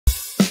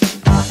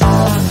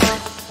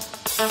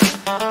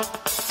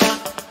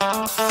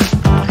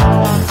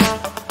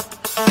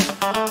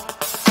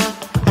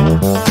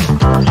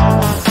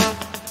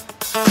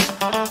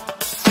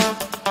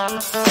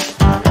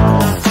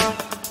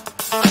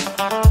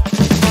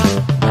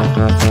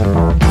Good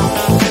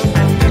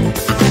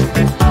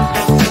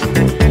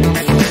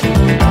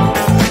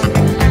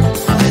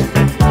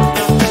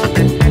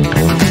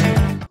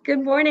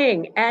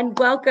morning and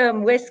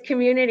welcome, WIS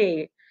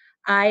community.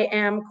 I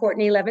am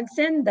Courtney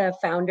Levinsohn, the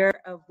founder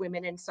of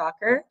Women in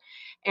Soccer.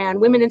 And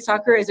Women in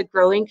Soccer is a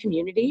growing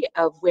community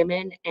of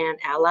women and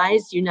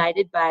allies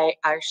united by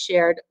our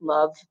shared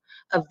love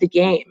of the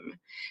game.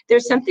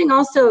 There's something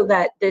also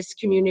that this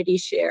community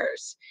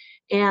shares,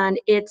 and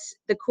it's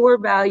the core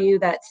value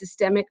that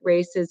systemic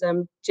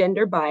racism,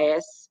 gender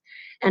bias,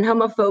 and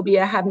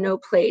homophobia have no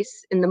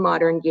place in the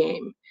modern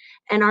game.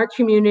 And our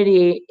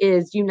community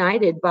is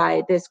united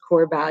by this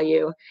core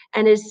value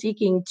and is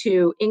seeking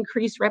to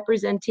increase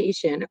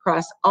representation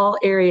across all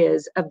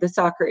areas of the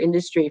soccer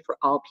industry for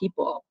all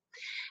people.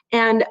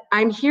 And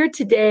I'm here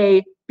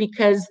today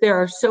because there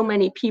are so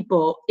many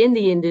people in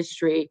the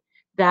industry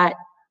that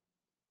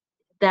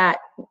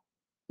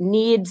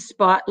need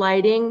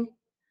spotlighting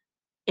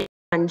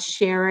and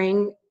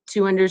sharing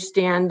to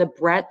understand the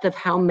breadth of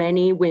how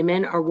many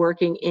women are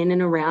working in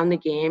and around the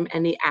game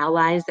and the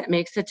allies that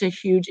make such a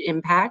huge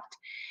impact.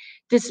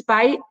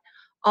 Despite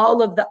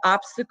all of the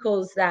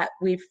obstacles that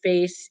we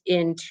face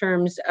in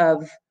terms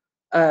of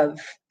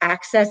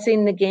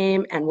accessing the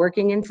game and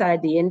working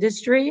inside the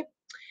industry,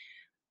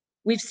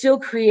 we've still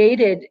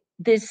created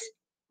this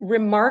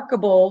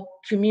remarkable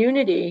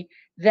community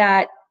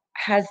that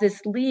has this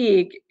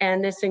league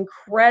and this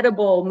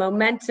incredible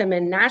momentum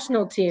and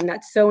national team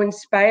that's so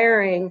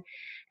inspiring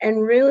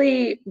and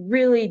really,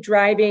 really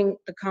driving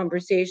the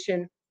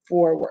conversation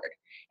forward.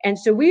 And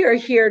so we are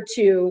here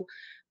to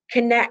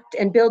connect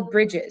and build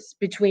bridges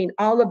between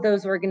all of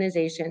those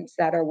organizations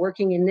that are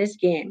working in this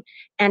game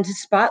and to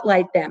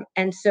spotlight them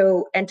and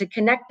to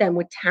connect them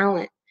with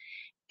talent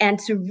and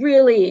to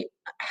really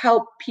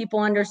help people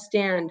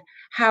understand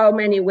how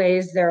many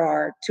ways there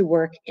are to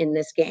work in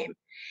this game.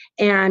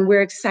 And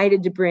we're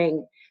excited to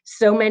bring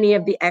so many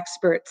of the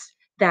experts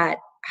that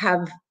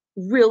have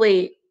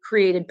really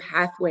created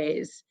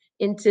pathways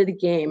into the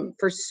game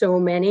for so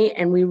many,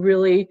 and we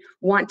really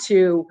want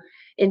to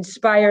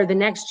inspire the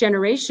next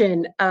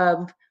generation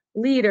of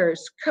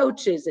leaders,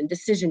 coaches, and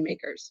decision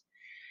makers.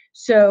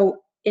 So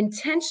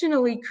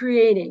intentionally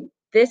creating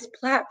this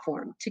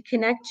platform to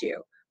connect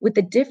you with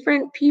the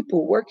different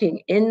people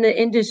working in the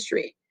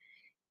industry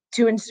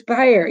to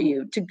inspire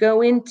you to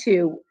go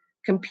into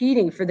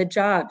competing for the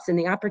jobs and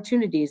the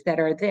opportunities that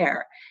are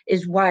there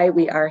is why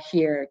we are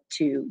here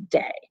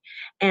today.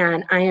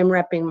 And I am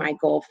repping my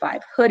Goal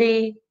 5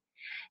 hoodie,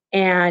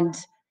 and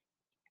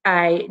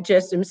I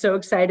just am so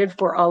excited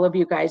for all of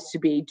you guys to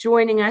be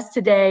joining us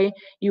today.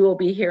 You will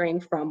be hearing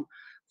from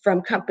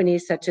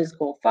companies such as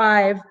Goal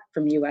 5,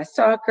 from US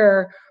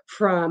Soccer,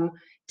 from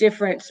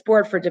different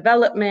Sport for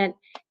Development,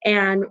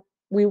 and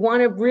we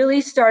want to really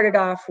start it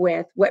off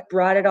with what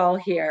brought it all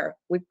here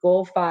with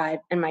Goal 5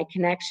 and my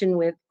connection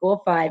with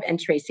Goal 5 and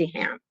TRACY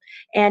HAMM.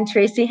 And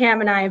TRACY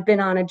HAMM and I have been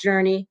on a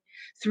journey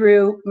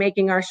through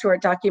making our short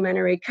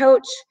documentary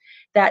Coach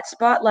that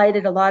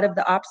spotlighted a lot of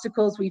the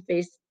obstacles we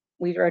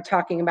are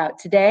talking about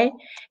today.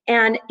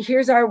 And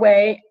here's our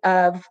way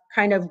of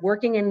kind of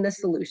working in the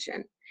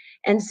solution.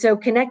 And so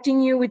connecting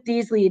you with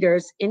these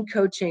leaders in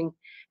coaching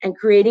and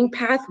creating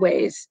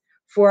pathways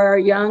for our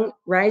young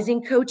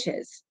rising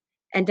coaches,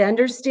 and to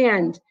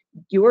understand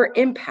your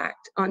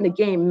impact on the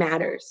game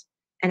matters.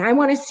 And I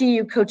want to see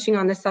you coaching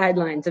on the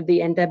sidelines of the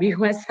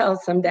NWSL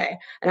someday.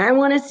 And I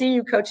want to see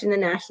you coaching the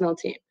national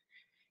team.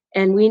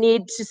 And we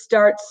need to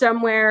start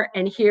somewhere,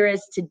 and here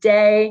is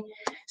today.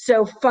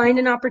 So find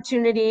an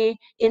opportunity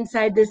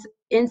inside this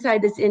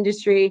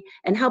industry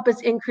and help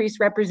us increase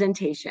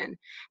representation.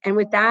 And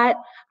with that,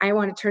 I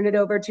want to turn it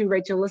over to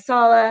Rachel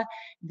Lasala,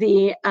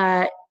 the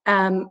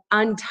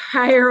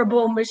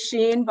untireable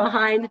machine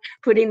behind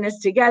putting this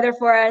together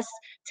for us.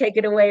 Take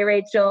it away,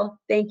 Rachel.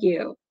 Thank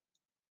you.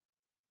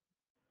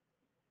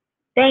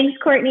 Thanks,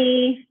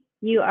 Courtney.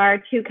 You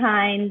are too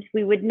kind.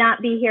 We would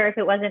not be here if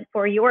it wasn't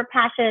for your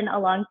passion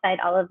alongside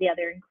all of the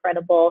other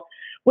incredible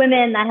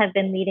women that have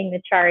been leading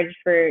the charge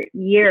for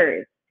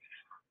years.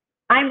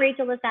 I'm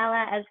Rachel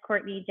Lasala, as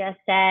Courtney just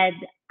said.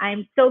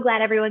 I'm so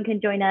glad everyone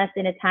can join us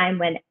in a time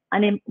when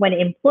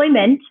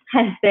employment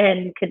has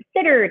been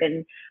considered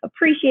and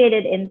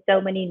appreciated in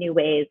so many new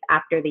ways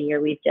after the year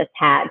we've just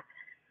had.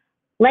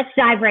 Let's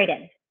dive right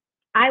in.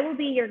 I will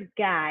be your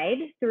guide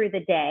through the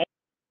day.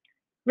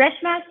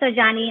 Reshma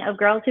Sojani of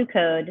Girls Who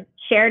Code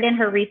shared in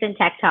her recent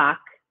Tech Talk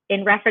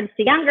in reference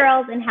to young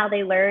girls and how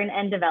they learn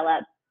and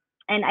develop.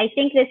 And I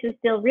think this is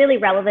still really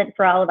relevant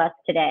for all of us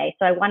today.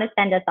 So I want to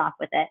send us off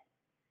with it.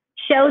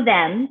 Show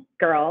them,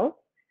 girls,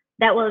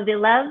 that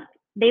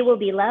they will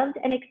be loved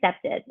and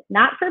accepted,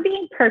 not for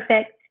being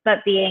perfect, but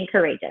being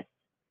courageous.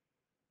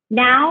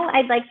 Now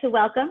I'd like to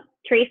welcome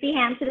TRACY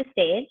HAMM to the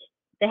stage,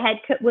 the head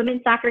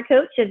women's soccer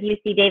coach of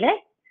UC Davis,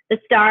 the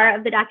star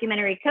of the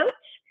documentary Coach,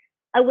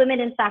 a Women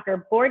in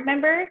Soccer board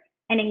member,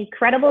 an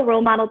incredible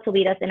role model to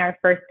lead us in our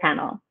first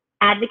panel,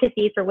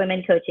 Advocacy for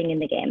Women Coaching in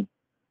the Game.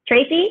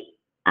 TRACY,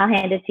 I'll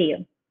hand it to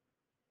you.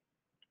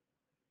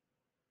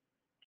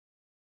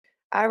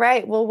 All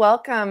right. Well,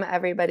 welcome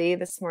everybody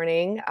this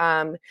morning.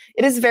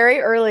 It is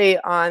very early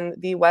on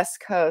the West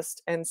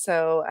Coast, and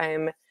so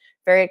I'm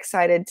very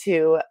excited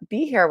to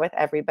be here with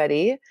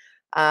everybody.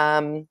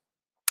 And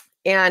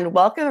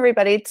welcome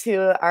everybody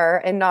to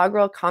our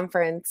inaugural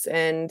conference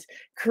and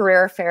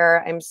career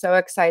fair. I'm so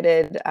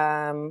excited.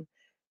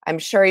 I'm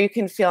sure you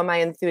can feel my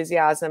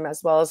enthusiasm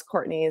as well as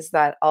Courtney's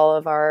that all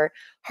of our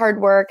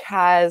hard work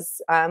has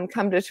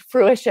come to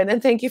fruition.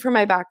 And thank you for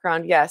my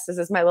background. Yes, this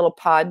is my little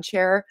pod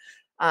chair.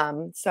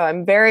 So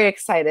I'm very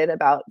excited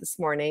about this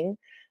morning.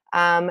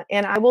 And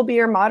I will be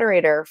your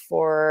moderator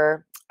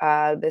for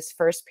this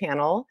first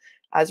panel,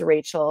 as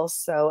Rachel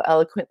so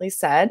eloquently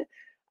said.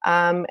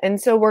 And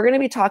so we're going to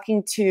be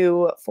talking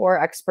to 4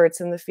 experts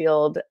in the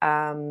field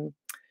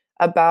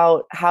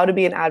about how to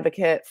be an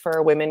advocate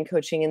for women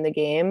coaching in the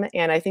game.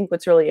 And I think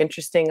what's really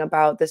interesting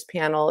about this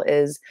panel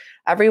is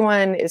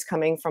everyone is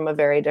coming from a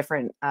very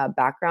different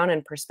background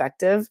and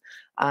perspective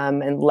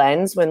and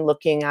lens when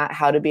looking at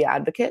how to be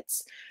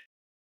advocates.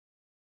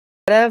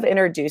 Instead of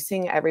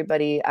introducing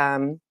everybody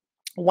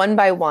one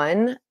by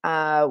one,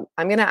 I'm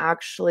going to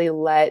actually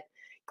let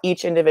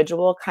each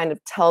individual kind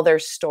of tell their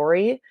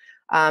story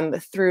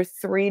through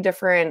 3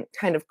 different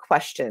kind of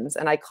questions.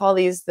 And I call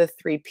these the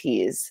 3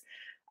 Ps.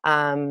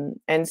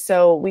 And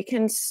so we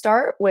can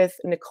start with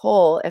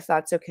Nicole, if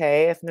that's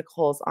okay, if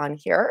Nicole's on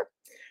here.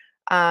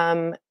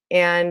 And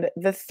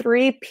the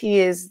 3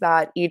 Ps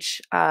that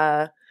each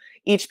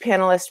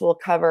panelist will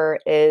cover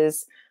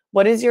is: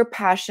 what is your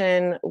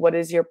passion, what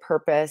is your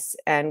purpose,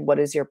 and what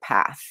is your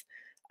path?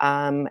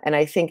 And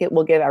I think it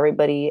will give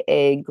everybody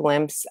a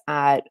glimpse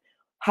at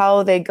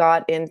how they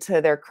got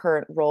into their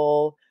current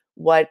role,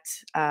 what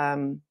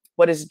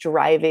is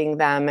driving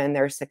them and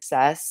their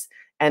success,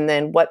 and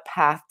then what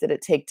path did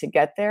it take to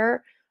get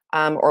there,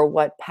 or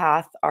what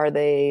path are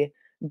they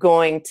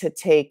going to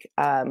take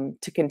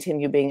to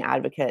continue being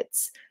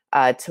advocates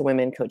to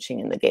women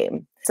coaching in the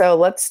game. So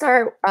let's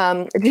start.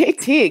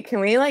 JT, can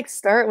we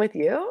start with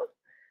you?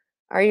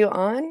 Are you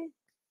on?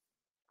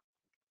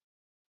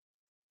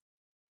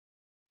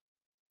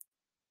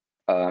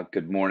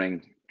 Good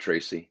morning,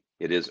 Tracy.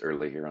 It is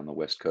early here on the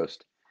West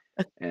Coast.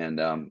 And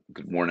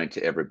good morning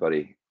to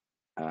everybody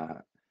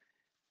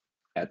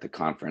at the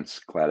conference.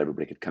 Glad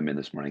everybody could come in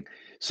this morning.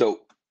 So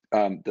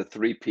the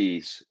 3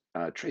 Ps,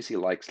 Tracy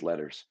likes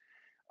letters.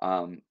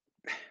 I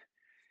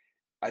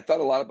thought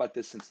a lot about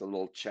this since the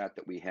little chat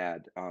that we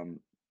had.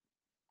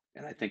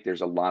 And I think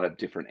there's a lot of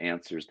different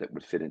answers that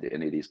would fit into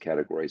any of these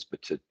categories,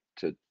 but to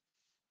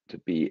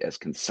be as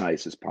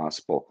concise as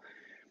possible.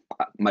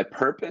 My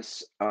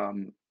purpose,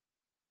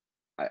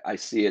 I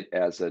see it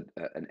as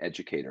an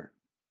educator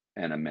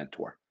and a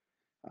mentor.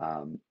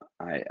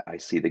 I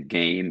see the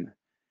game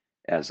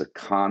as a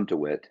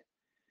conduit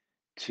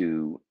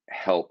to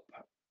help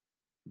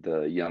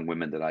the young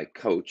women that I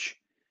coach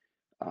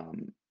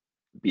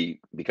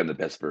become the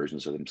best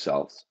versions of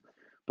themselves.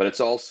 But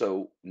it's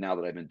also, now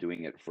that I've been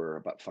doing it for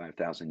about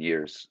 5,000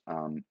 years,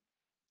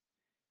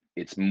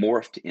 it's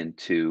morphed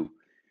into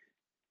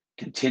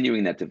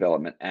continuing that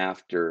development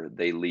after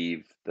they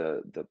leave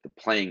the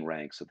playing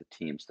ranks of the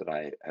teams that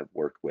I have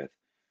worked with.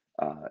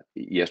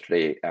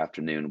 Yesterday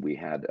afternoon, we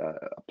had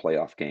a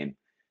playoff game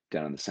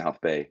down in the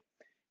South Bay,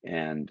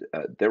 and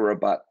there were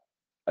about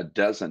a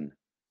dozen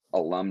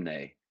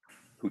alumni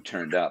who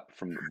turned up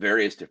from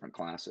various different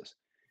classes.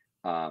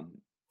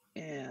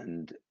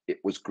 And it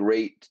was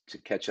great to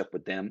catch up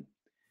with them.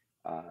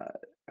 A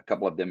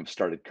couple of them have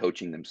started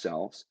coaching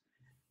themselves,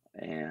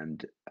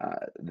 and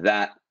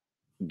that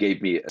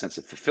gave me a sense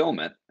of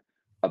fulfillment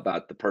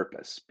about the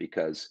purpose,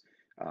 because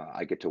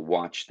I get to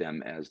watch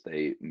them as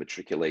they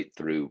matriculate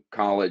through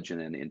college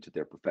and then into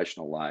their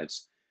professional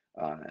lives.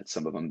 And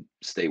some of them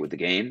stay with the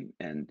game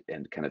and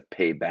kind of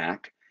pay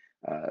back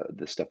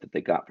the stuff that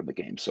they got from the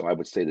game. So I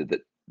would say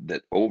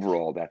that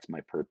overall, that's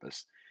my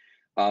purpose.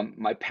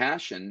 My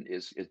passion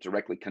is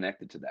directly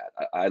connected to that.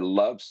 I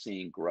love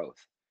seeing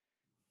growth.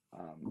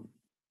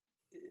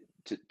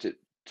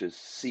 To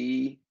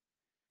see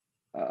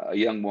a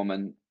young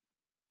woman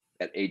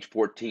at age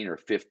 14 or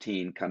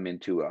 15 come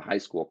into a high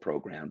school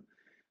program,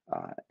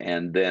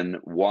 and then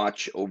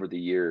watch over the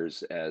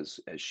years as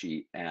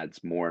she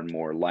adds more and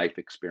more life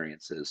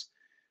experiences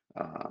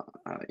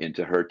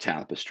into her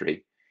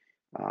tapestry,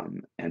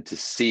 and to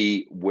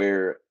see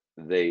where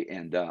they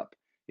end up.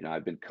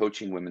 I've been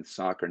coaching women's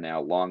soccer now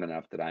long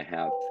enough that I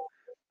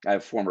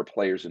have former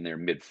players in their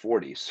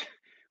mid-40s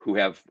who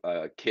have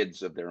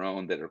kids of their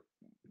own that are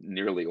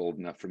nearly old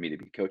enough for me to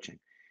be coaching,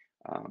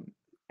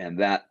 and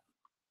that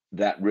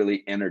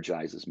really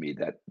energizes me.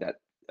 That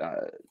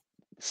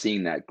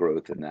seeing that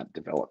growth and that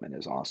development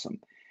is awesome.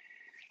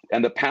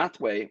 And the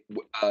pathway,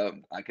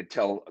 I could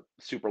tell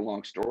super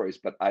long stories,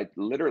 but I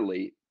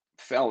literally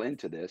fell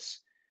into this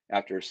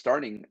after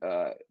starting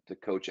to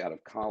coach out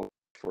of college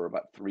for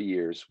about 3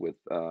 years with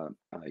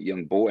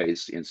young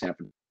boys in San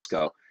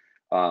Francisco.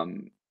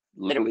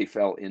 Literally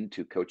fell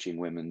into coaching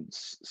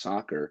women's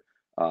soccer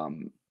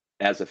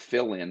as a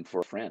fill-in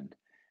for a friend.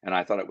 And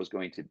I thought it was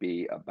going to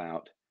be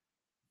about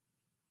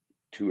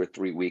 2 or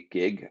 3 week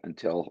gig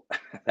until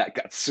that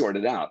got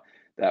sorted out.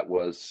 That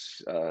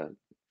was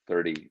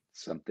 30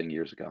 something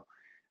years ago,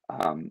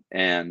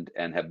 and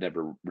have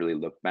never really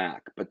looked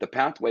back. But the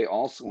pathway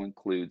also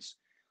includes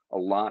a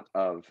lot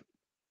of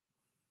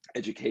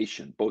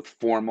education, both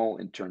formal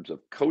in terms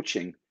of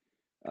coaching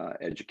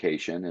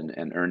education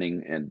and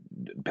earning and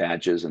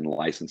badges and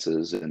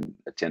licenses and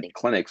attending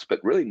clinics,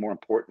 but really more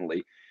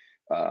importantly,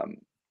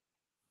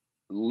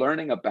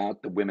 learning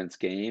about the women's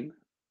game,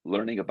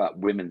 learning about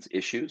women's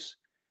issues,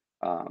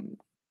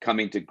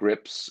 coming to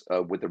grips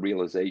with the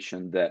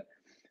realization that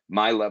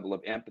my level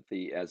of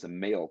empathy as a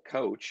male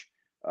coach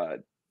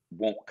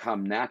won't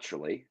come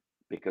naturally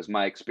because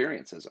my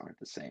experiences aren't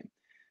the same.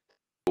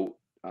 So,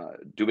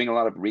 doing a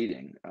lot of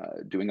reading,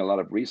 doing a lot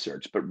of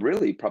research, but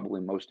really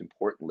probably most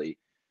importantly,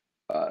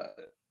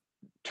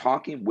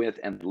 talking with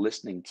and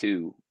listening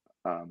to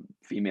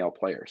female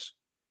players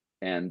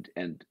and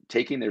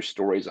taking their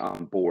stories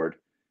on board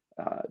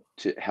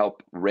to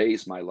help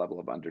raise my level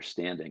of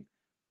understanding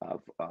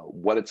of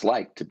what it's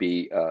like to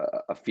be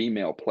a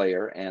female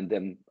player and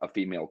then a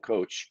female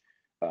coach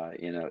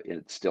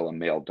in still a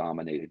male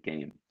dominated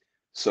game.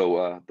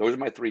 So those are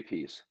my 3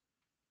 Ps.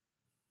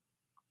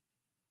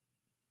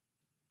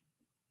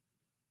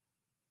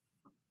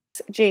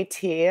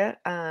 JT,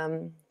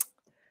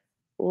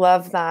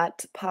 love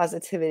that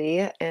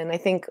positivity. And I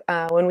think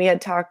when we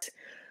had talked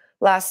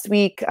last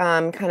week,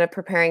 kind of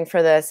preparing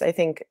for this, I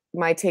think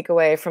my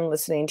takeaway from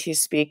listening to you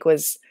speak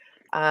was,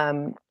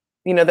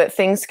 that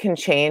things can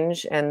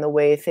change, and the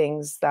way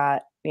things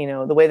that,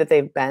 the way that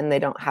they've been, they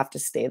don't have to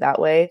stay that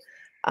way.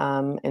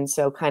 And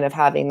so kind of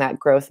having that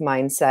growth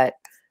mindset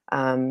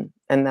and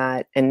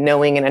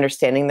knowing and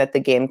understanding that the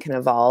game can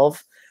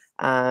evolve,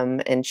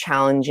 and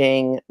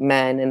challenging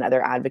men and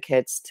other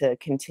advocates to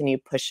continue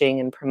pushing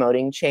and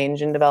promoting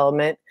change and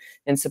development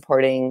and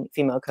supporting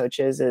female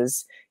coaches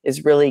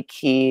is really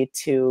key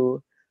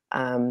to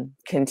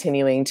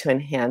continuing to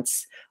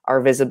enhance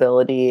our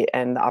visibility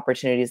and the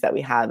opportunities that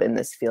we have in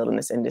this field, in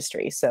this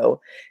industry.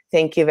 So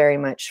thank you very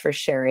much for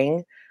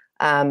sharing.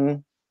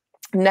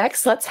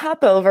 Next, let's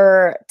hop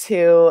over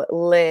to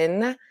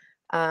Lynn.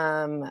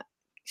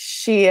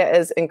 She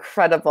is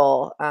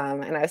incredible,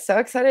 and I was so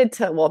excited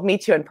to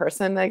meet you in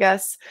person, I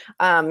guess,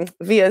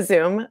 via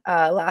Zoom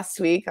last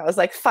week. I was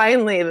like,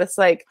 finally, this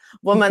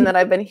woman that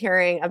I've been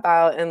hearing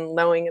about and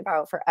knowing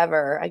about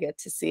forever, I get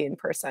to see in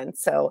person.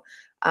 So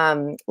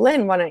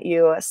Lynn, why don't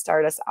you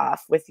start us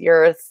off with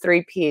your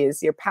 3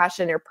 Ps, your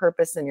passion, your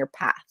purpose, and your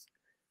path?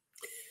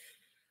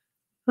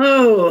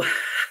 Oh,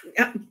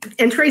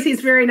 and Tracy,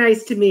 it's very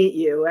nice to meet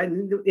you.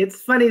 And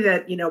it's funny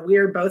that,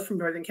 we're both from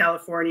Northern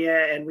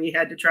California and we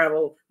had to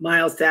travel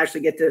miles to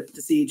actually get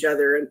to see each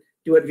other and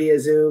do it via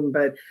Zoom.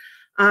 But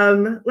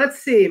let's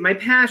see, my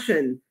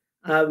passion,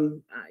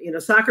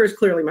 soccer is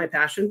clearly my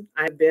passion.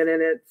 I've been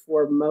in it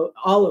for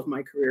all of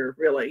my career,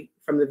 really,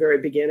 from the very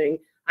beginning.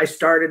 I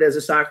started as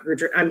a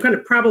soccer, I'm going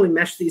to probably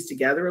mesh these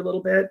together a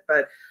little bit,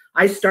 but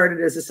I started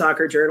as a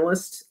soccer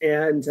journalist,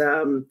 and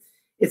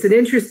it's an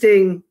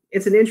interesting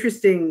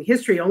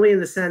history, only in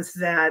the sense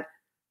that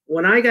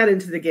when I got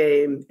into the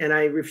game, and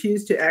I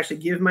refused to actually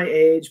give my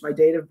age, my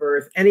date of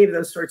birth, any of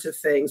those sorts of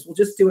things, we'll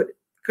just do it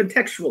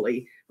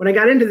contextually. When I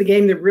got into the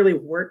game, there really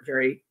weren't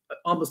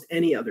almost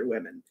any other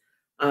women.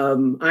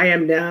 I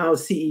am now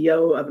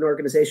CEO of an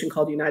organization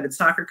called United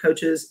Soccer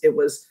Coaches. It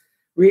was,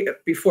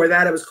 before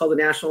that, it was called the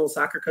National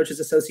Soccer Coaches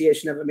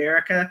Association of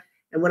America.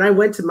 And when I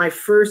went to my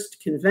first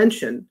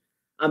convention,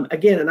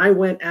 again, and I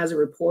went as a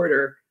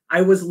reporter,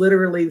 I was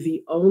literally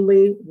the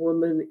only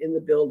woman in the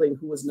building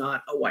who was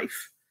not a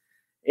wife,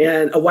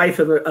 and a wife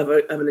of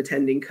an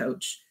attending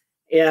coach.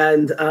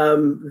 And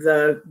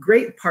the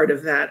great part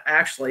of that,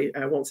 actually,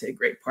 I won't say a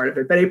great part of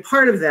it, but a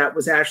part of that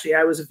was actually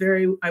I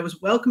was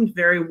welcomed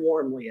very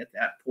warmly at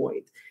that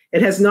point.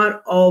 It has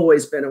not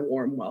always been a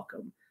warm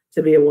welcome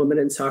to be a woman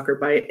in soccer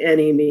by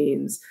any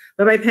means,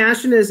 but my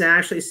passion is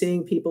actually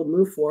seeing people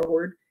move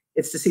forward.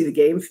 It's to see the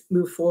game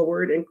move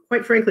forward, and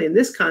quite frankly, in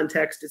this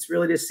context, it's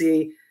really to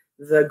see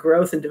the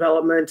growth and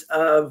development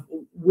of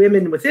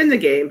women within the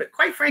game, but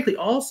quite frankly,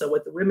 also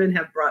what the women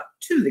have brought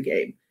to the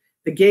game.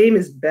 The game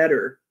is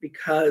better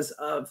because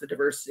of the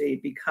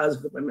diversity, because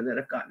of the women that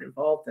have gotten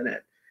involved in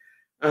it.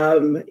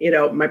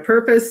 My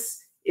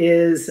purpose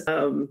is,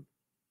 I'm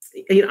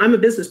a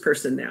business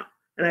person now,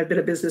 and I've been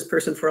a business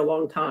person for a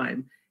long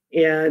time.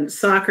 And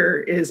soccer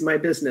is my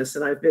business,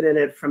 and I've been in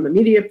it from a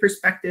media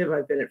perspective.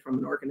 I've been in it from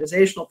an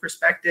organizational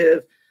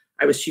perspective.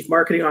 I was chief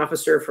marketing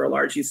officer for a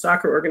large youth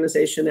soccer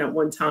organization at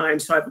one time.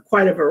 So I have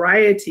quite a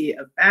variety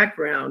of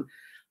background,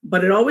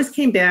 but it always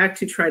came back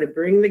to try to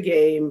bring the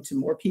game to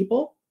more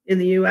people in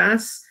the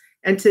US,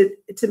 and to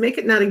make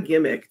it not a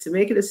gimmick, to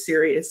make it a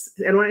serious.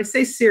 And when I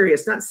say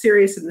serious, not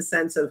serious in the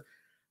sense of,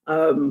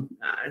 I'm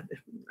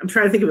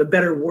trying to think of a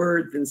better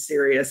word than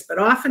serious, but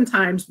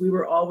oftentimes we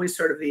were always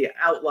sort of the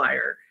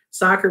outlier.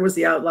 Soccer was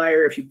the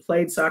outlier. If you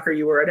played soccer,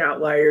 you were an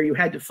outlier. You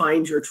had to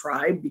find your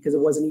tribe because it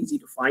wasn't easy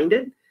to find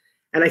it.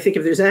 And I think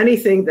if there's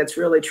anything that's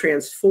really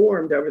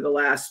transformed over the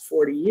last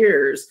 40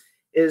 years,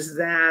 is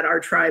that our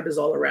tribe is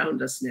all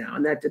around us now,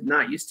 and that did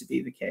not used to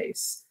be the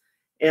case.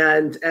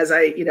 And as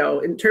I,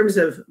 in terms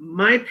of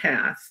my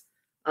path,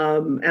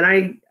 and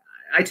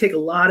I take a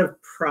lot of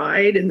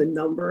pride in the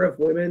number of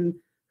women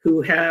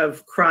who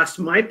have crossed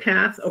my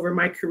path over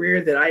my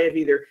career that I have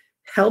either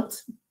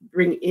helped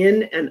bring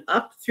in and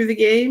up through the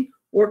game,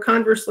 or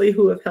conversely,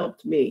 who have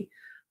helped me.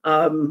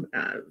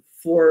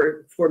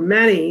 For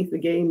many, the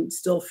game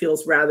still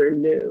feels rather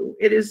new.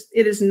 It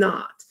is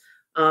not.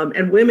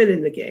 And women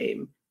in the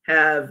game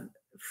have,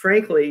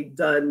 frankly,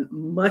 done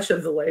much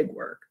of the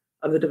legwork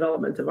of the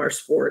development of our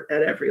sport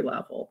at every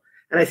level.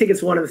 And I think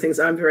it's one of the things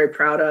I'm very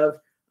proud of.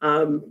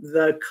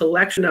 The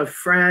collection of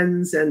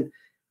friends and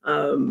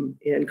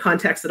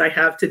contacts that I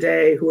have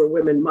today who are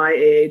women my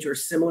age or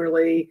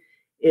similarly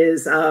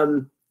is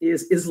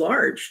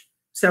large.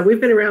 So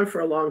we've been around for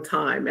a long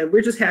time, and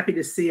we're just happy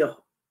to see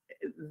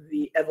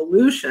the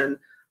evolution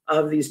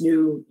of these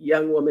new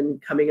young women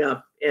coming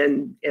up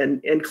and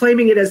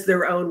claiming it as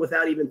their own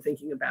without even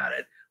thinking about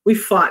it. We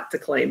fought to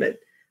claim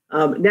it.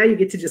 Now you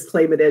get to just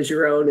claim it as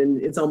your own,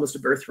 and it's almost a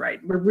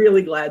birthright. We're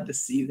really glad to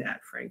see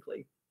that,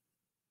 frankly.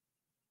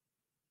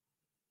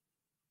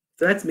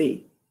 So that's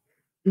me.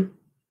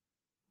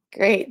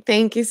 Great.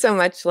 Thank you so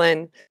much,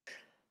 Lynn.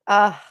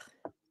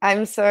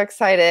 I'm so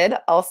excited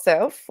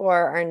also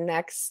for our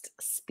next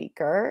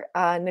speaker.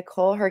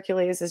 Nicole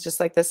Hercules is just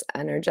like this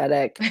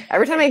energetic.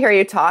 Every time I hear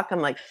you talk, I'm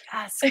like,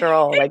 yes,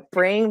 girl, like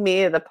bring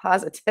me the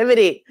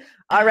positivity.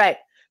 All right.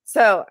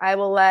 So I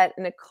will let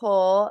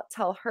Nicole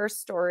tell her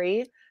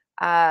story.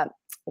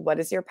 What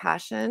is your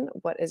passion?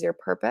 What is your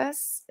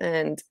purpose?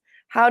 And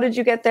how did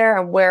you get there?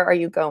 And where are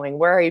you going?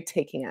 Where are you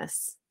taking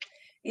us?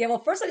 Yeah, well,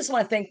 first, I just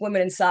want to thank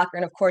Women in Soccer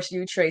and, of course,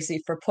 you,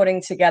 Tracy, for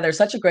putting together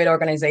such a great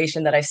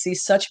organization that I see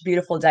such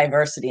beautiful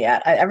diversity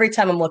at. Every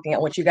time I'm looking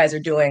at what you guys are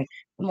doing,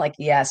 I'm like,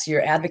 yes,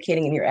 you're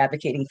advocating, and you're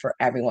advocating for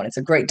everyone. It's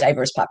a great,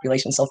 diverse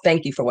population. So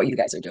thank you for what you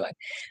guys are doing.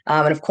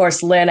 And, of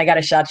course, Lynn, I got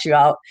to shout you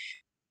out.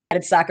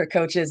 Soccer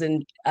coaches,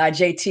 and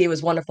JT, it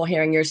was wonderful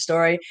hearing your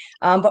story.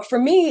 But for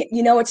me,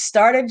 it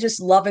started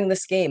just loving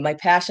this game. My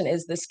passion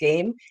is this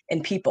game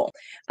and people,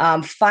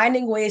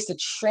 finding ways to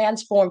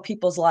transform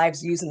people's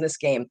lives using this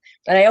game.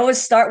 And I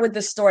always start with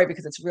this story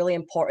because it's really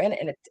important,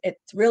 and it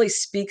really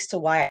speaks to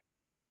why.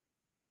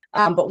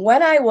 But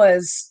when I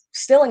was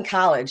still in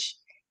college,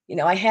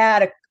 I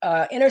had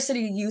a inner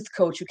city youth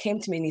coach who came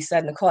to me and he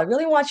said, Nicole, I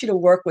really want you to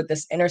work with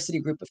this inner city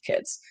group of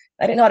kids.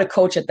 I didn't know how to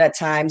coach at that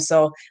time.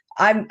 So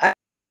I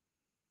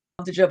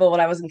to dribble when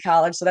I was in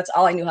college, so that's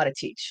all I knew how to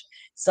teach.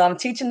 So I'm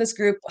teaching this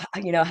group,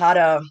 how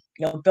to,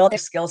 build their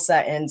skill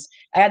set, and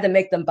I had to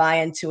make them buy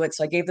into it.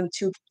 So I gave them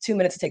two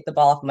minutes to take the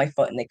ball off my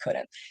foot, and they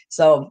couldn't.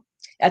 So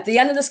at the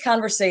end of this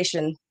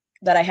conversation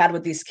that I had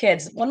with these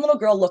kids, one little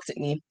girl looked at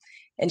me,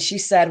 and she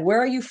said, "Where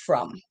are you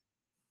from?"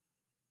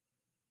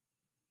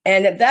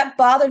 And that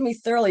bothered me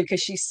thoroughly,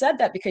 because she said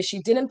that because she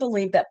didn't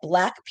believe that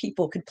Black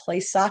people could play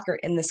soccer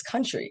in this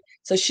country.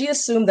 So she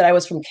assumed that I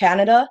was from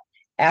Canada,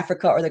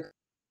 Africa, or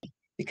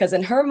because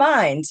in her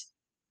mind,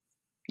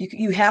 you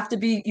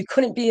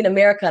couldn't be in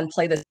America and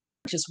play this.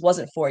 It just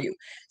wasn't for you.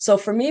 So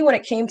for me, when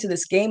it came to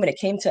this game, and it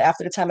came to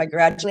after the time I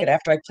graduated,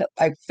 after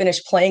I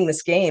finished playing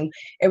this game,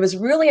 it was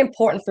really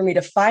important for me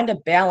to find a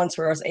balance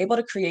where I was able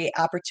to create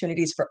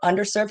opportunities for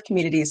underserved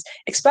communities,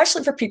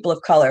 especially for people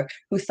of color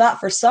who thought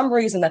for some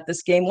reason that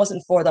this game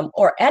wasn't for them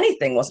or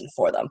anything wasn't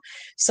for them.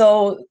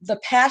 So the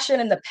passion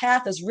and the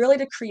path is really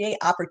to create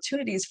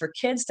opportunities for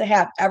kids to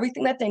have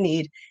everything that they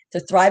need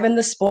to thrive in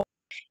the sport.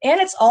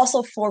 And it's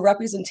also for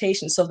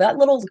representation. So that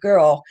little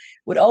girl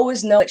would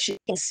always know that she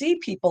can see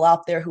people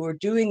out there who are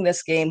doing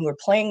this game, who are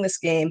playing this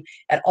game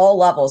at all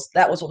levels.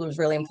 That was what was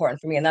really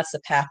important for me. And that's the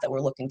path that we're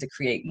looking to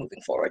create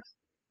moving forward.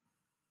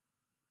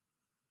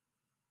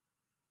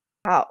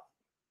 Wow.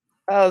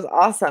 That was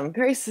awesome.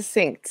 Very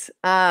succinct.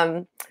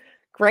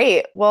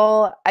 Great.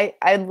 Well,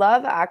 I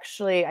love,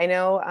 actually, I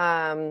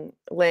know,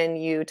 Lynn,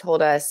 you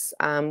told us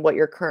what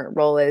your current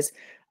role is.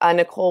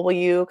 Nicole, will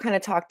you kind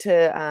of talk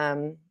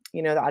to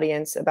the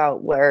audience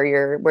about where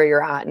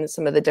you're at and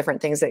some of the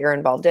different things that you're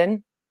involved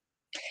in?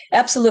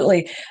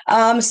 Absolutely.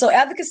 So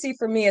advocacy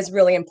for me is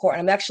really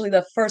important. I'm actually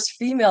the first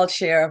female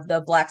chair of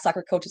the Black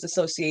Soccer Coaches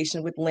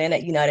Association with Lynn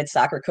at United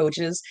Soccer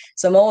Coaches.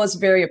 So I'm always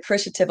very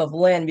appreciative of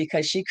Lynn,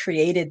 because she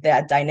created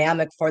that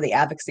dynamic for the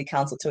Advocacy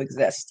Council to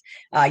exist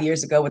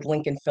years ago with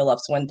Lincoln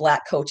Phillips, when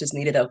Black coaches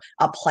needed a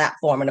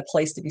platform and a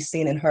place to be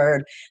seen and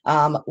heard.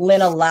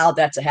 Lynn allowed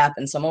that to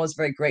happen. So I'm always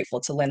very grateful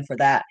to Lynn for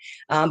that.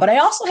 But I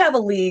also have a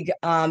league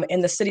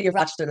in the city of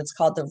Rochester that's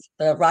called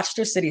the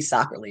Rochester City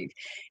Soccer League.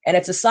 And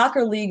it's a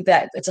soccer league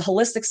it's a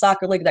holistic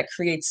soccer league that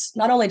creates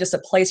not only just a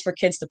place for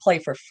kids to play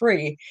for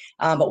free,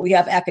 but we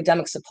have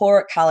academic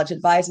support, college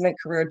advisement,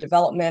 career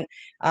development.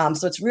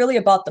 So it's really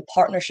about the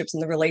partnerships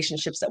and the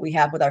relationships that we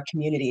have with our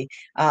community.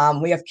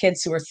 We have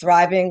kids who are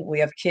thriving. We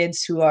have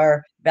kids who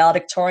are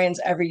valedictorians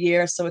every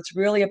year. So it's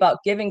really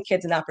about giving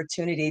kids an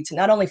opportunity to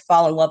not only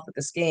fall in love with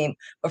this game,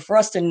 but for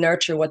us to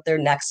nurture what their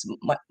next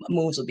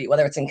moves will be,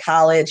 whether it's in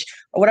college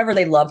or whatever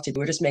they love to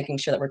do. We're just making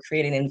sure that we're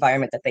creating an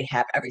environment that they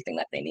have everything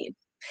that they need.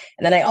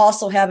 And then I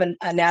also have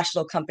a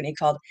national company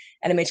called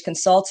NMH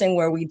Consulting,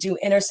 where we do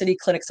inner city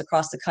clinics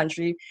across the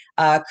country,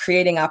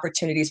 creating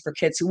opportunities for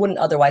kids who wouldn't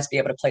otherwise be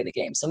able to play the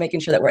game. So making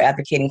sure that we're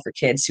advocating for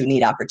kids who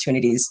need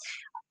opportunities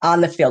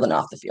on the field and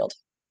off the field.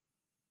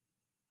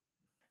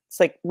 It's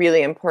like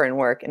really important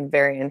work and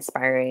very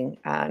inspiring,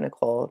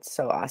 Nicole. It's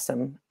so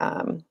awesome.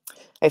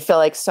 I feel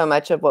like so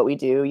much of what we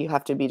do, you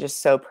have to be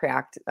just so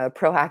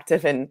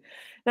proactive and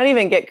not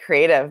even get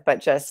creative,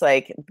 but just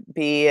like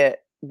be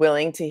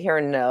willing to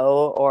hear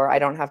no, or I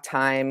don't have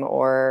time,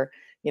 or,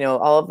 you know,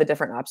 all of the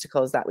different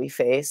obstacles that we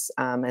face,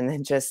 and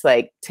then just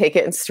like take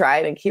it in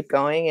stride and keep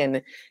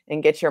going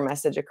and get your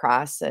message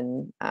across,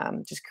 and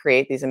just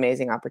create these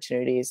amazing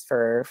opportunities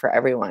for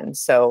everyone.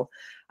 So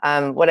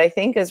what I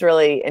think is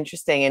really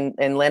interesting,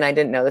 and Lynn, I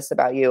didn't know this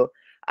about you.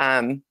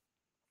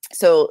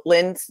 So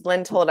Lynn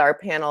told our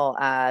panel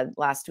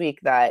last week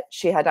that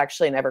she had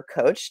actually never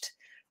coached,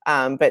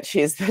 but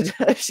she's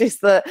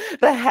the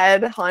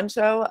head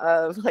honcho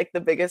of like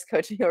the biggest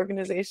coaching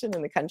organization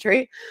in the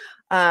country.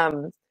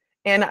 And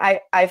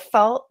I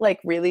felt like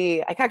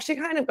really, I actually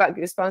kind of got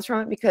goosebumps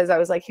from it, because I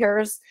was like,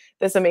 here's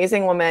this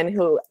amazing woman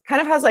who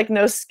kind of has like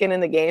no skin in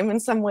the game in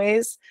some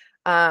ways.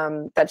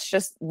 That's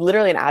just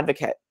literally an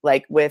advocate,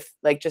 like with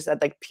like just a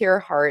like pure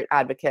heart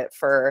advocate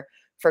for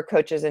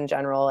coaches in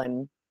general.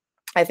 And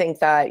I think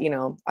that, you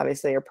know,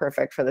 obviously you're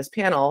perfect for this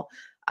panel.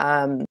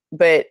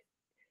 But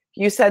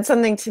you said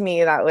something to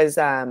me that was,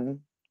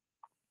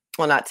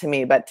 well, not to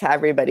me, but to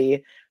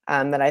everybody,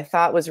 that I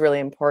thought was really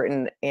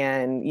important.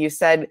 And you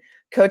said,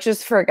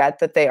 coaches forget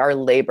that they are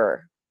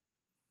labor.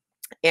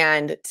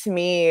 And to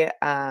me,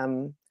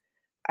 that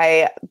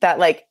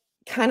like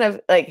kind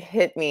of like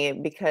hit me,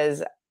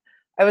 because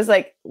I was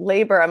like,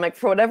 labor, I'm like,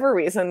 for whatever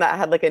reason that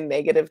had like a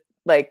negative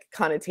like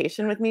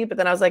connotation with me. But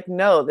then I was like,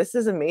 no, this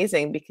is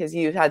amazing, because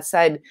you had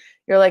said,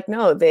 you're like,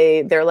 no,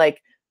 they're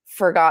like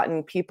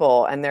forgotten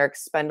people, and they're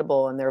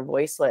expendable, and they're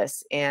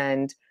voiceless.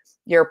 And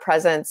your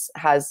presence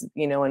has,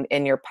 you know,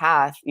 in your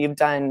path, you've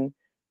done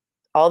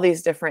all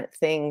these different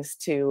things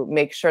to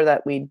make sure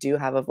that we do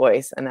have a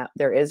voice, and that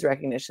there is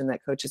recognition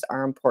that coaches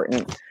are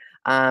important,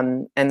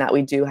 and that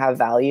we do have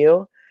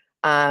value.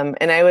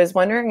 And I was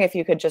wondering if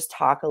you could just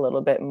talk a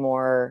little bit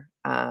more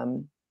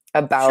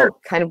about Sure.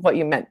 kind of what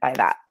you meant by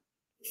that.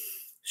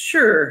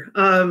 Sure.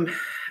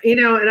 You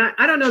know, and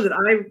I don't know that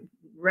I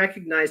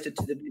recognized it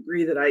to the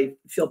degree that I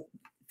feel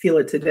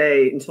it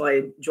today until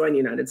I joined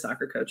United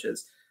Soccer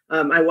Coaches.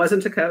 I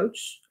wasn't a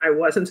coach. I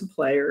wasn't a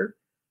player.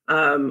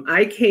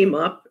 I came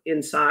up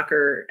in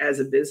soccer as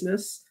a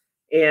business,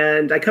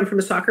 and I come from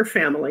a soccer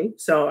family.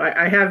 So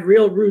I have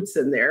real roots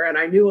in there, and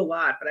I knew a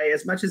lot, but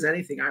as much as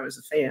anything, I was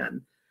a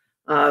fan.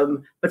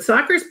 But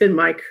soccer's been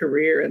my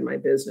career and my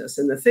business.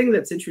 And the thing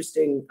that's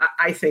interesting,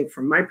 I think,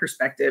 from my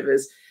perspective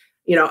is,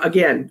 you know,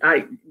 again,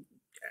 I'm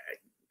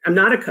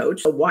not a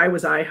coach. So why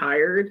was I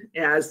hired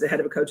as the head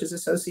of a coaches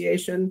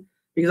association?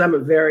 Because I'm a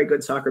very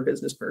good soccer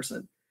business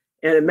person.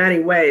 And in many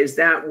ways,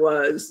 that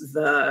was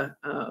or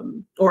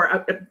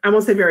I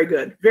won't say very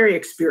good, very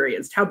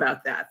experienced. How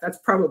about that? That's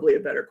probably a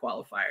better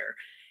qualifier.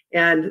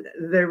 And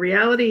the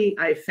reality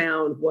I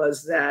found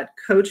was that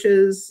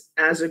coaches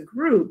as a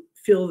group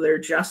feel they're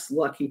just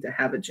lucky to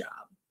have a job.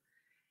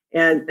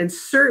 And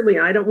certainly,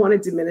 I don't want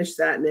to diminish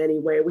that in any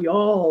way. We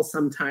all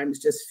sometimes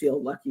just feel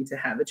lucky to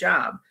have a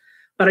job.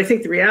 But I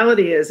think the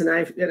reality is, and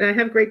I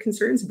have great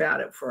concerns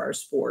about it for our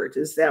sport,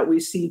 is that we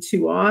see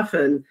too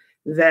often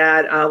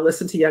that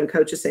listen to young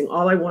coaches saying,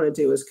 all I want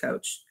to do is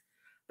coach.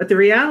 But the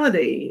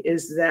reality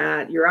is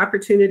that your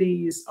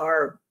opportunities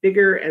are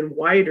bigger and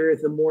wider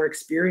the more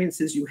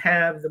experiences you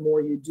have, the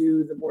more you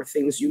do, the more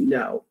things you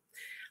know.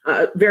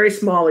 A very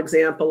small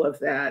example of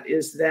that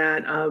is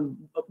that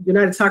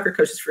United Soccer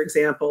Coaches, for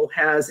example,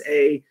 has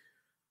a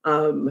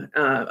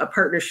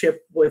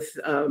partnership with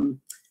a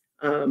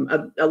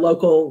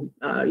local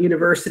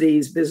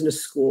university's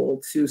business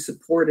school to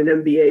support an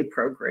MBA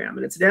program.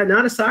 And it's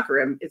not a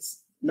soccer,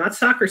 it's not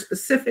soccer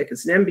specific.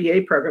 It's an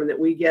MBA program that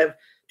we give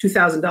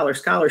 $2,000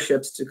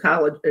 scholarships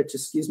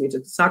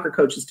to soccer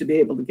coaches to be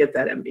able to get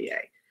that MBA.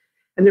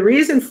 And the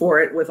reason for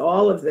it with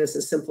all of this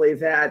is simply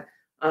that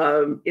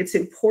it's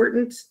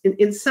important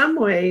in some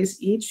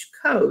ways. Each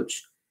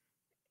coach,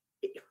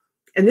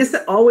 and this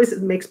always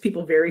makes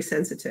people very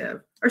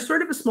sensitive, are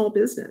sort of a small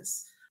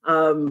business.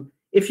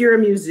 If you're a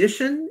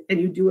musician and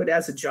you do it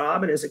as a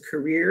job and as a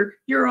career,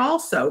 you're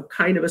also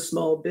kind of a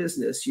small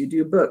business. You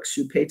do books,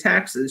 you pay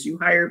taxes, you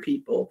hire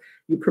people,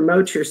 you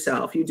promote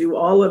yourself, you do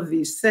all of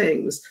these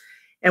things.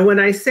 And when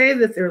I say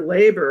that they're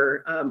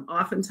labor,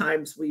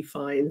 oftentimes we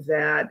find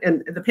that,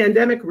 and the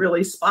pandemic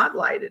really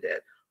spotlighted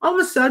it, all of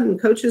a sudden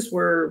coaches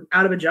were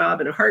out of a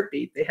job in a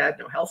heartbeat. They had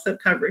no health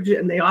coverage,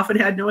 and they often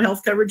had no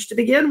health coverage to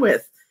begin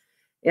with.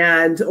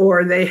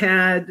 Or they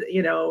had,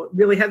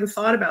 really hadn't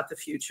thought about the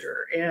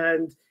future.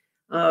 And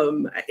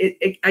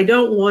I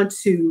don't want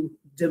to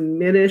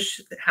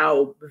diminish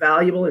how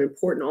valuable and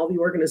important all the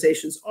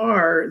organizations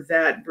are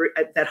that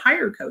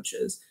hire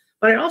coaches,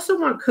 but I also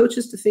want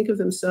coaches to think of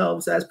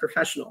themselves as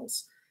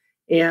professionals.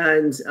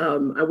 And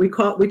we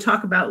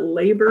talk about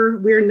labor.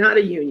 We're not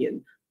a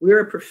union, We're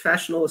a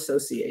professional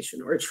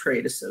association or a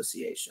trade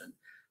association.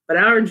 But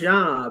our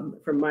job,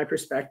 from my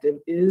perspective,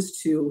 is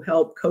to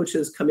help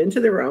coaches come into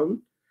their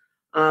own,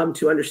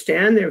 to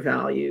understand their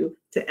value,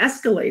 to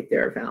escalate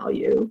their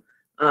value.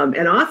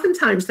 And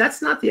oftentimes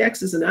that's not the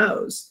X's and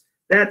O's.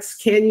 That's,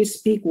 can you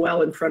speak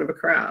well in front of a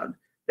crowd?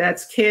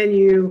 That's, can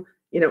you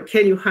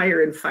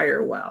hire and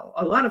fire well?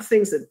 A lot of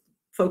things that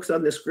folks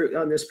on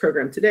this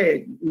program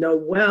today know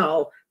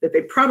well that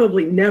they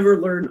probably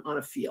never learned on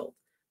a field.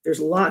 There's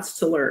lots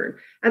to learn.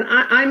 And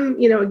I'm,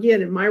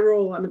 again, in my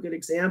role, I'm a good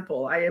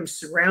example. I am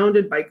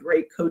surrounded by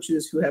great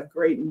coaches who have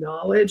great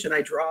knowledge, and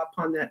I draw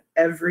upon that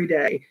every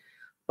day.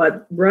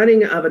 But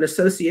running of an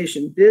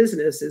association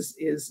business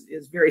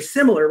is very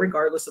similar,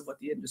 regardless of what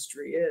the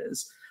industry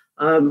is.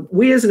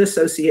 We as an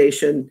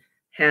association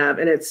have,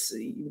 and it's,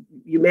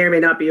 you may or may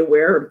not be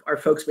aware, our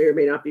folks may or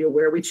may not be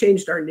aware, we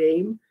changed our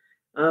name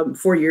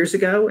 4 years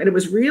ago. And it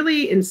was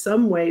really in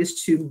some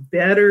ways to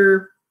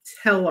better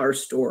tell our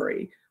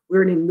story.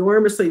 We're an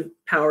enormously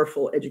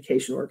powerful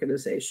education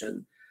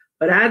organization,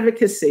 but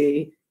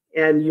advocacy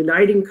and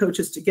uniting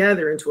coaches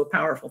together into a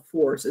powerful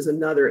force is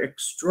another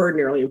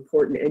extraordinarily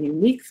important and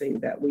unique thing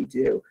that we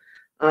do.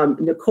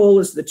 Nicole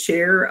is the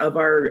chair of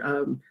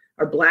our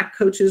Black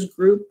coaches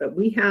group, but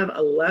we have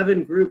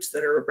 11 groups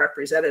that are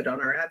represented on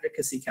our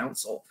advocacy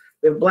council.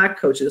 We have Black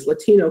coaches,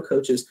 Latino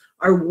coaches.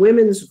 Our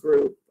women's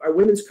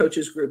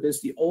coaches group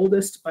is the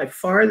oldest, by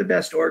far the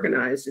best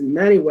organized in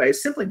many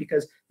ways, simply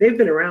because they've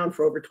been around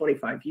for over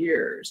 25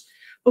 years.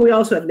 But we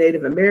also have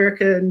Native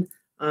American,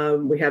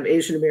 we have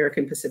Asian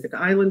American Pacific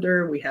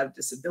Islander, we have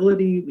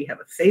disability, we have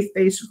a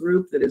faith-based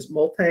group that is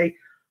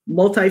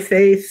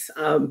multi-faith.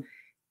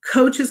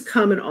 Coaches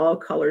come in all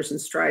colors and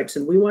stripes,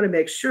 and we want to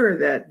make sure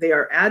that they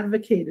are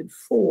advocated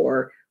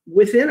for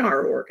within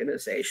our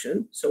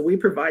organization. So we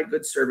provide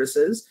good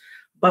services,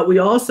 but we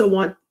also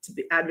want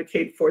to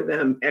advocate for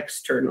them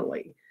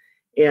externally.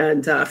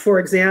 And for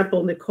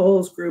example,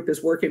 Nicole's group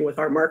is working with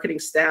our marketing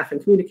staff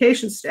and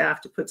communication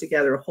staff to put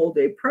together a whole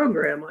day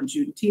program on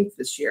Juneteenth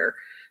this year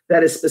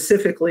that is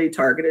specifically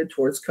targeted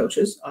towards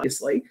coaches,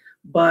 obviously,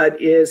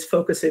 but is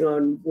focusing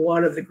on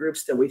one of the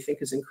groups that we think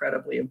is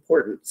incredibly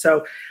important.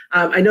 So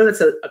I know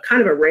that's a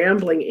kind of a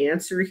rambling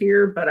answer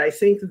here, but I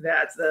think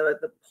that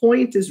the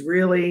point is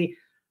really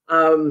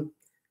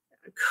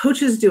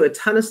coaches do a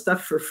ton of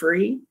stuff for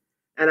free,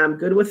 and I'm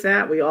good with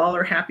that. We all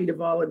are happy to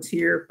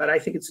volunteer, but I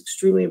think it's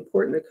extremely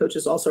important that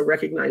coaches also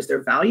recognize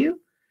their value.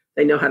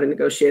 They know how to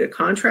negotiate a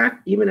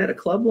contract, even at a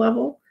club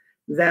level,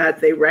 that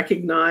they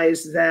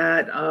recognize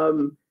that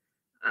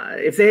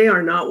if they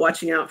are not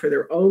watching out for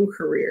their own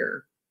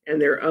career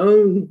and their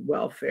own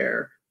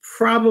welfare,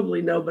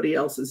 probably nobody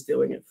else is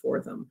doing it for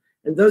them.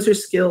 And those are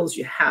skills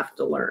you have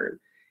to learn.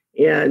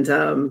 And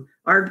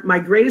my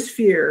greatest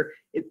fear,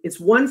 it's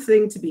one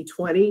thing to be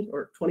 20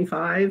 or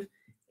 25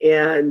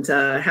 and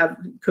have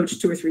coach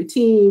 2 or 3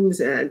 teams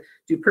and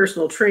do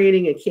personal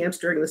training and camps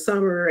during the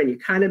summer, and you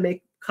kind of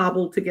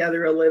cobble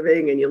together a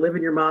living, and you live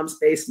in your mom's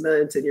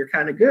basement and you're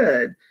kind of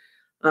good.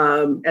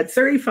 At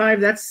 35,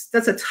 that's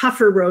a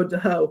tougher road to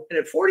hoe. And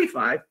at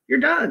 45, you're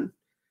done.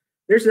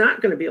 There's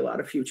not going to be a lot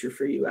of future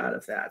for you out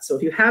of that. So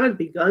if you haven't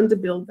begun to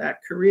build that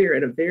career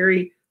in a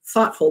very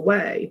thoughtful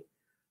way,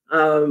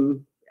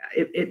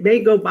 it may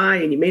go by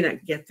and you may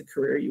not get the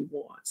career you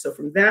want. So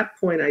from that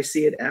point, I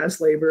see it as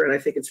labor, and I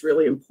think it's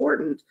really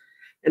important.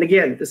 And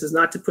again, this is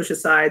not to push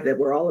aside that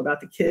we're all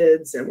about the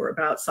kids and we're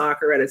about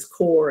soccer at its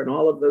core and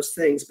all of those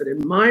things. But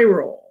in my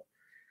role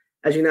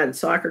as United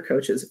Soccer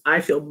coaches,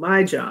 I feel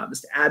my job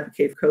is to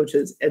advocate for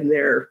coaches in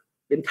their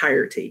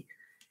entirety.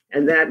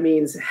 And that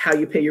means how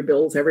you pay your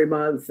bills every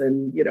month,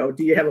 and do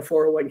you have a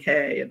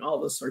 401k, and all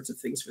those sorts of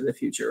things for the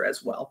future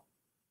as well.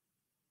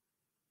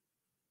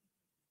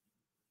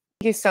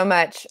 Thank you so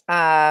much.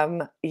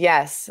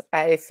 Yes,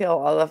 I feel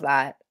all of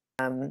that.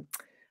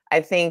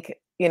 I think,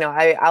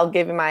 I'll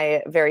give you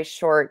my very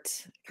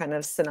short kind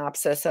of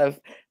synopsis of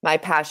my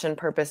passion,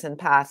 purpose, and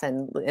path.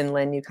 And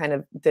Lynn, you kind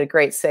of did a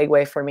great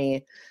segue for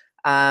me.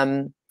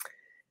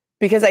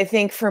 Because I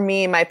think for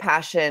me, my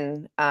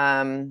passion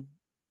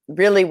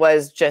really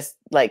was just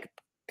like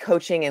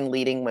coaching and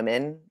leading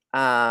women.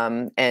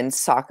 And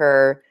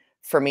soccer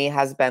for me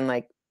has been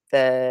like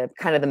the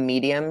kind of the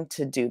medium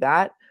to do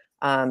that.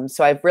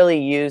 So I've really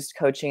used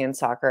coaching and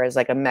soccer as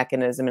like a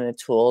mechanism and a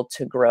tool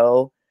to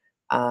grow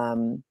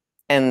and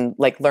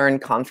like learn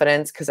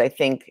confidence, because I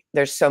think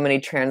there's so many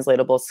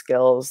translatable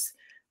skills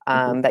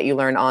that you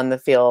learn on the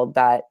field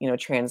that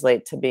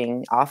translate to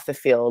being off the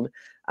field.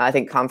 I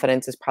think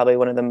confidence is probably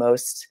one of the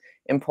most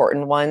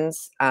important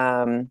ones.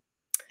 Even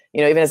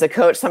as a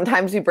coach,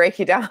 sometimes we break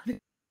you down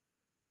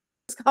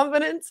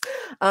confidence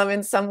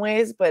in some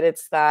ways, but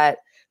it's that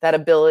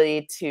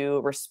ability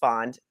to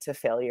respond to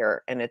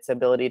failure, and its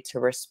ability to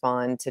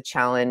respond to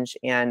challenge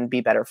and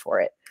be better for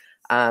it.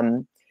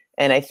 And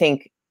I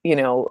think,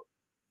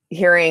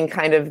 hearing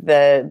kind of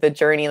the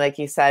journey, like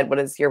you said, what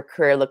does your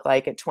career look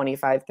like at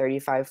 25,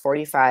 35,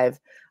 45?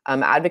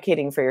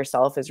 Advocating for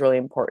yourself is really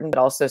important, but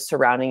also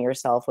surrounding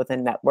yourself with a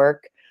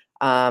network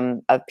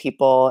of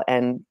people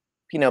and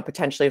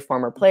potentially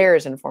former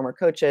players and former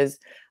coaches.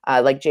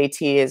 Like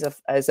JT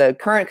is a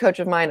current coach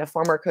of mine, a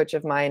former coach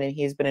of mine, and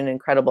he's been an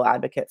incredible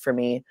advocate for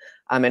me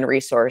and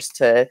resource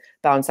to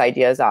bounce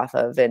ideas off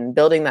of. And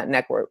building that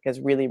network is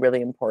really,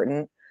 really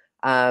important.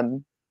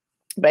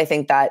 But I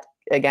think that,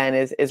 again,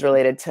 is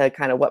related to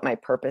kind of what my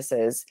purpose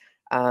is.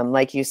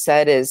 Like you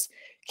said, is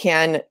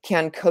can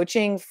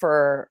coaching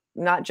for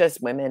not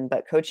just women,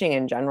 but coaching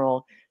in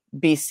general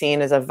be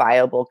seen as a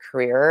viable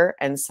career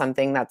and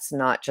something that's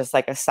not just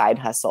like a side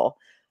hustle?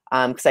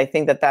 Because I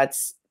think that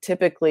that's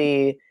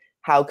typically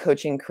how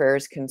coaching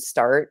careers can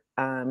start.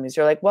 Is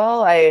you're like,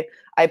 well, I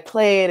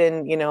played,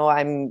 and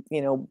I'm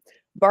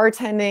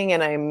bartending,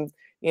 and I'm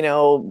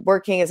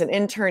working as an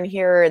intern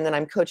here, and then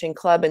I'm coaching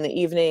club in the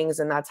evenings,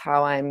 and that's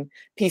how I'm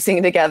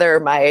piecing together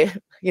my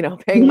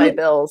paying my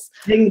bills.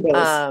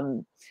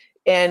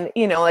 And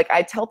like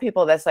I tell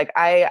people this, like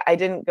I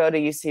didn't go to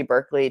UC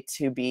Berkeley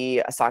to be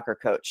a soccer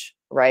coach,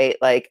 right?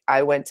 Like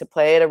I went to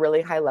play at a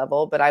really high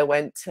level, but I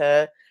went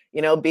to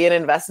be an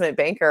investment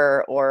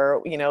banker,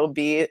 or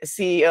be a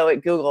CEO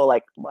at Google,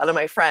 like a lot of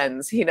my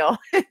friends.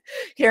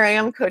 Here I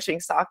am coaching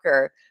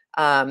soccer.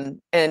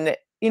 And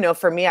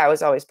for me, I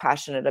was always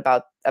passionate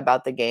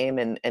about the game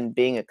and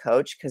being a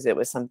coach, because it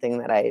was something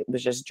that I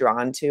was just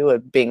drawn to,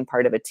 of being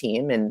part of a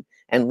team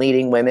and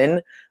leading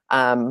women.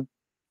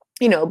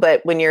 But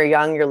when you're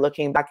young, you're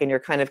looking back and you're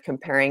kind of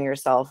comparing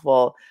yourself.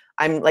 Well,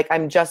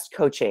 I'm just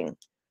coaching.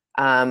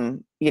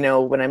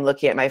 When I'm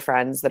looking at my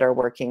friends that are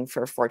working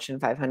for Fortune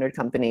 500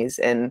 companies,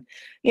 and,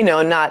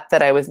 not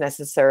that I was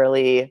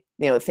necessarily,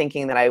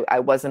 thinking that I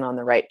wasn't on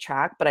the right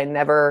track, but I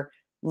never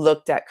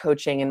looked at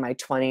coaching in my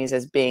 20s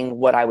as being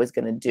what I was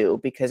going to do,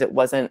 because it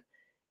wasn't,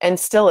 and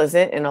still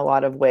isn't in a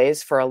lot of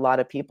ways for a lot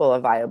of people, a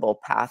viable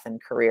path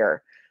and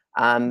career.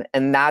 And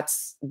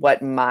that's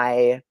what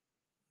my,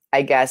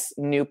 I guess,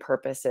 new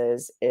purpose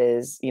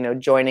is,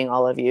 joining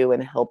all of you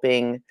and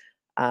helping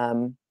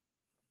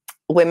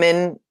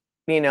women,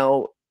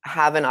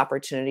 have an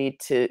opportunity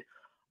to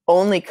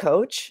only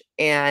coach.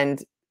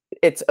 And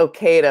it's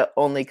okay to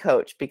only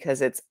coach,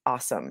 because it's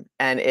awesome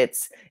and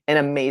it's an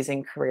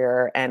amazing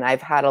career. And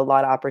I've had a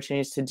lot of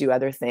opportunities to do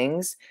other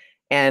things,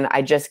 and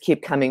I just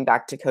keep coming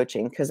back to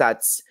coaching because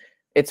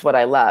it's what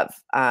I love.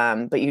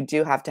 But you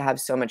do have to have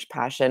so much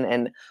passion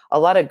and a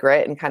lot of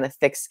grit and kind of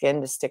thick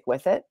skin to stick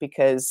with it,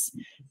 because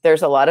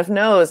there's a lot of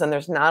no's and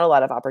there's not a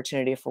lot of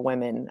opportunity for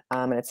women.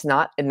 And it's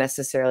not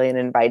necessarily an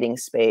inviting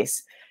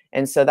space.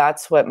 And so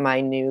that's what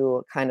my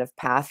new kind of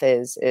path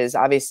is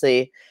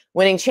obviously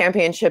winning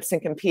championships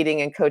and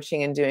competing and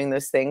coaching and doing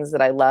those things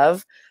that I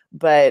love,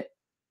 but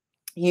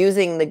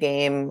using the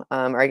game,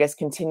 or I guess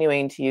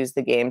continuing to use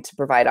the game to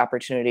provide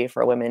opportunity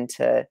for women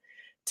to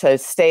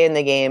stay in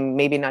the game,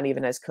 maybe not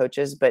even as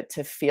coaches, but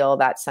to feel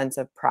that sense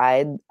of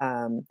pride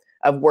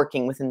of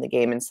working within the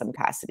game in some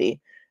capacity.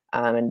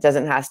 And it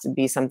doesn't have to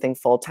be something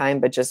full-time,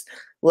 but just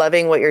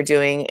loving what you're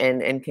doing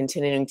and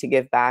continuing to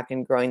give back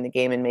and growing the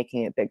game and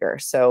making it bigger.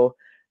 So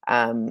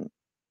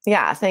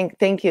yeah,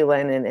 thank you,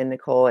 Lynn and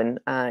Nicole. And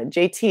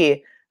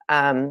JT,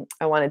 I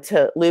wanted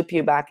to loop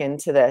you back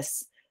into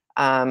this.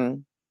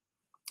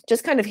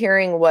 Just kind of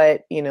hearing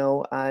what,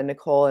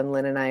 Nicole and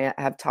Lynn and I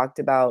have talked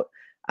about.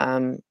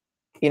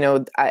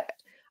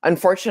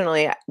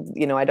 Unfortunately,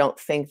 I don't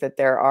think that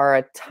there are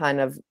a ton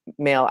of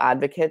male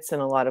advocates in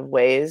a lot of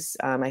ways.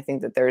 I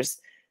think that there's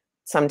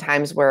some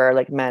times where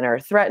like men are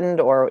threatened,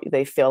 or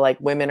they feel like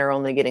women are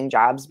only getting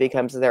jobs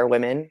because they're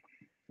women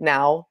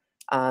now.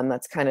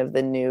 That's kind of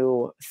the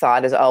new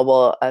thought is, oh,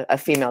 well, a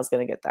female's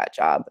going to get that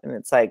job. And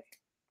it's like,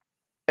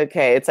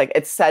 okay, it's like,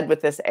 it's said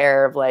with this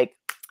air of like,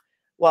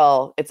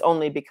 well, it's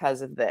only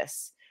because of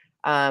this.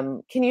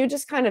 Can you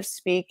just kind of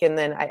speak? And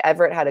then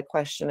Everett had a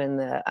question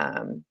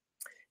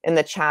in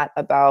the chat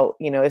about,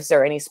 is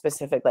there any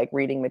specific like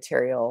reading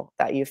material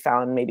that you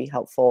found maybe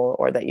helpful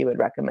or that you would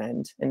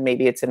recommend? And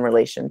maybe it's in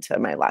relation to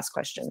my last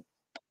question.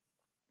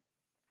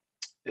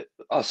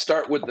 I'll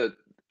start with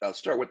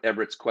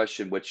Everett's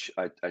question, which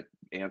I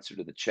answered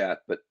to the chat,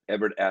 but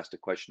Everett asked a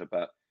question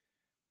about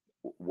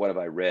what have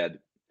I read.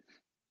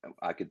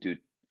 I could do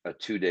a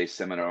 2-day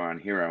seminar on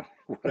Hero,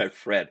 what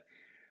I've read.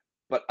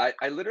 But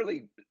I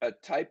literally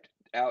typed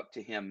out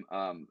to him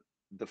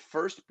the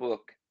first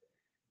book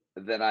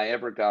that I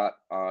ever got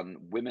on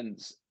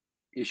women's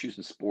issues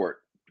in sport,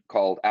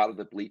 called Out of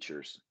the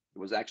Bleachers. It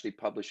was actually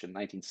published in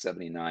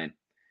 1979.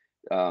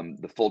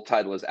 The full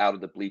title is Out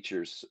of the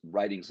Bleachers,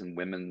 Writings in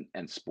Women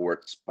and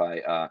Sports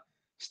by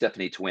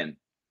Stephanie Twin.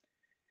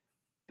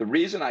 The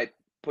reason I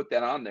put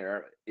that on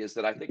there is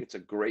that I think it's a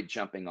great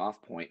jumping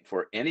off point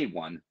for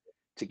anyone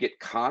to get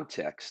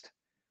context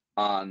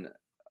on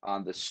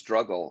the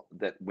struggle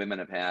that women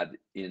have had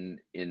in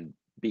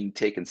being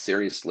taken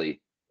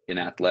seriously in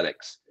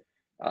athletics,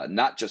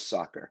 not just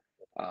soccer.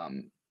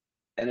 And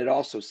it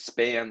also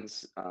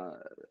spans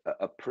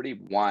a pretty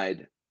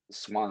wide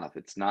swath.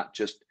 It's not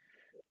just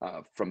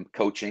from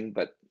coaching,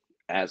 but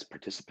as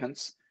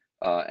participants,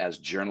 as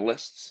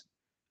journalists.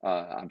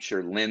 I'm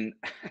sure Lynn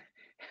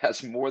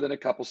has more than a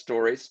couple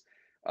stories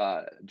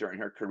during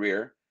her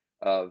career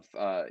of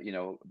you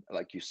know,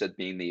 like you said,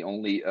 being the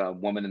only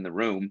woman in the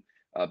room,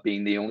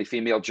 being the only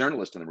female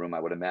journalist in the room, I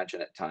would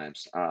imagine at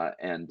times,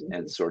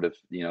 and sort of,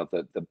 you know,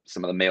 the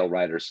some of the male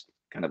writers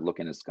kind of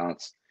looking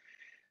askance.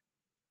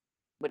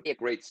 Would be a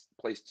great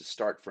place to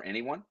start for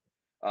anyone,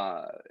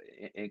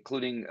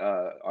 including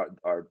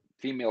our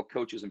female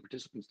coaches and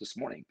participants this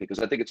morning, because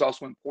I think it's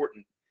also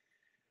important.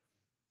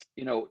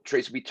 You know,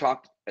 Tracy, we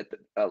talked at the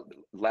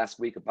last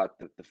week about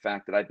the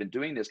fact that I've been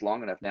doing this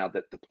long enough now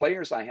that the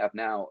players I have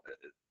now,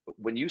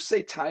 when you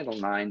say Title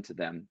IX to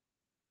them,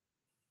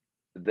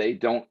 they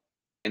don't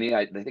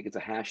they think it's a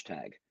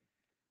hashtag.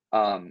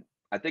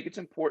 I think it's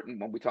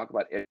important when we talk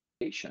about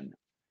education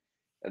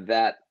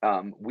that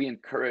we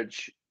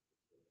encourage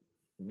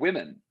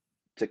women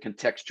to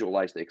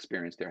contextualize the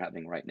experience they're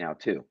having right now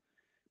too,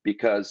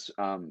 because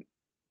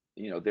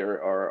you know,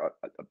 there are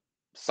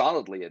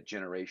solidly a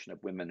generation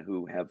of women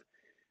who have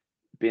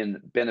been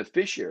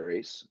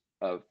beneficiaries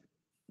of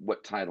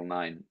what Title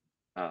IX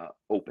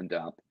opened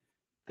up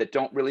that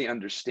don't really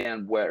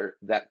understand where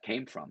that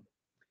came from.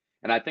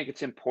 And I think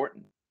it's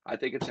important. I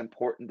think it's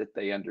important that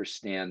they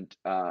understand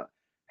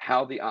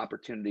how the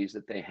opportunities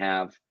that they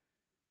have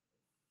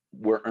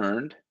were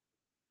earned,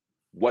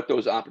 what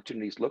those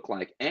opportunities look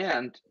like,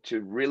 and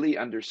to really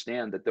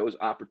understand that those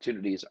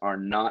opportunities are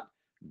not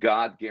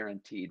God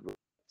guaranteed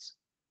rights,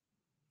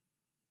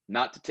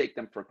 not to take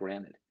them for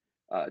granted,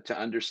 to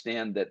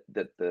understand that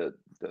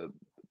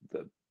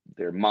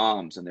their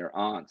moms and their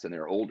aunts and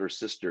their older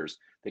sisters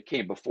that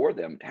came before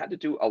them had to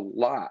do a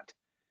lot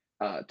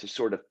to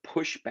sort of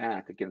push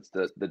back against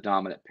the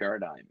dominant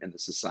paradigm in the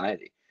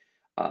society.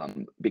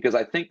 Because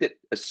I think that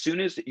as soon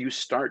as you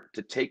start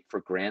to take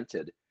for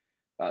granted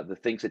the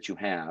things that you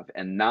have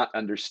and not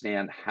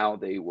understand how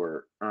they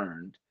were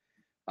earned,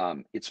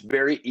 it's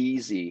very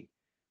easy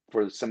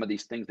for some of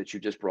these things that you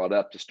just brought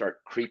up to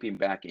start creeping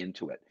back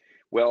into it.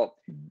 Well,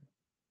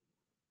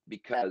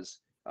 because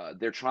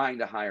they're trying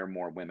to hire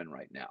more women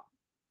right now,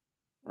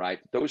 right?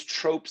 Those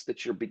tropes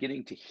that you're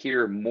beginning to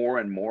hear more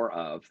and more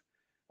of,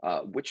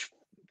 which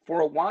for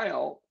a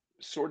while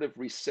sort of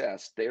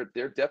recessed, they're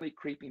definitely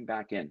creeping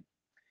back in.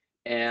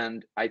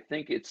 And I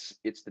think it's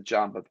the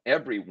job of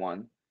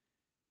everyone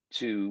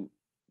to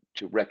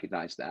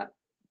recognize that,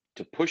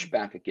 to push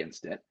back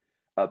against it,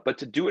 but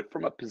to do it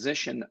from a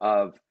position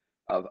of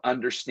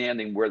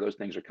understanding where those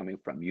things are coming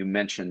from. You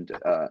mentioned,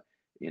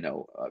 you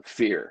know,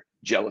 fear,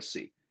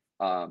 jealousy.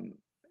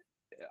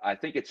 I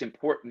think it's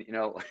important, you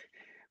know,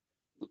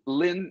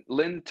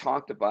 Lynn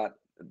talked about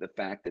the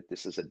fact that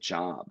this is a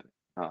job.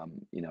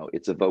 You know,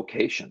 it's a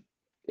vocation.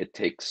 It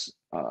takes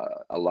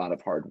a lot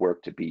of hard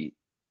work to be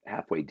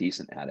halfway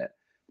decent at it.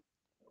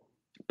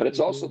 But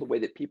it's also the way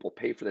that people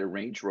pay for their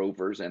Range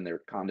Rovers and their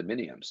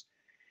condominiums.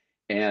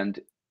 And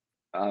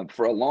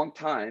for a long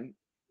time,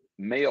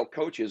 male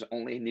coaches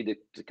only needed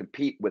to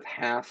compete with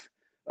half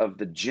of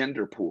the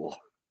gender pool,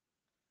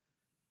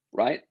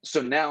 right?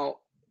 So now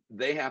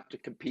they have to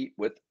compete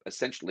with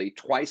essentially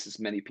twice as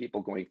many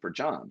people going for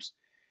jobs.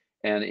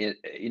 And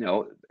you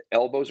know,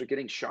 elbows are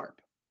getting sharp.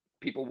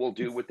 People will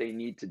do what they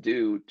need to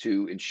do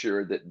to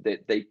ensure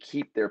that they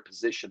keep their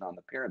position on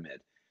the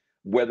pyramid,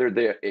 whether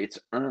it's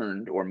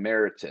earned or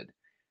merited.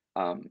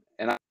 And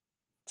that's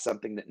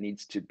something that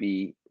needs to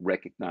be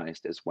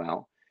recognized as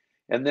well.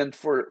 And then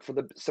for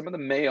some of the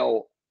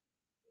male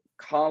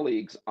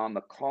colleagues on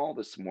the call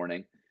this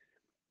morning,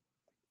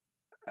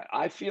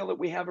 I feel that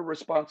we have a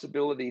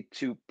responsibility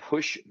to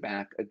push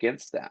back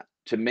against that,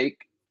 to make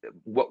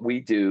what we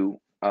do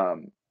a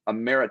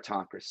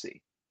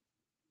meritocracy,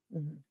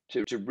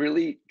 to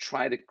really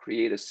try to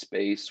create a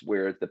space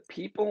where the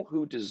people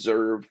who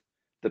deserve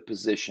the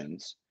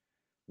positions,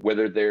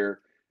 whether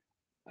they're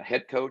a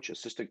head coach,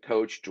 assistant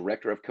coach,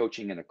 director of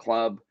coaching in a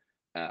club,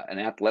 an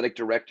athletic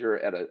director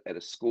at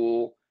a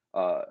school,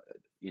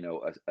 you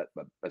know,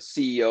 a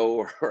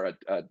CEO or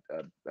a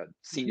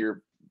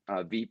senior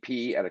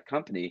VP at a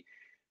company,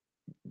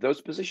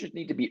 those positions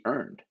need to be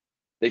earned.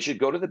 They should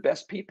go to the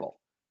best people.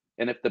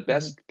 And if the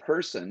best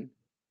person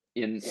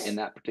in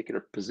that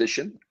particular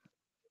position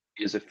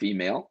is a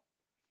female,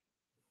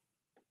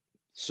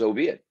 so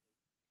be it.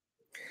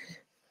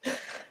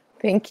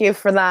 Thank you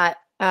for that.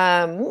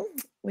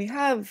 We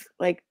have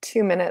like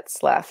 2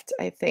 minutes left,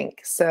 I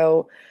think.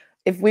 So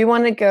if we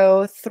want to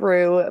go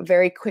through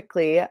very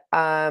quickly,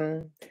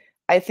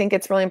 I think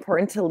it's really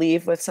important to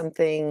leave with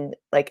something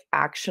like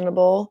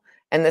actionable.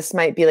 And this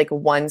might be like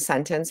one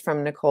sentence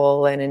from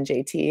Nicole and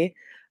JT.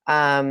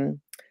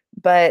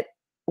 But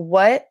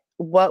what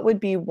would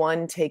be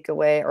one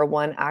takeaway or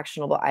one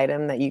actionable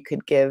item that you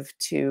could give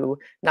to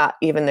not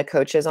even the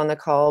coaches on the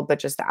call, but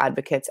just the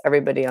advocates,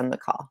 everybody on the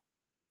call?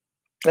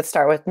 Let's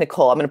start with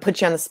Nicole. I'm going to put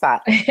you on the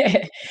spot.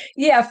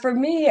 Yeah, for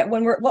me,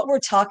 what we're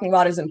talking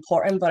about is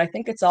important, but I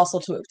think it's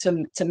also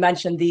to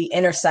mention the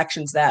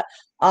intersections that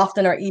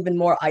often are even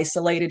more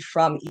isolated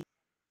from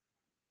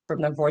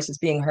their voices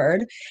being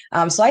heard.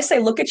 So I say,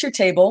 look at your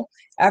table.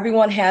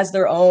 Everyone has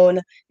their own,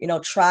 you know,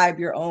 tribe,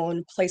 your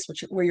own place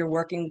where you're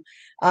working,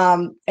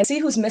 and see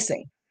who's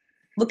missing.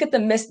 Look at the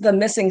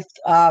missing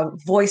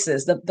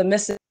voices, the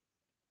missing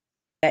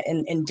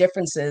and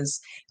differences,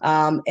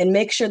 and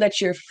make sure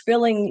that you're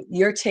filling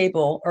your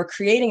table or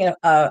creating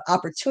a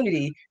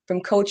opportunity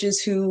from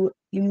coaches who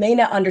you may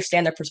not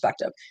understand their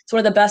perspective. It's one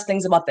of the best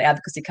things about the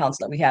advocacy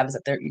council that we have is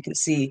that there you can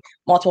see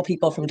multiple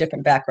people from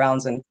different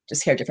backgrounds and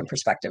just hear different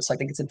perspectives. So I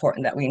think it's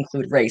important that we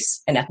include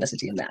race and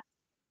ethnicity in that.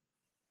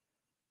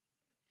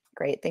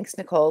 Great. Thanks,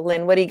 Nicole.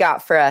 Lynn, what do you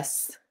got for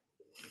us?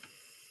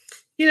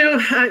 You know,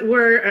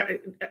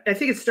 I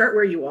think it's start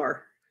where you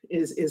are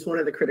is one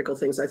of the critical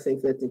things I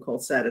think that Nicole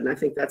said. And I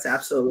think that's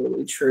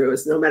absolutely true,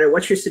 is no matter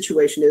what your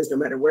situation is, no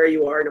matter where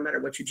you are, no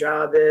matter what your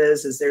job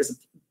is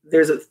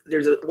there's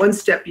a one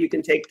step you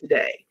can take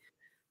today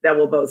that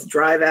will both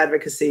drive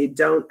advocacy.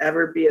 Don't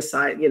ever be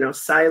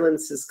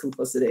silence is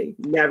complicity.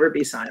 Never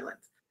be silent.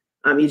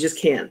 You just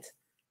can't.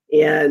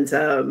 And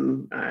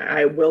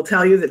I will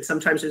tell you that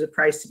sometimes there's a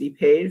price to be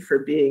paid for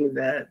being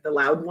the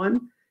loud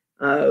one.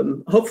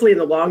 Hopefully in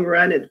the long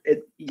run,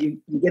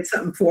 you get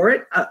something for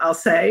it, I'll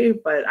say,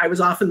 but I was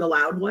often the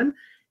loud one,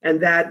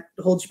 and that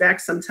holds you back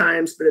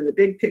sometimes, but in the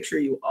big picture,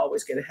 you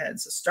always get ahead.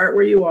 So start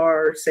where you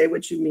are, say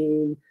what you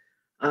mean.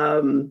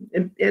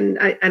 And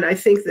I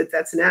think that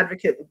that's an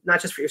advocate,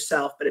 not just for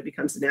yourself, but it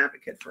becomes an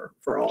advocate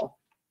for all.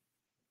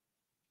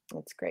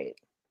 That's great.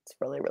 It's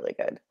really, really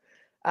good.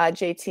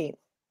 JT.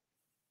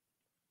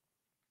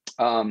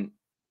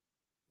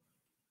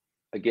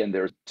 Again,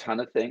 there's a ton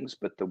of things,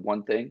 but the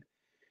one thing,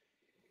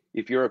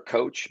 if you're a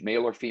coach,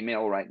 male or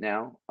female right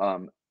now,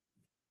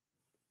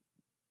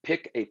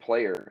 pick a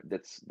player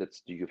that's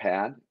you've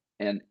had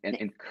and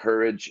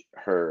encourage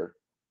her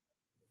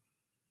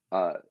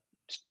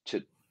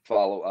to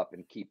follow up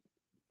and keep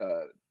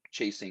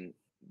chasing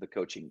the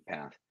coaching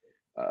path.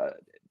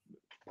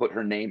 Put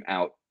her name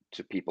out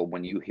to people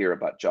when you hear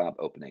about job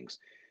openings.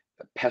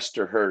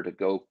 Pester her to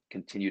go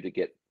continue to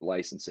get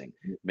licensing.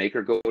 Make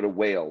her go to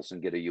Wales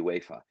and get a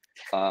UEFA.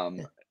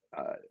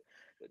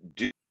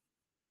 Do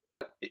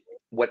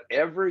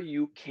whatever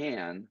you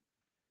can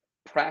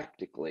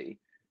practically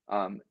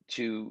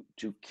to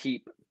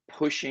keep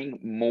pushing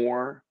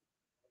more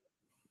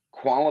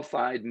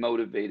qualified,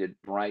 motivated,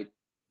 bright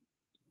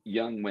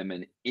young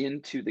women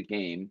into the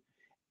game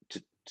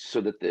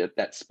so that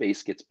that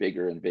space gets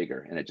bigger and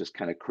bigger, and it just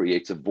kind of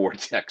creates a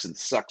vortex and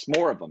sucks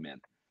more of them in.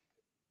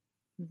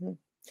 Mm-hmm.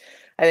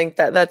 I think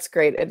that's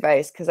great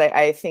advice, because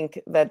I think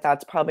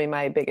that's probably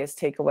my biggest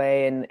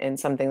takeaway, and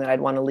something that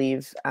I'd want to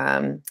leave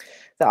the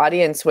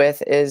audience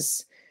with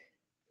is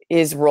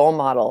role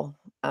model.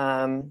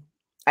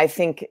 I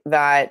think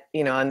that,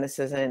 and this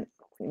isn't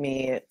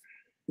me,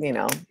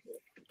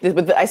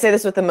 I say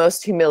this with the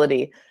most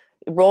humility.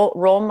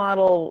 Role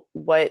model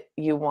what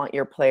you want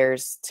your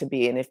players to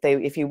be, and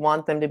if you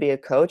want them to be a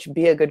coach,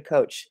 be a good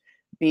coach,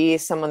 be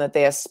someone that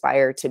they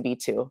aspire to be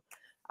to.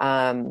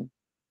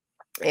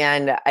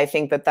 And I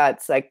think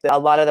that's like a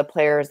lot of the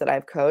players that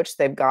I've coached,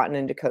 they've gotten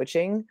into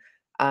coaching.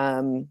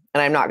 And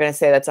I'm not going to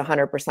say that's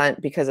 100%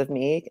 because of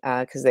me,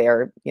 because they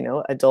are,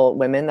 adult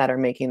women that are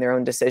making their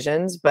own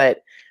decisions.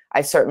 But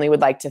I certainly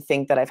would like to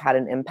think that I've had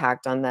an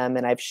impact on them,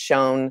 and I've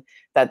shown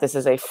that this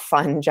is a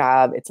fun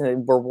job. It's a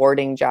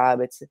rewarding job.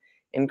 It's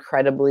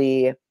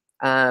incredibly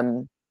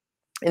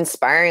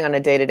inspiring on a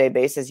day-to-day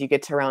basis. You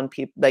get to around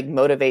people, like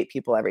motivate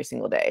people every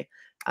single day.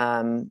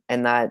 And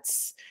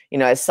that's,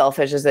 as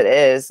selfish as it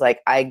is, like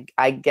I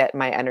get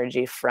my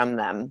energy from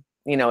them,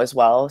 as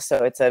well.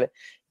 So it's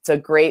a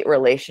great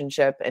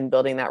relationship, and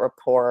building that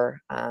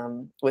rapport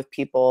with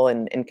people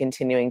and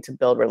continuing to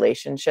build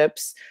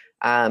relationships,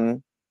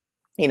 and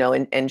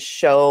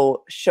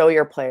show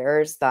your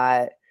players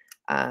that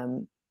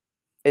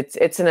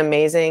it's an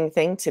amazing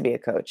thing to be a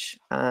coach.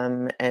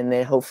 And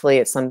hopefully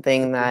it's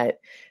something that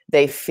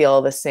they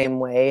feel the same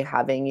way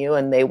having you,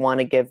 and they want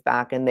to give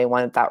back, and they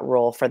want that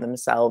role for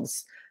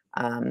themselves,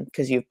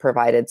 because you've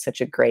provided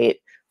such a great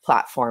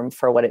platform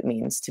for what it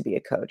means to be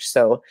a coach.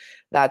 So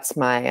that's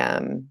my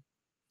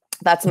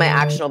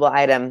actionable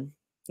item.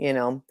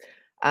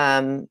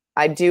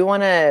 I do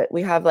want to,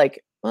 we have a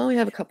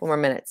couple more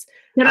minutes.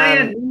 Can I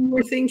add one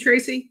more thing,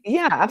 Tracy?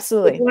 Yeah,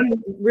 absolutely.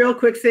 One real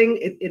quick thing.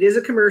 It is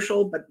a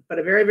commercial, but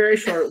a very, very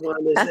short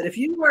one, is that if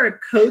you are a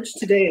coach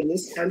today in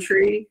this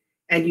country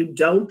and you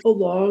don't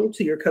belong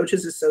to your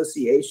coaches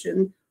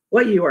association,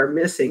 what you are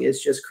missing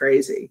is just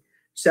crazy.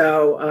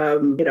 So, I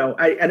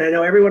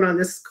know everyone on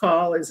this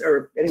call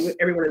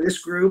everyone in this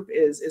group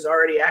is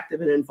already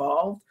active and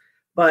involved,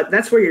 but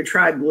that's where your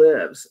tribe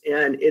lives,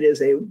 and it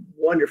is a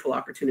wonderful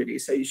opportunity.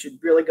 So you should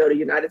really go to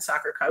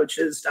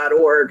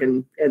unitedsoccercoaches.org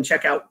and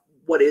check out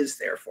what is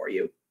there for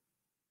you.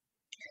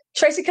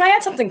 Tracy, can I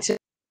add something too?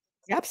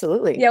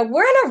 Absolutely. Yeah,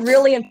 we're in a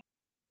really important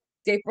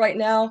state right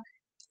now.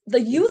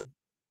 The youth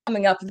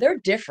coming up, they're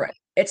different.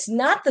 It's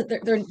not that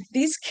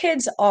these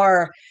kids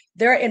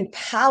they're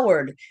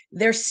empowered,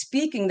 they're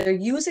speaking, they're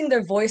using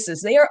their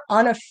voices, they are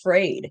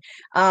unafraid.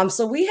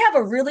 So we have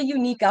a really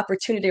unique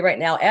opportunity right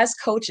now as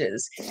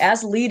coaches,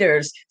 as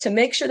leaders, to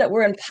make sure that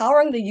we're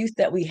empowering the youth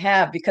that we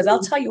have, because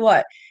I'll tell you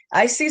what,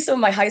 I see some of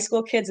my high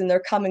school kids and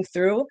they're coming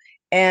through,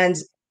 and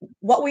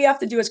what we have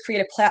to do is create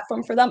a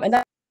platform for them, and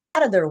that's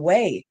out of their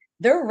way.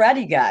 they're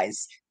ready,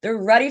 guys. They're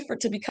ready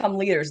to become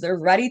leaders. They're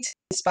ready to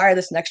inspire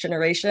this next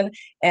generation.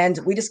 And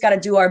we just got to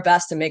do our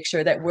best to make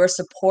sure that we're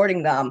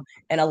supporting them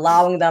and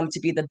allowing them to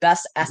be the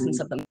best essence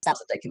of themselves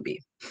that they can be.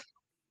 I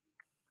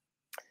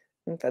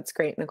think that's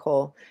great,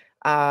 Nicole.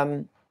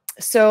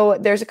 So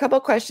there's a couple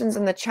of questions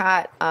in the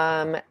chat.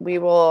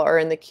 Or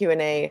in the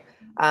Q&A.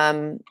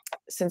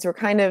 Since we're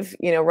kind of,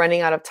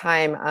 running out of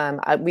time,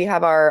 we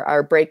have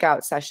our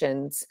breakout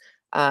sessions.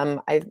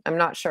 I'm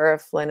not sure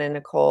if Lynn and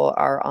Nicole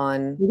are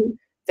on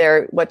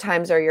there. What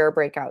times are your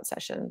breakout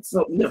sessions?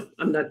 Oh, no,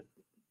 I'm not.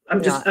 I'm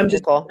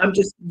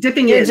just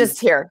dipping in. You're just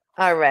here.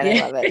 All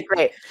right. I love it.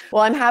 Great.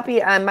 Well, I'm happy.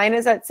 Mine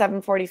is at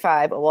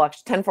 7:45. Well,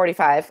 actually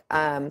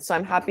 10:45. So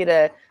I'm happy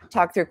to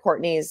talk through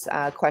Courtney's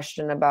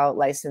question about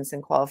licensed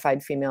and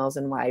qualified females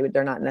and why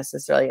they're not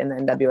necessarily in the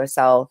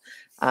NWSL.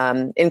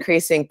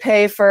 Increasing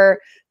pay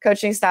for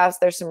coaching staffs.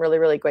 There's some really,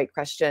 really great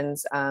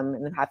questions.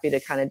 And I'm happy to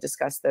kind of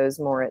discuss those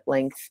more at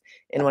length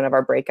in one of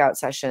our breakout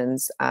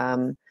sessions.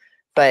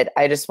 But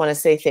I just want to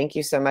say thank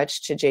you so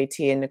much to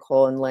JT and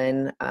Nicole and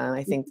Lynn.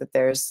 I think that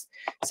there's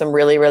some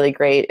really, really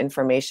great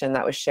information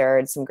that was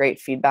shared, some great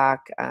feedback,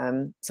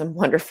 some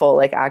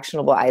wonderful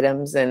actionable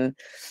items. And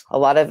a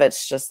lot of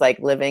it's just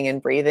living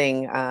and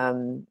breathing,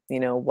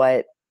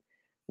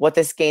 what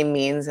this game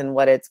means and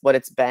what it's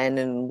been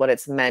and what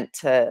it's meant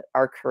to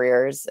our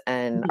careers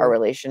and our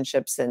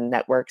relationships and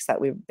networks that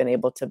we've been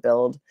able to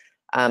build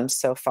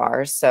so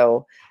far.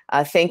 So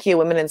thank you,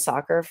 Women in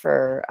Soccer,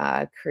 for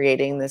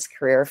creating this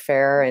career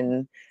fair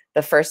and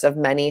the first of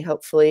many,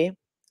 hopefully.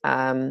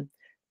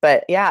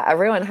 But yeah,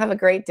 everyone have a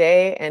great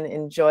day and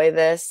enjoy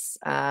this.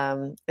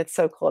 It's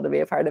so cool to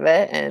be a part of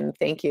it. And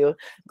thank you.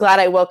 Glad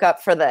I woke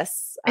up for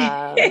this.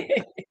 Now,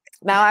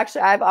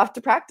 actually, I'm off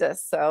to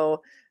practice.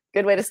 So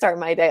good way to start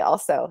my day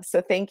also.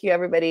 So thank you,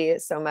 everybody,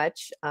 so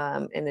much,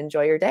 and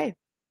enjoy your day.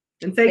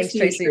 And thanks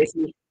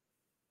Tracy.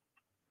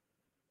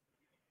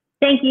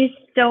 Thank you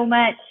so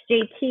much,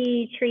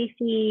 JT,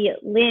 Tracy,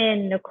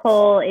 Lynn,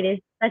 Nicole. It is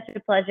such a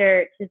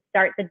pleasure to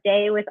start the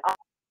day with all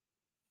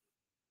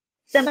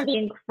some of the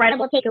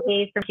incredible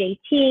takeaways from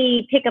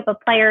JT. Pick up a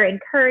player,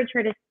 encourage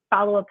her to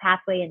follow a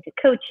pathway into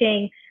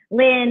coaching.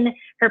 Lynn,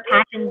 her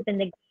passions in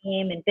the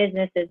game and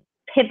business is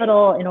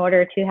pivotal in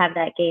order to have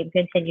that game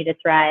continue to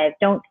thrive.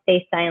 Don't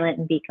stay silent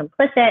and be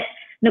complicit.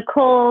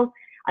 Nicole,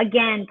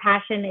 again,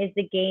 passion is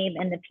the game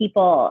and the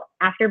people.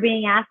 After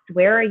being asked,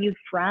 where are you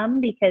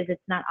from? Because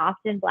it's not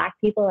often Black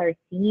people are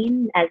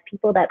seen as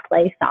people that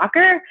play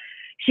soccer.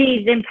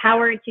 She's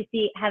empowered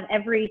to have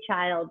every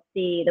child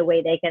see the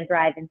way they can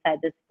thrive inside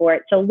the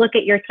sport. So look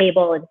at your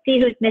table and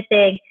see who's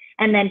missing.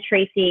 And then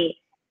Tracy,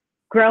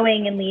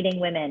 growing and leading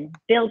women,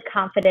 build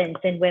confidence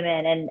in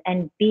women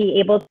and be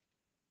able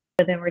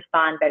to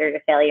respond better to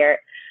failure.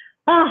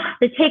 Oh,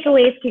 the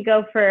takeaways could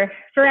go for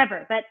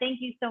forever, but thank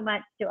you so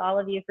much to all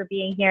of you for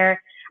being here.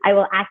 I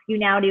will ask you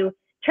now to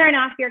turn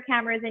off your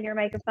cameras and your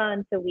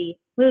microphones so we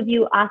move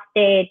you off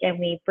stage and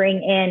we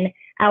bring in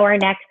our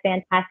next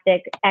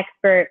fantastic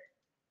expert.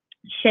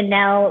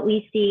 Chanel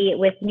Weesey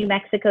with New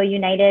Mexico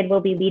United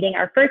will be leading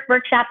our first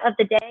workshop of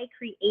the day,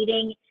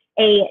 creating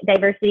a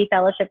diversity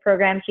fellowship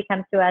program. She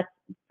comes to us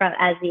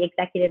as the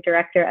executive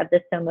director of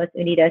the Somos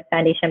Unidos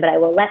Foundation, but I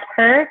will let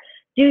her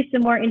do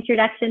some more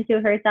introduction to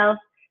herself.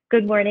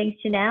 Good morning,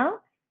 Chanel.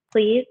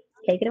 Please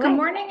take it away. Good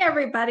morning,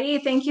 everybody.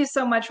 Thank you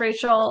so much,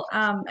 Rachel.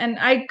 And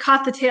I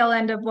caught the tail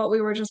end of what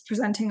we were just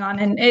presenting on,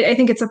 and I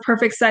think it's a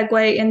perfect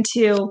segue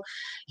into,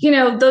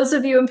 those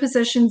of you in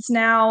positions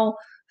now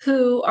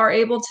who are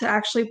able to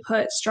actually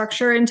put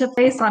structure into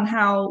place on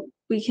how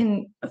we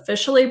can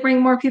officially bring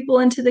more people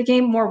into the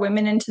game, more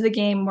women into the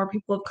game, more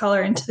people of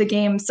color into the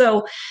game.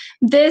 So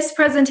this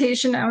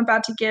presentation I'm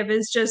about to give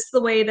is just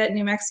the way that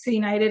New Mexico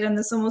United and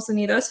the Somos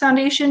Unidos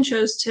Foundation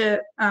chose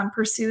to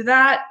pursue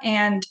that.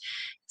 And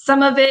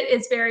some of it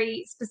is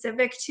very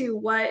specific to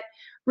what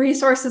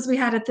resources we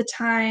had at the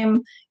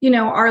time,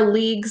 our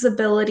league's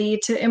ability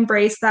to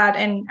embrace that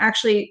and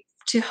actually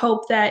to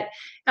hope that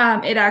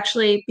it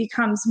actually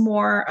becomes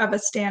more of a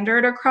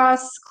standard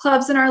across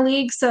clubs in our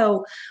league.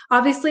 So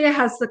obviously it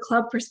has the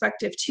club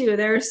perspective too.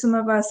 There are some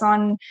of us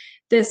on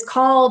this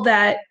call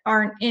that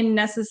aren't in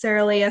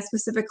necessarily a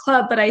specific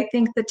club, but I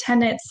think the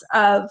tenets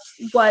of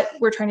what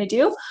we're trying to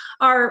do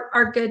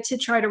are good to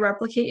try to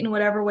replicate in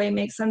whatever way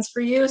makes sense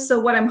for you. So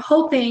what I'm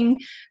hoping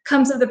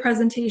comes of the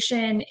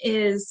presentation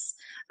is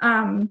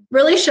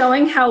really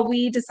showing how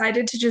we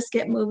decided to just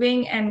get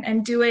moving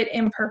and do it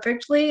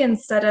imperfectly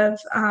instead of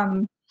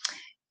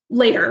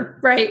later,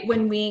 right,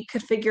 when we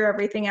could figure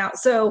everything out.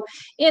 So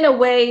in a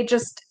way,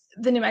 just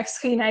the New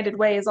Mexico United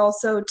way is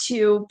also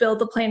to build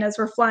the plane as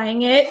we're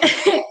flying it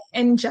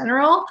in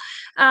general.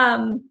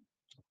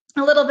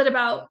 A little bit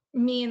about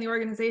me and the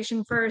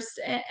organization first,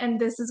 and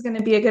this is going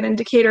to be a good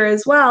indicator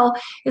as well,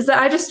 is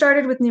that I just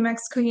started with New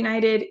Mexico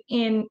United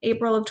in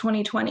April of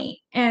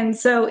 2020. And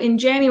so in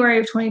January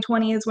of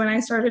 2020 is when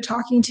I started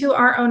talking to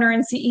our owner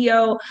and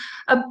CEO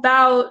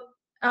about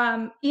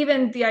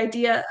even the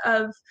idea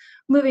of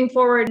moving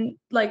forward in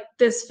like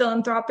this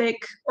philanthropic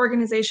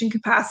organization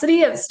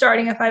capacity of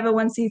starting a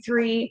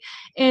 501c3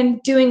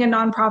 and doing a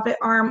nonprofit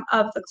arm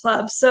of the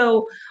club.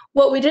 So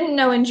what we didn't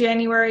know in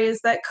January is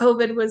that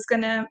COVID was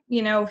going to,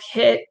 you know,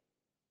 hit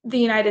the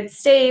United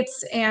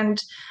States and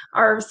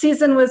our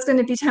season was going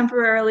to be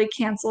temporarily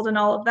canceled and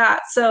all of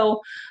that. So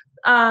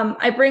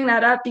I bring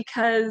that up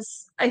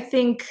because I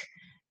think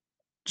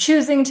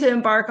choosing to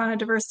embark on a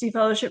diversity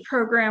fellowship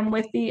program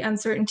with the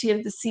uncertainty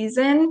of the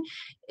season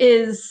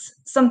is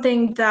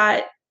something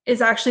that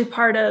is actually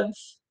part of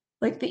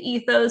like the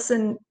ethos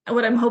and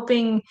what I'm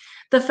hoping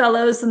the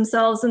fellows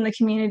themselves in the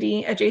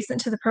community adjacent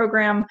to the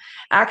program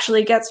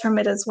actually gets from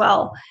it as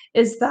well,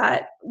 is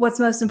that what's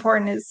most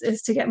important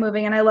is to get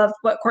moving. And I love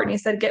what Courtney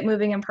said, get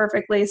moving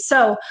imperfectly.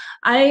 So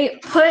I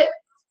put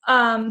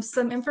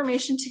some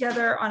information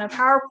together on a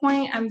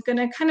PowerPoint. I'm going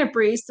to kind of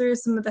breeze through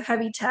some of the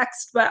heavy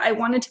text, but I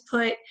wanted to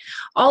put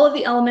all of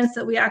the elements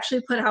that we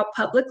actually put out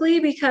publicly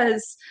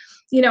because,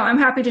 you know, I'm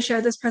happy to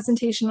share this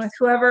presentation with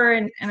whoever,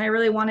 and I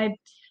really wanted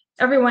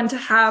everyone to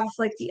have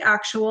like the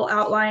actual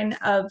outline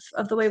of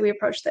the way we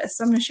approach this.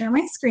 So I'm going to share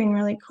my screen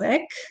really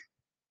quick.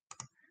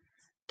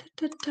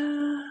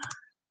 All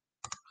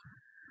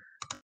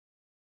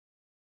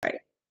right.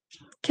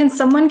 Can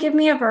someone give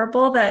me a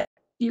verbal that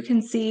you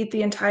can see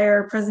the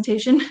entire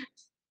presentation? I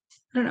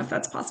don't know if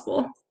that's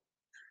possible.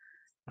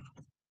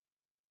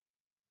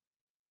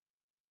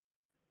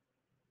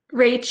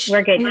 Rach?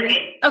 We're good.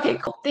 Okay,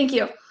 cool. Thank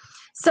you.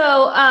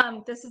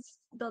 So this is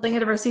building a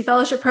diversity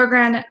fellowship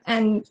program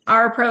and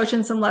our approach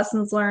and some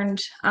lessons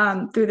learned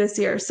through this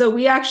year. So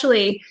we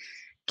actually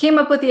came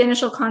up with the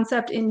initial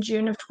concept in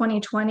June of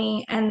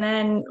 2020. And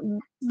then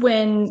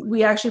when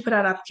we actually put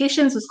out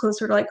applications, it was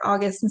closer to like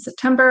August and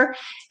September.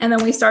 And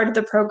then we started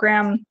the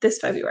program this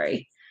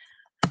February.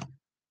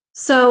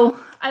 So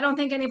I don't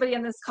think anybody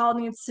on this call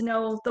needs to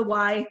know the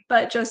why,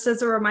 but just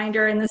as a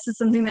reminder, and this is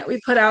something that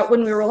we put out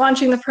when we were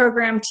launching the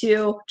program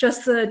too,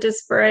 just the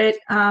disparate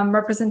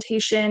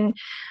representation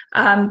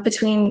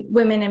between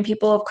women and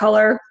people of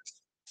color.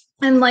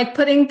 And like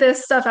putting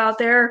this stuff out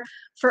there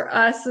for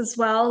us as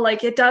well,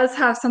 like it does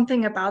have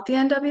something about the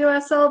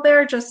NWSL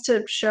there just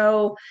to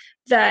show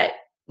that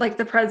like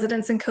the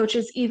presidents and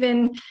coaches,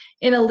 even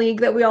in a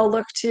league that we all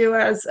look to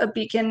as a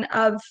beacon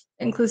of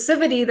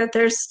inclusivity, that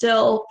there's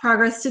still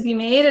progress to be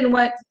made. And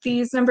what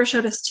these numbers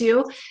showed us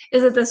too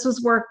is that this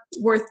was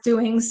worth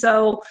doing.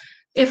 So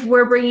if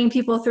we're bringing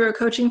people through a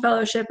coaching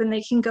fellowship and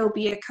they can go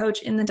be a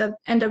coach in the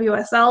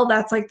NWSL,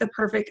 that's like the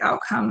perfect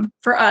outcome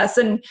for us.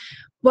 And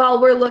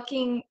while we're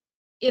looking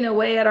in a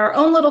way at our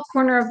own little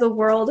corner of the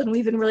world, and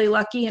we've been really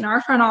lucky in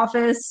our front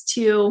office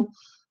to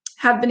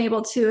have been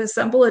able to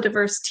assemble a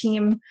diverse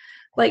team,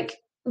 like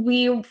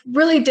we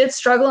really did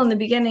struggle in the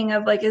beginning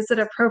of like, is it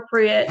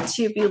appropriate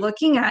to be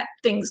looking at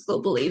things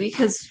globally?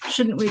 Because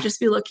shouldn't we just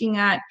be looking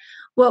at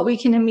what we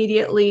can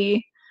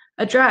immediately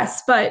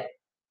address? But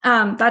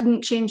that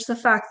didn't change the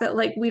fact that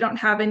like we don't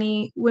have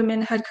any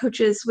women head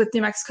coaches with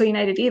New Mexico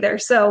United either.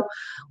 So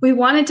we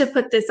wanted to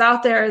put this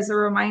out there as a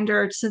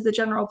reminder to the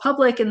general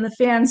public and the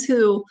fans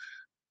who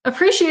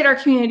appreciate our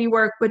community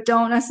work but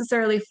don't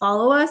necessarily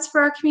follow us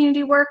for our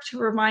community work, to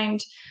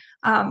remind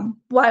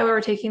why we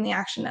were taking the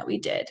action that we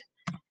did.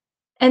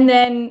 And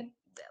then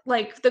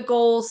like the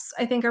goals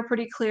I think are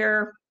pretty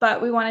clear,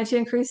 but we wanted to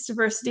increase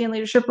diversity and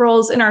leadership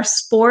roles in our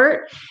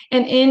sport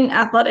and in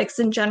athletics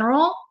in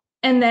general.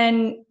 And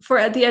then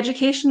for the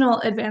educational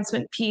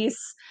advancement piece,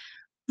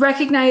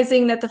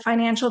 recognizing that the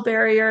financial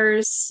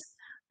barriers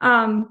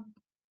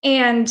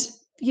and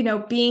you know,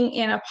 being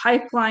in a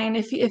pipeline,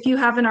 if you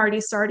haven't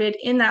already started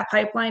in that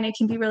pipeline, it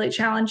can be really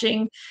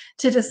challenging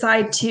to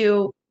decide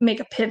to make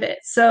a pivot.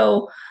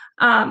 So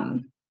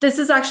this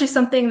is actually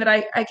something that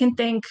I can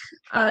thank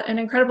an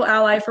incredible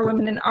ally for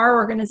women in our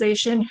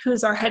organization,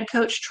 who's our head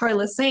coach, Troy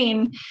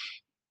Levinsohn.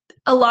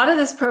 A lot of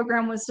this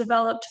program was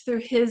developed through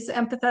his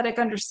empathetic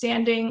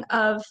understanding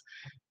of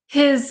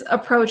his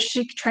approach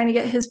to trying to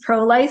get his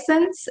pro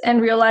license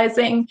and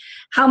realizing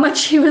how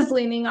much he was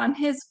leaning on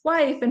his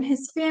wife and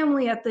his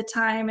family at the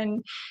time.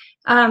 And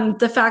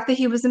the fact that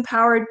he was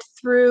empowered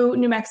through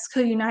New Mexico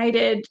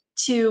United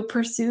to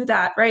pursue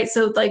that, right?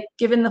 So like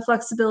given the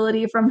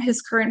flexibility from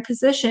his current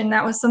position,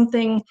 that was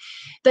something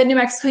that New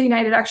Mexico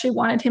United actually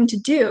wanted him to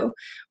do.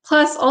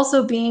 Plus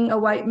also being a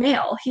white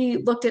male, he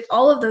looked at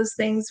all of those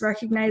things,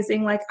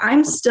 recognizing like,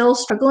 I'm still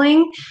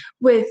struggling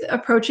with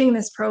approaching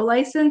this pro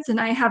license and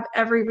I have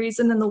every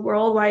reason in the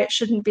world why it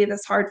shouldn't be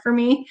this hard for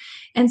me.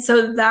 And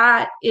so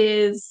that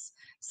is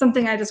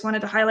something I just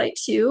wanted to highlight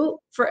too,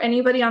 for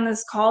anybody on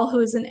this call who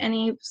is in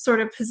any sort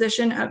of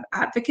position of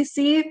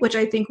advocacy, which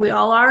I think we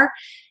all are,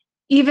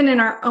 even in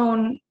our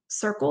own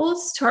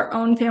circles, to our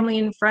own family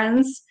and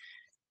friends.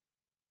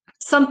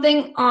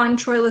 Something on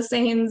Troy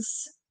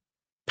Levinsohn's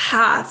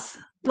path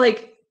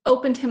like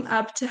opened him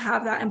up to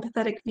have that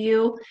empathetic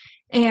view.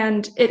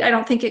 And I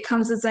don't think it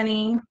comes as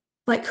any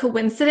like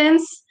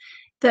coincidence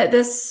that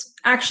this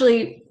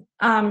actually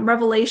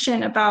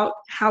revelation about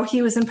how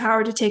he was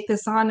empowered to take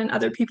this on and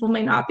other people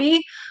may not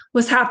be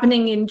was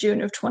happening in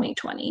June of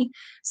 2020.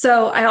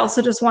 So I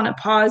also just want to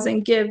pause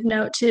and give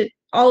note to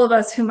all of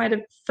us who might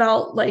have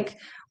felt like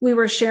we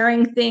were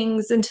sharing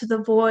things into the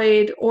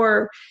void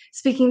or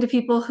speaking to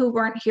people who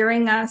weren't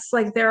hearing us.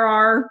 Like, there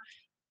are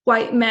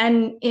white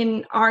men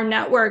in our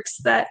networks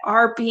that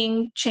are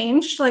being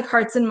changed, like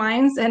hearts and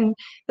minds, and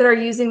that are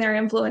using their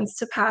influence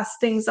to pass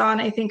things on,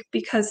 I think,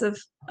 because of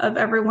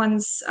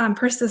everyone's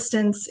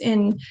persistence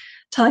in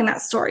telling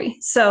that story.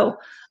 So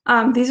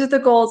these are the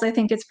goals. I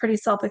think it's pretty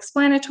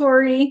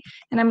self-explanatory,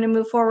 and I'm going to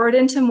move forward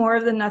into more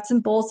of the nuts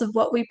and bolts of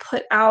what we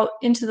put out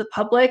into the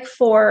public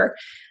for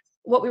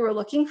what we were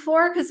looking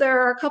for, because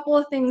there are a couple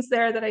of things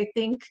there that I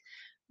think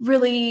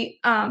really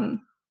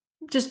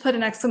just put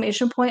an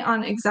exclamation point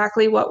on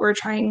exactly what we're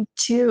trying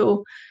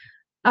to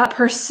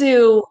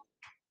pursue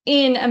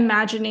in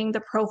imagining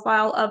the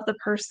profile of the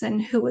person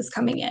who was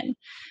coming in.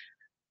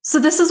 So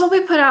this is what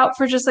we put out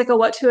for just like a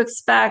what to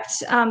expect.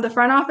 The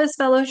front office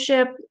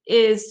fellowship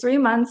is 3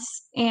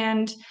 months,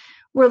 and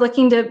we're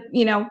looking to,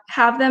 you know,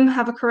 have them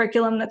have a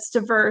curriculum that's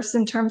diverse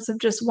in terms of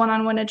just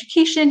one-on-one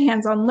education,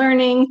 hands-on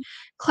learning,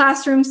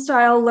 classroom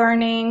style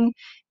learning,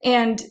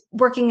 and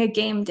working a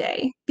game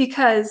day.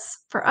 Because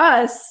for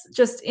us,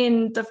 just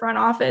in the front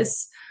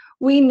office,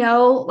 we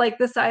know like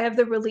the sigh of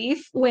the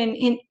relief when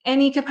in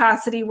any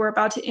capacity we're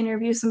about to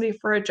interview somebody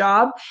for a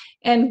job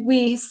and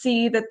we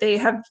see that they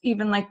have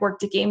even like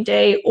worked a game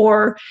day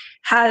or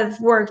have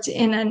worked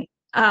in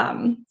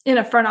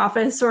a front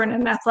office or in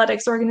an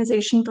athletics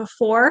organization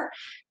before.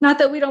 Not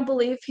that we don't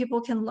believe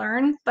people can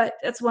learn, but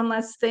it's one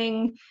less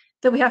thing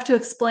that we have to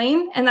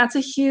explain. And that's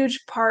a huge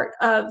part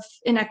of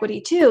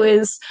inequity too,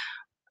 is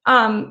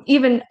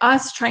even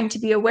us trying to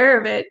be aware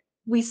of it,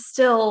 we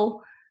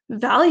still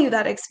value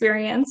that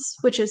experience,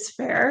 which is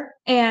fair.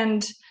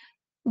 And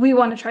we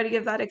want to try to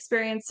give that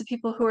experience to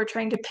people who are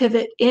trying to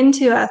pivot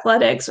into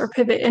athletics or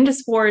pivot into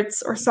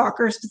sports or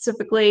soccer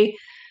specifically,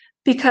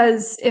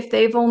 because if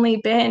they've only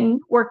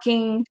been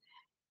working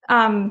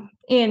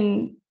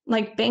in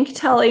like bank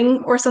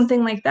telling or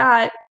something like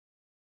that,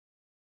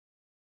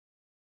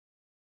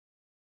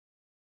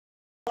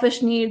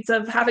 selfish needs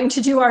of having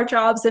to do our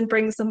jobs and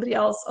bring somebody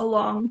else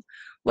along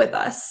with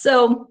us.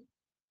 So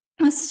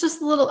this is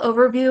just a little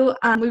overview.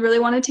 We really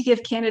wanted to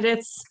give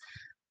candidates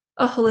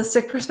a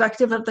holistic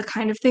perspective of the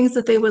kind of things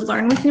that they would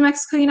learn with New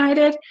Mexico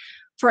United.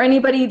 For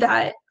anybody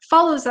that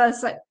follows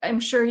us, I'm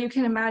sure you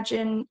can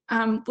imagine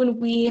when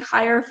we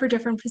hire for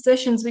different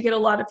positions, we get a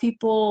lot of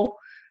people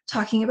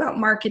talking about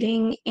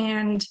marketing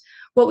and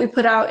what we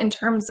put out in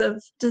terms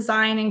of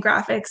design and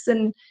graphics,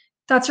 and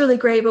that's really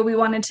great, but we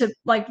wanted to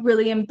like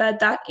really embed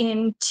that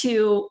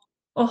into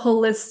a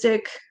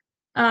holistic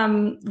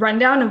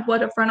rundown of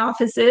what a front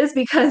office is,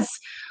 because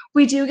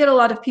we do get a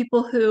lot of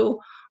people who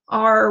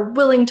are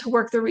willing to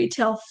work the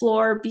retail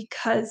floor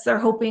because they're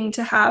hoping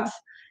to have,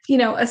 you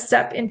know, a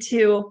step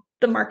into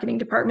the marketing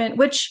department,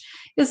 which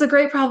is a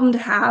great problem to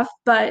have,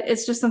 but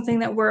it's just something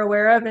that we're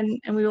aware of, and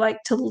we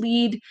like to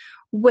lead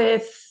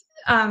with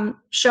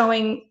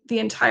showing the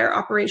entire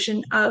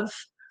operation of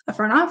a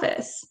front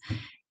office.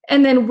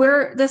 And then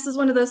this is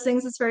one of those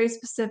things that's very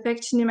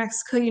specific to New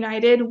Mexico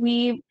United.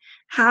 We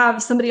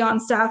have somebody on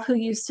staff who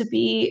used to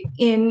be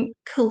in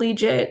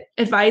collegiate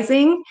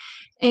advising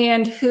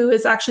and who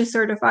is actually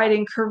certified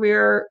in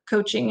career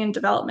coaching and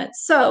development.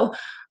 So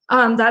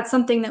that's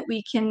something that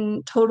we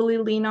can totally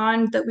lean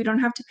on, that we don't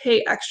have to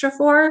pay extra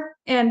for.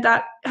 And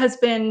that has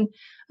been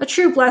a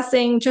true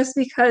blessing, just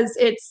because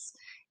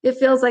it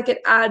feels like it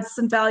adds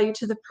some value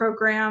to the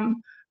program.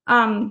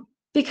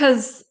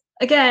 Because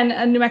again,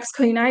 a New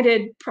Mexico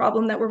United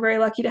problem that we're very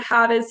lucky to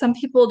have is some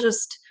people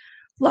just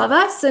love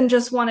us and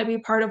just want to be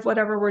part of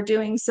whatever we're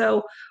doing.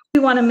 So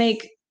we want to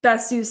make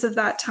best use of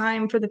that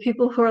time for the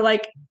people who are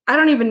like, I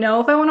don't even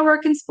know if I want to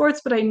work in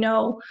sports, but I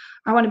know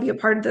I want to be a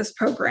part of this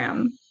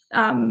program,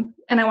 and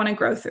I want to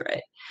grow through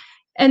it.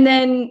 And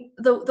then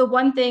the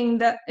one thing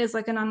that is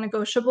like a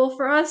non-negotiable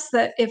for us,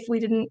 that if we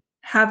didn't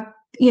have,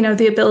 you know,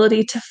 the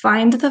ability to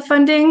find the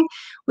funding,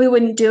 we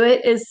wouldn't do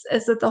it, is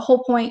that the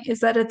whole point is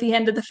that at the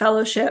end of the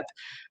fellowship,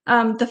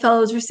 the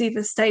fellows receive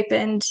a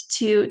stipend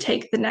to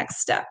take the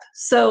next step.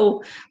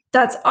 So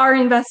that's our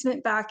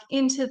investment back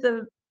into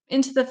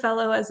the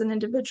fellow as an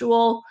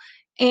individual,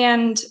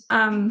 and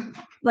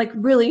like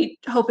really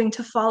hoping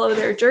to follow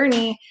their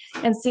journey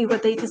and see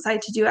what they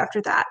decide to do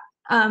after that.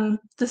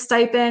 The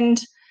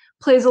stipend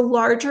plays a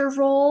larger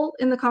role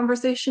in the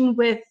conversation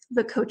with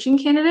the coaching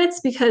candidates,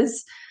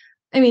 because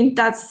I mean,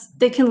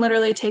 they can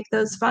literally take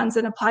those funds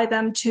and apply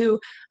them to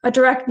a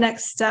direct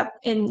next step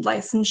in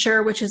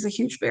licensure, which is a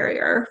huge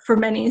barrier for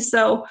many.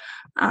 So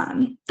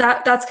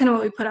that's kind of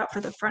what we put out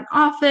for the front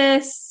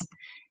office.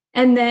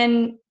 And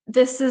then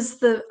this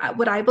is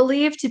what I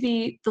believe to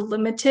be the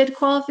limited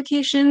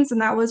qualifications, and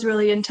that was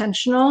really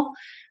intentional.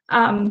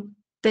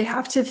 They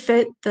have to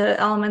fit the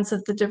elements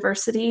of the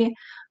diversity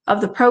of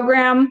the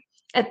program.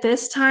 At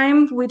this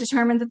time, we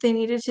determined that they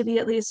needed to be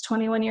at least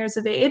 21 years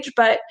of age,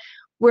 but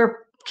we're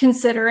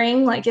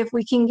considering, like, if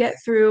we can get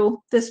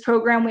through this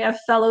program, we have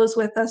fellows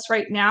with us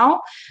right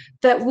now,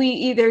 that we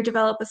either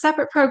develop a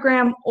separate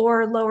program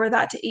or lower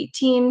that to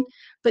 18.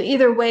 But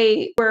either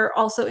way, we're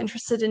also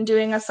interested in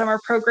doing a summer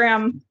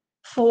program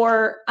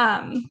for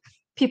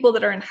people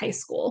that are in high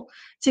school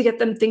to get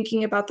them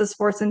thinking about the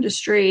sports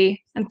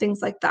industry and things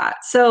like that.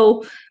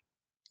 So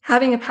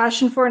having a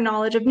passion for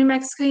knowledge of New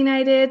Mexico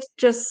United,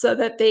 just so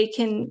that they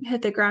can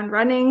hit the ground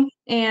running,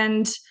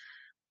 and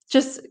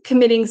just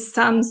committing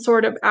some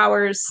sort of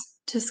hours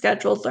to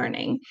scheduled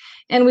learning.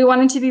 And we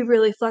wanted to be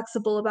really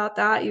flexible about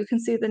that. You can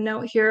see the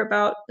note here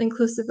about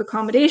inclusive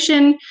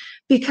accommodation,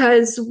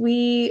 because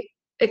we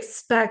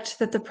expect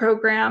that the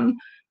program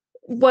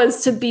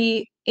was to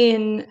be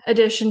in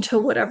addition to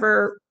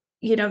whatever,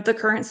 you know, the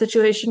current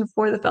situation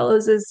for the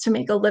fellows is to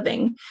make a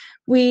living.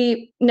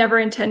 We never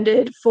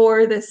intended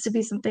for this to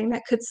be something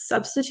that could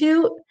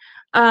substitute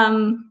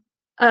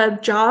a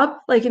job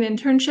like an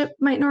internship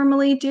might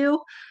normally do.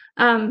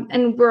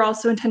 And we're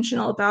also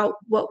intentional about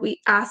what we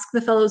ask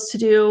the fellows to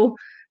do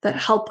that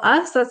help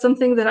us. That's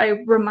something that I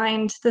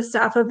remind the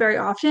staff of very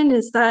often,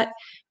 is that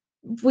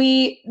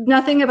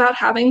nothing about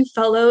having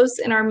fellows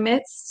in our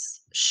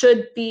midst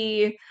should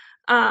be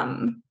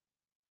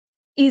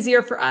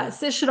easier for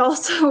us. It should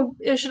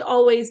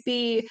always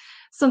be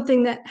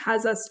something that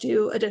has us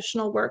do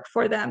additional work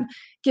for them,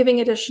 giving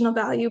additional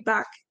value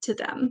back to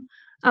them.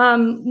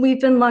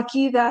 We've been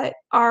lucky that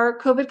our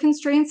COVID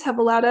constraints have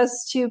allowed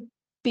us to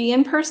be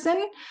in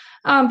person,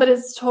 but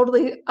it's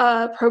totally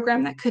a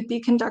program that could be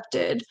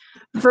conducted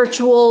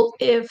virtual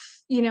if,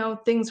 you know,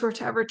 things were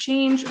to ever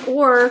change,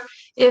 or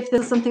if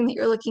there's something that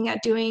you're looking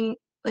at doing,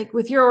 like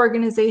with your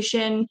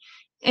organization,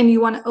 and you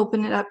want to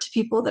open it up to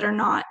people that are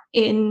not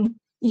in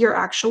your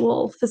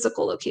actual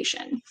physical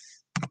location.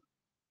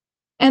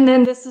 And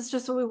then this is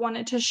just what we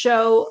wanted to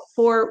show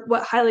for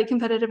what highly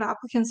competitive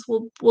applicants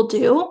will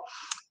do.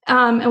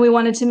 And we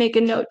wanted to make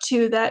a note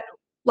too that,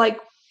 like,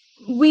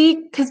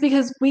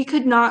 because we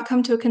could not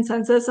come to a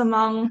consensus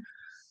among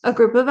a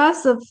group of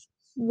us of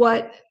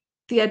what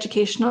the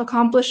educational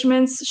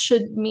accomplishments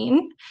should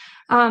mean.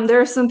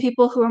 There are some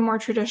people who are more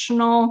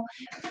traditional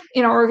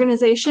in our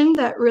organization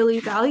that really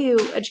value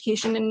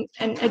education,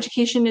 and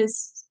education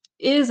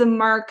is a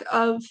mark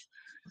of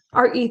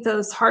our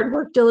ethos: hard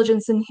work,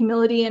 diligence, and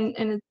humility,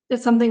 and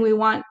it's something we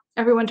want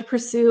everyone to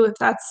pursue if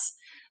that's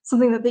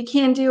something that they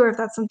can do, or if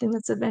that's something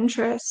that's of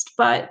interest.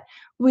 But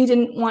we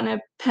didn't want to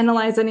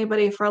penalize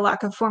anybody for a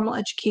lack of formal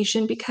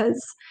education,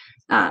 because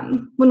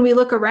when we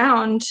look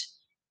around,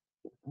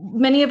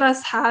 many of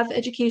us have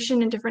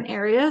education in different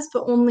areas,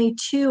 but only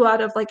 2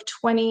 out of like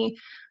 20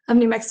 of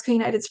New Mexico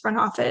United's front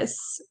office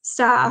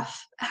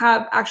staff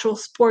have actual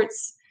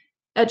sports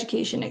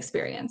education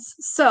experience.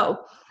 So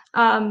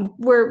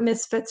we're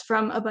misfits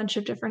from a bunch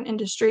of different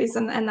industries,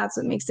 and that's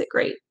what makes it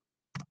great.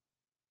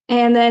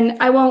 And then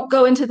I won't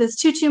go into this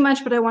too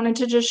much, but I wanted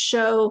to just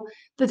show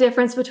the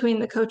difference between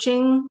the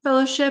coaching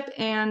fellowship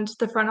and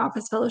the front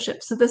office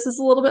fellowship. So this is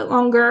a little bit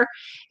longer.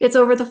 It's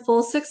over the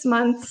full 6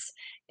 months,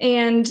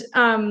 and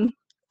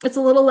it's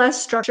a little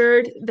less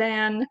structured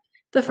than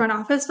the front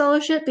office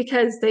fellowship,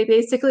 because they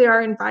basically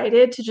are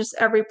invited to just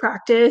every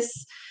practice,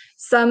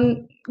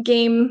 some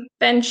game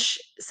bench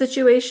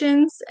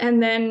situations.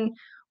 And then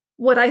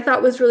what I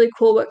thought was really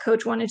cool, what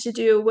Coach wanted to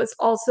do, was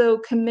also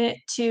commit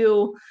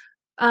to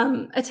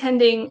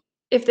attending,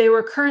 if they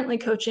were currently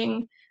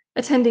coaching,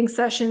 attending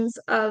sessions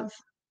of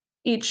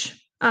each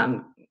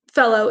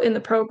fellow in the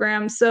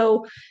program,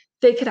 so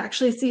they could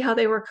actually see how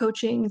they were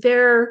coaching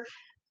their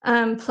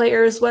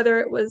players, whether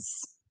it was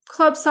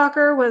club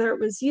soccer, whether it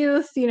was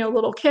youth, you know,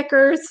 little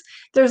kickers.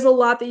 There's a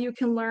lot that you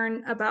can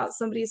learn about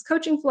somebody's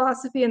coaching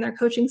philosophy and their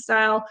coaching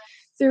style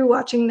through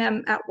watching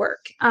them at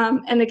work.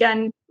 And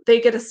again,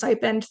 they get a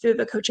stipend through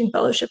the coaching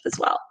fellowship as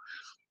well.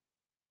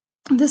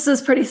 This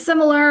is pretty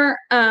similar.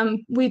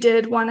 We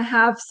did want to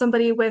have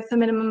somebody with a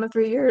minimum of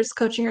 3 years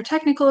coaching or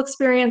technical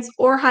experience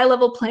or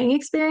high-level playing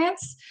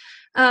experience.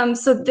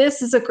 So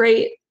this is a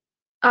great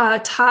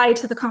tie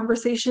to the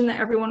conversation that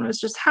everyone was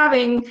just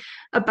having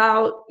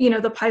about, you know,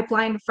 the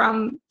pipeline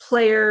from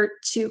player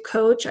to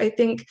coach. I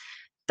think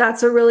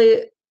that's a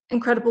really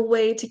incredible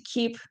way to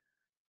keep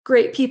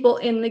great people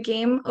in the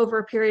game over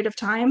a period of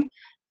time,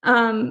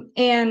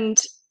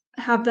 and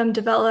have them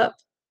develop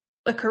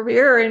a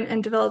career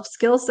and develop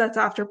skill sets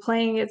after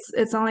playing.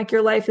 It's not like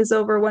your life is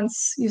over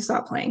once you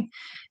stop playing.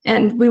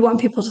 And we want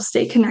people to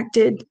stay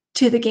connected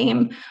to the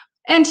game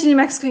and to New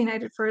Mexico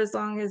United for as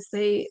long as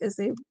they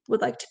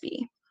would like to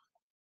be.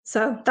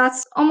 So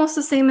that's almost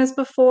the same as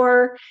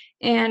before,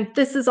 and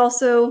this is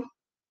also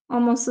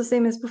almost the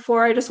same as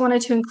before. I just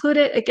wanted to include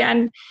it.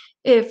 Again,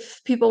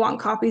 if people want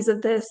copies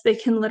of this, they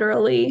can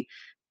literally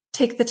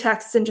take the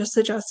text and just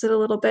adjust it a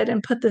little bit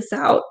and put this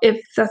out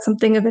if that's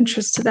something of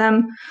interest to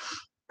them.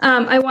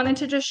 I wanted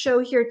to just show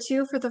here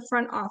too, for the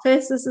front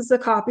office, this is a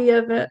copy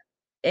of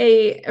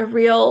a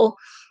real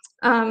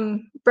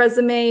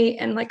resume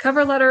and like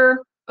cover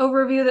letter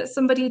overview that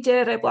somebody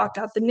did. I blocked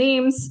out the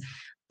names,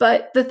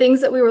 but the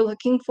things that we were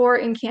looking for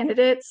in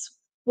candidates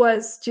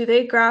was, do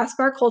they grasp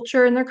our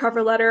culture in their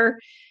cover letter?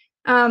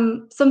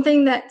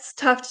 Something that's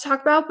tough to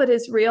talk about, but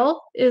is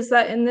real, is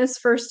that in this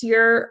first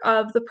year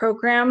of the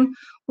program,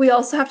 we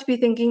also have to be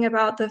thinking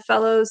about the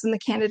fellows and the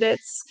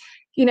candidates,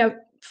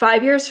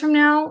 5 years from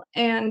now.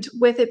 And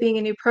with it being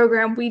a new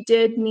program, we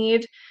did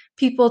need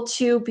people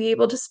to be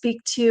able to speak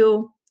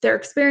to their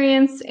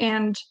experience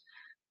and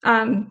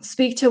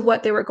speak to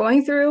what they were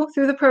going through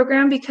the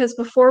program, because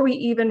before we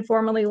even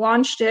formally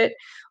launched it,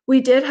 we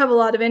did have a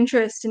lot of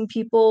interest in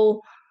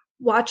people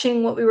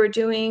watching what we were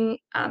doing,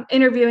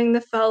 interviewing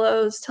the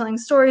fellows, telling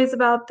stories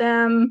about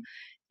them.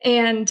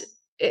 And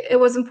it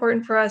was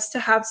important for us to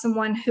have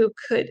someone who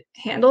could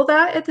handle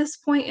that at this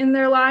point in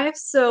their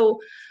lives. So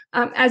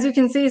as you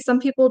can see, some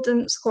people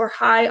didn't score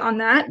high on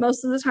that.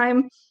 Most of the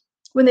time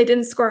when they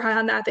didn't score high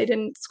on that, they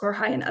didn't score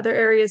high in other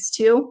areas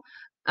too.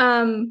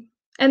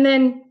 And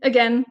then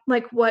again,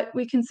 like what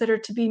we consider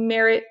to be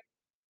merit,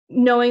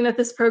 knowing that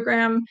this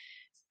program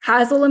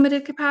has a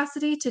limited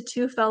capacity to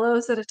 2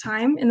 fellows at a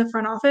time in the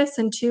front office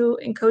and 2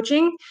 in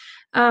coaching,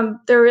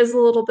 there is a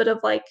little bit of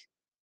like,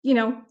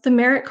 the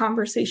merit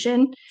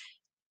conversation.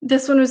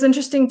 This one was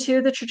interesting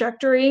too, the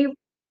trajectory.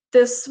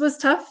 This was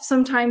tough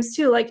sometimes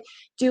too. Like,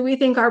 do we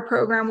think our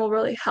program will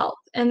really help?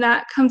 And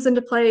that comes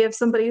into play if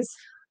somebody's,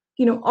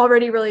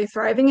 already really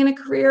thriving in a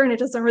career and it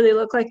doesn't really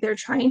look like they're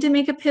trying to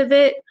make a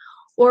pivot,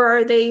 or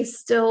are they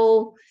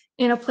still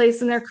in a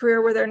place in their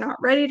career where they're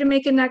not ready to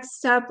make a next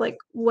step? Like,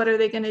 what are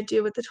they going to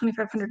do with the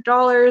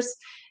 $2,500?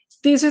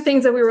 These are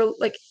things that we were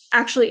like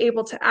actually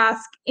able to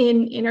ask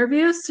in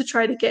interviews to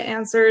try to get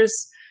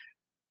answers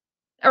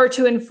or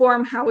to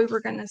inform how we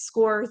were going to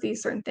score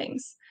these certain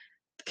things.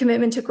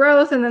 Commitment to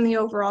growth, and then the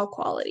overall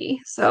quality.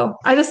 So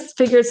I just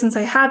figured since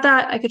I had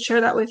that, I could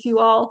share that with you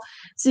all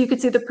so you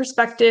could see the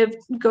perspective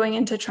going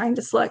into trying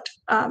to select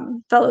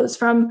fellows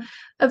from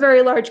a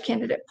very large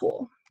candidate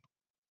pool.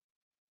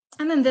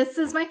 And then this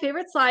is my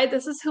favorite slide.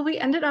 This is who we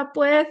ended up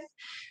with.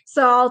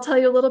 So I'll tell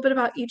you a little bit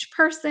about each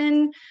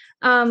person.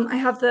 I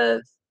have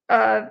the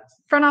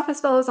front office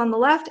fellows on the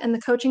left and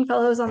the coaching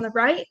fellows on the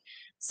right.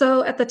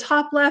 So at the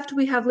top left,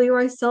 we have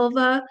Leroy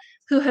Silva,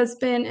 who has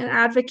been an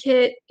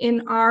advocate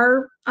in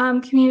our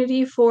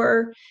community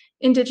for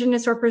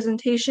Indigenous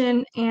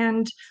representation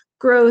and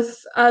growth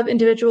of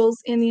individuals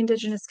in the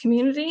Indigenous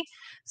community.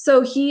 So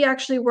he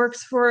actually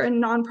works for a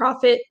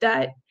nonprofit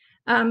that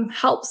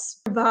helps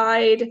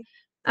provide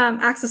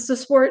access to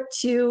sport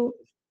to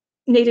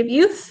Native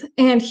youth,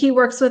 and he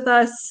works with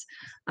us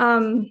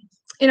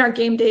in our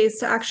game days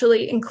to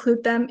actually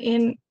include them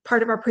in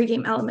part of our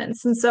pregame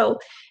elements. And so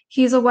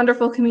he's a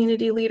wonderful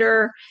community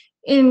leader.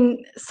 In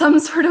some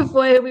sort of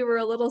way, we were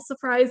a little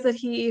surprised that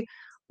he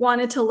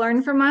wanted to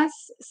learn from us.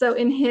 So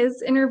in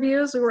his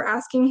interviews, we were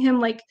asking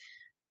him like,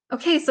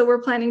 okay, so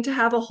we're planning to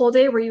have a whole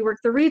day where you work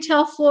the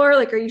retail floor.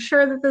 Like, are you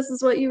sure that this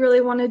is what you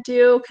really want to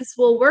do? Because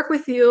we'll work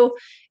with you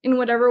in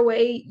whatever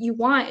way you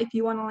want. If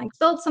you want to like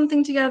build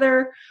something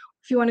together,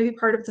 if you want to be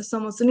part of the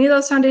Somos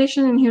Unidos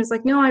Foundation. And he was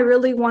like, no, I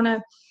really want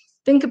to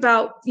think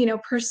about,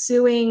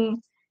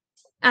 pursuing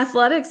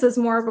athletics as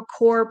more of a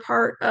core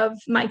part of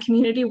my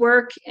community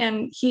work.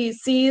 And he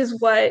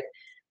sees what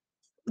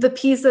the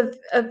piece of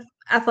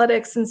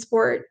athletics and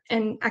sport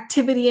and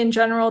activity in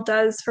general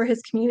does for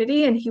his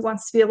community, and he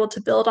wants to be able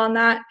to build on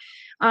that.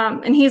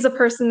 And he's a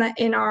person that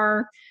in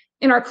our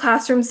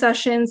classroom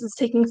sessions is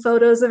taking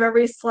photos of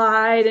every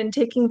slide and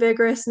taking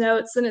vigorous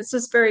notes, and it's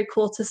just very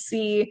cool to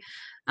see.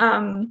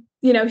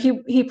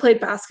 He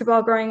played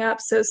basketball growing up,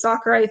 so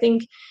soccer, I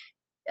think,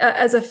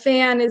 as a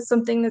fan, is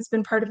something that's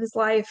been part of his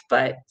life,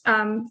 but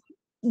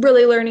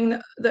really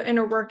learning the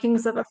inner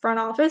workings of a front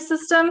office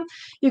system,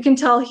 you can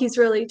tell he's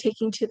really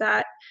taking to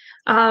that.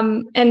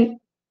 And,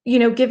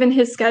 given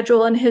his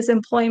schedule and his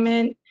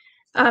employment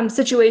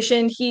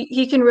situation,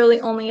 he can really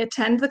only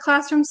attend the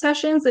classroom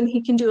sessions, and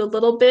he can do a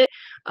little bit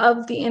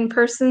of the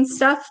in-person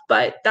stuff.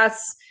 But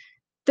that's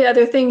the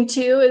other thing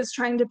too, is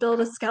trying to build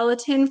a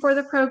skeleton for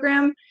the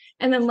program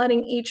and then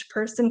letting each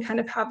person kind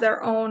of have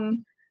their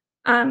own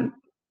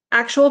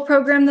actual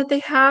program that they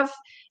have.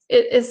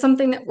 It is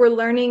something that we're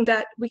learning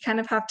that we kind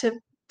of have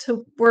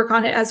to work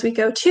on it as we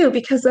go too,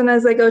 because then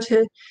as I go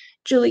to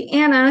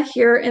Juliana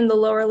here in the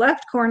lower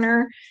left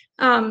corner,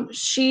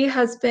 she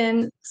has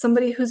been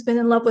somebody who's been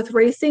in love with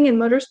racing and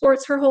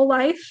motorsports her whole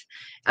life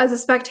as a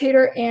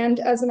spectator and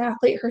as an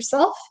athlete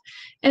herself.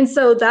 And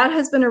so that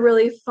has been a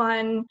really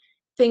fun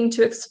thing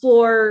to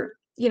explore,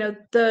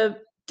 the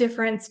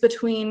difference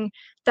between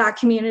that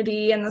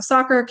community and the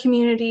soccer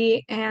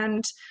community.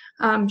 And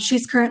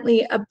she's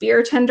currently a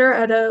beer tender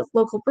at a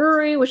local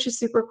brewery, which is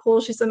super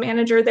cool. She's a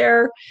manager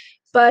there,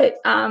 but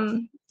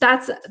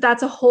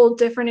that's a whole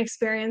different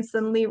experience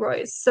than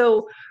Leroy's.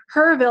 So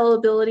her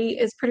availability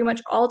is pretty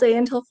much all day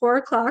until 4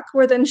 o'clock,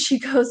 where then she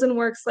goes and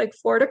works like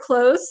 4 to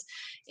close.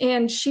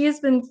 And she has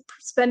been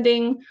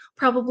spending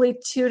probably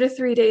 2 to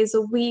 3 days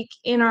a week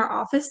in our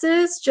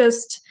offices,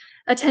 just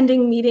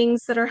attending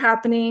meetings that are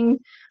happening.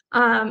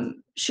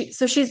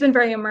 So she's been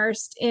very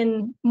immersed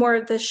in more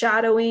of the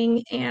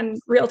shadowing and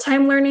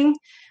real-time learning,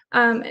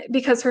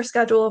 because her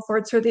schedule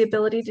affords her the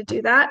ability to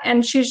do that.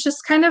 And she's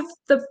just kind of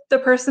the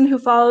person who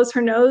follows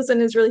her nose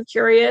and is really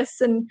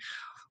curious and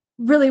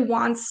really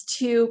wants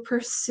to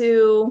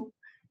pursue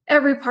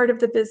every part of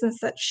the business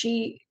that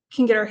she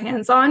can get her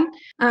hands on.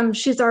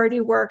 She's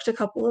already worked a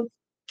couple of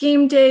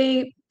game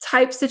day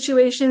type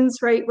situations,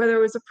 right? Whether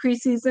it was a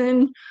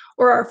preseason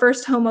or our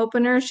first home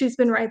opener, she's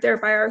been right there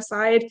by our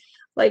side,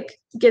 like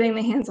getting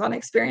the hands-on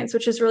experience,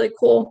 which is really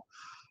cool.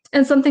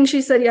 And something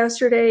she said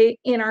yesterday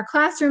in our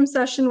classroom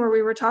session where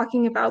we were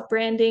talking about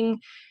branding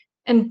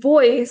and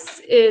voice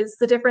is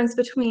the difference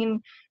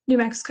between New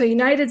Mexico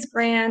United's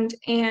brand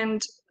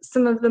and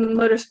some of the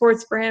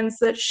motorsports brands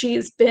that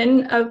she's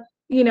been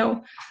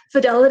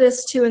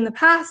fidelitous to in the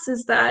past,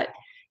 is that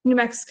New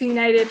Mexico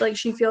United, like,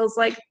 she feels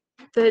like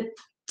the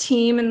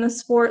team and the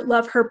sport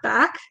love her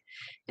back.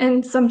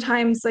 And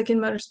sometimes, like in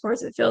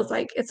motorsports, it feels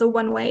like it's a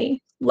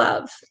one-way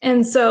love.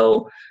 And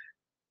so,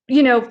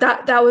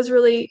 that was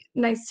really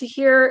nice to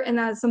hear. And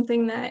that's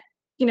something that,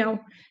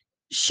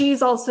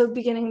 she's also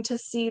beginning to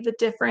see the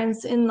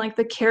difference in like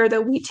the care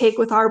that we take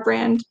with our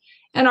brand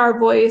and our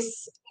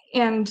voice,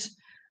 and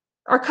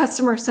our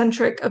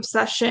customer-centric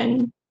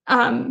obsession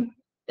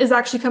is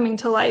actually coming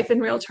to life in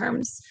real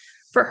terms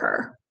for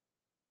her.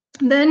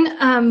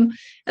 Then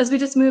as we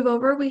just move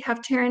over, we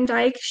have Taryn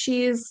Dyke.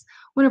 She's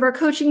one of our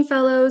coaching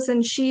fellows,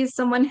 and she's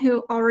someone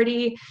who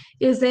already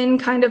is in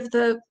kind of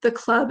the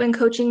club and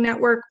coaching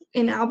network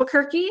in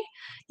Albuquerque.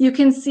 You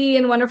can see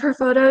in one of her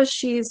photos,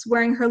 she's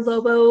wearing her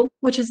Lobo,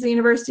 which is the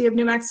University of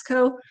New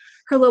Mexico,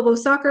 her Lobo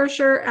soccer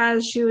shirt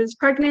as she was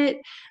pregnant.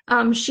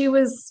 She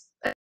was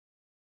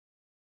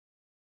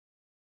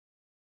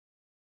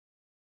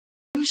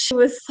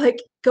like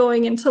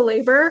going into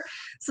labor.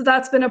 So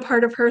that's been a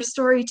part of her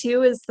story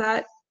too, is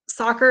that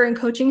soccer and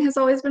coaching has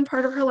always been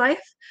part of her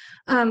life.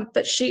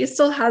 But she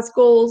still has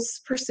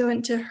goals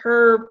pursuant to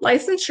her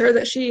licensure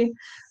that she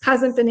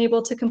hasn't been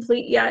able to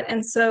complete yet.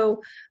 And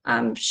so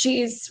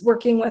she's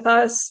working with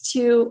us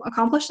to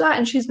accomplish that.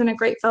 And she's been a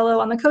great fellow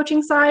on the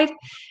coaching side.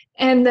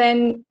 And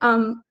then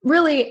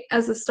really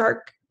as a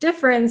stark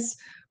difference,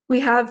 we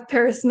have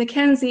Paris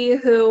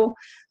McKenzie, who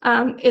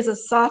is a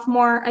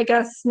sophomore, I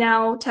guess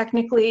now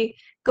technically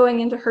going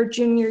into her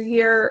junior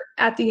year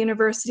at the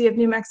University of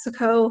New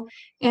Mexico,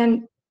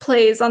 and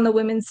plays on the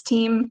women's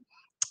team.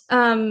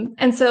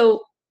 And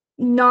so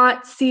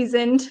not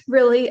seasoned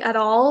really at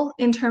all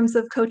in terms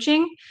of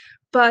coaching,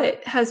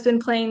 but has been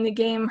playing the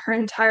game her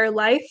entire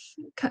life.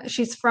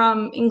 She's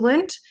from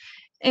England.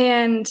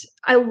 And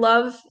I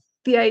love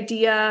the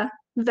idea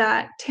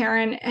that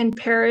Taryn and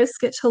Paris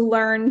get to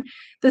learn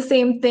the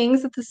same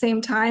things at the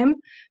same time,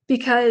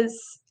 because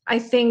I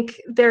think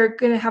they're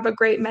going to have a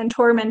great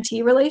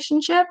mentor-mentee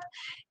relationship.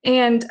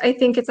 And I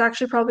think it's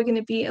actually probably going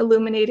to be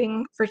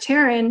illuminating for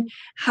Taryn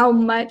how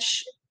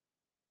much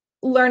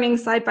learning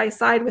side by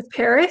side with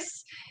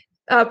Paris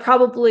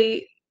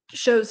probably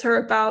shows her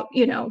about,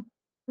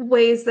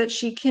 ways that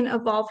she can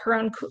evolve her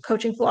own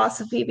coaching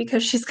philosophy,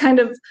 because she's kind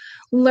of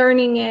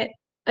learning it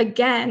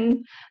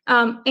again.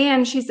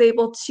 And she's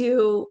able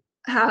to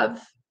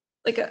have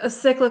like a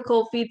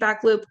cyclical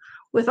feedback loop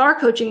with our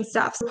coaching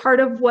staff. So part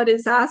of what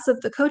is asked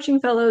of the coaching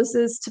fellows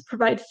is to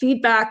provide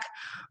feedback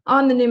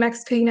on the New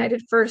Mexico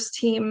United first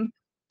team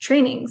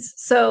trainings.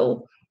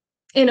 So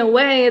in a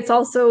way, it's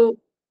also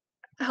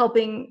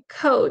helping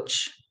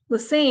coach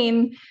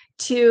Levinsohn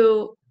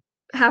to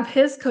have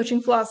his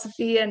coaching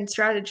philosophy and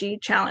strategy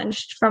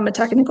challenged from a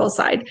technical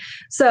side.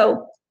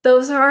 So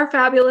those are our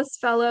fabulous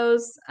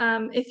fellows.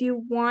 If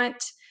you want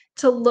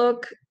to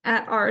look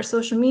at our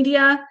social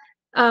media,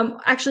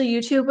 actually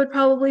YouTube would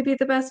probably be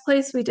the best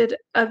place. We did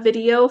a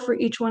video for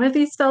each one of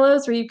these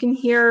fellows where you can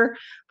hear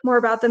more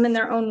about them in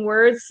their own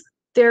words.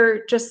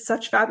 They're just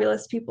such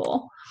fabulous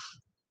people.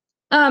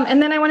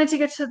 And then I wanted to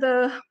get to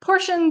the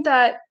portion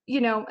that,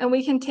 and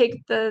we can take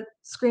the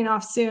screen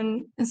off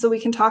soon, and so we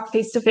can talk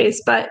face to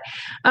face, but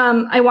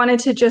I wanted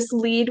to just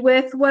lead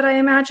with what I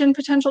imagine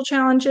potential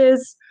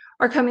challenges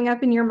are coming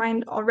up in your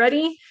mind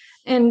already,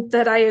 and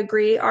that I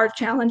agree are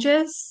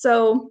challenges.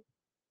 So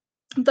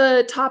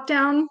the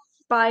top-down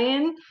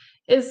buy-in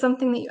is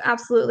something that you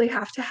absolutely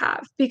have to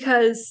have,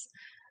 because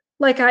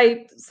like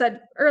I said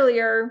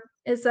earlier,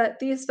 is that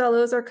these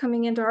fellows are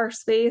coming into our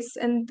space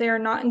and they're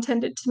not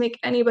intended to make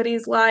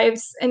anybody's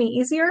lives any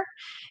easier.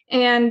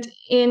 And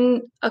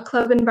in a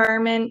club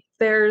environment,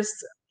 there's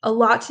a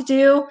lot to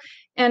do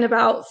and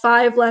about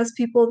 5 less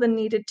people than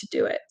needed to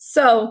do it.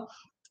 So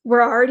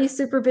we're already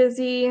super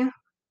busy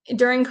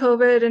during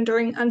COVID and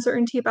during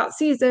uncertainty about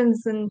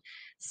seasons and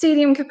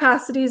stadium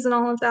capacities and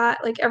all of that.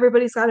 Like,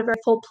 everybody's got a very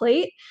full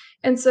plate.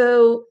 And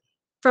so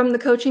from the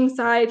coaching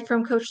side,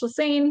 from Coach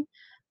Levinsohn,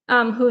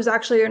 who's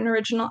actually an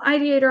original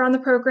ideator on the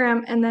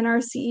program, and then our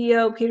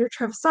CEO, Peter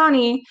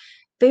Trevisani,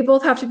 they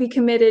both have to be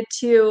committed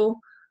to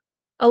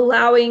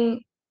allowing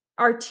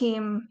our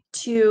team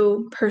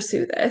to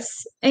pursue this,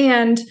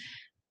 and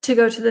to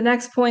go to the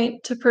next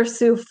point, to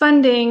pursue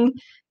funding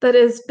that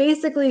is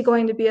basically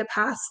going to be a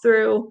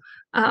pass-through.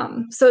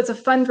 So it's a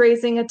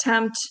fundraising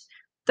attempt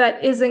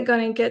that isn't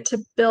going to get to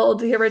build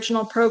the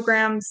original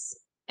programs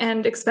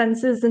and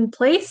expenses in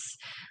place.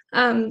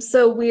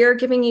 So we are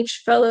giving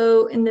each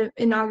fellow in the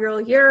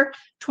inaugural year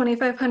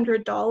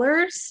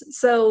 $2,500.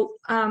 So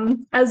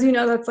as you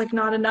know, that's like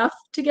not enough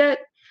to get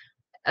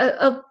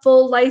a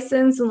full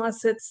license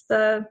unless it's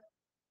the,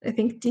 I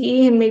think,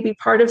 D and maybe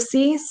part of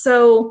C.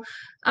 So,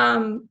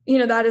 you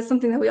know, that is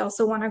something that we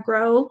also want to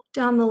grow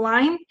down the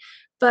line,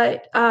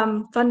 but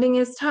funding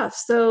is tough.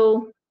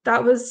 So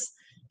that was,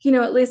 you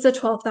know, at least a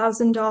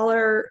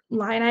 $12,000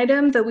 line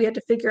item that we had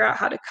to figure out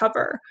how to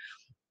cover.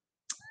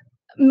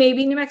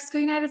 Maybe New Mexico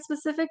United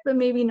specific, but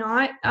maybe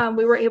not.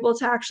 We were able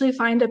to actually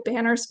find a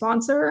banner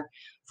sponsor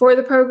for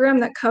the program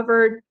that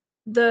covered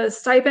the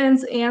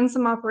stipends and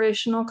some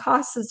operational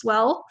costs as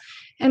well.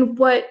 And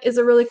what is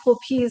a really cool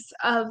piece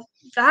of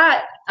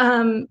that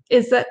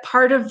is that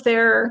part of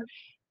their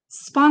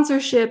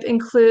sponsorship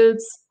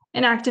includes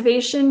an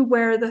activation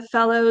where the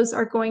fellows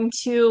are going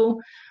to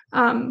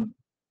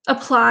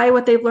apply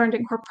what they've learned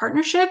in core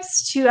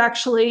partnerships to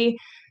actually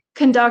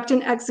conduct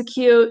and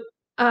execute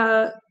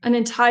an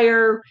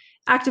entire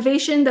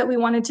activation that we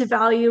wanted to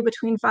value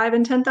between $5,000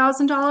 and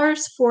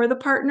 $10,000 for the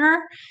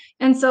partner.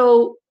 And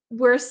so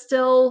we're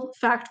still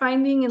fact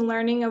finding and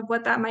learning of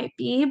what that might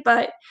be,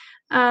 but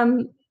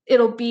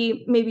it'll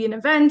be maybe an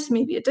event,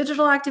 maybe a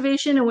digital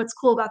activation. And what's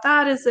cool about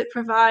that is it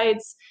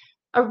provides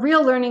a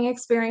real learning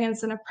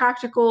experience and a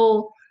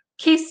practical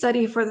case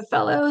study for the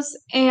fellows.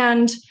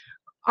 And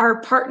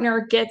our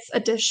partner gets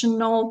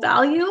additional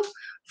value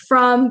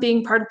from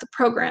being part of the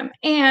program.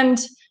 And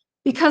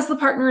because the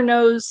partner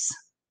knows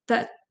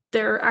that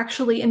they're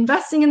actually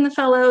investing in the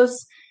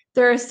fellows,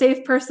 they're a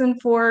safe person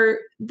for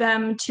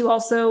them to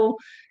also,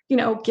 you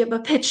know, give a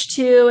pitch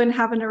to and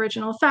have an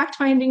original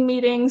fact-finding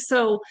meeting.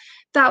 So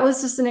that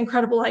was just an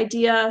incredible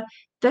idea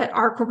that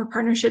our corporate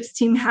partnerships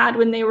team had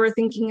when they were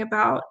thinking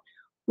about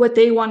what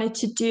they wanted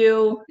to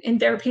do in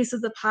their piece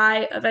of the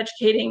pie of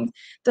educating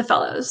the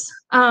fellows.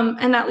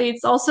 And that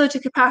leads also to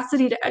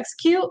capacity to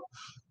execute.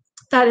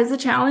 That is a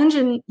challenge,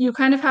 and you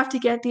kind of have to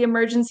get the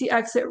emergency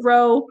exit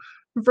row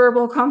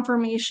verbal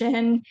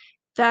confirmation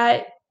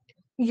that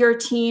your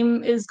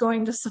team is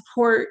going to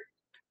support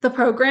the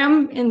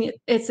program in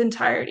its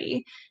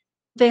entirety.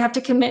 They have to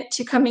commit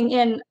to coming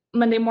in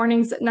Monday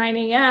mornings at 9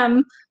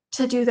 a.m.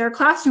 to do their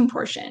classroom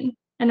portion,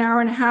 an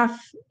hour and a half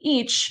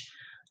each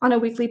on a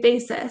weekly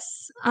basis.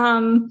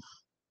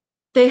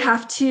 They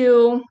have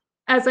to,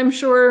 as I'm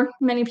sure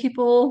many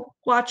people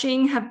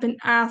watching have been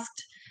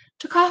asked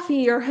to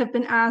coffee or have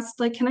been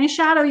asked, like, can I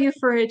shadow you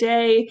for a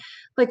day?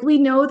 Like, we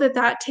know that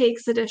that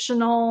takes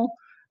additional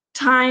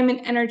time and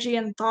energy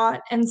and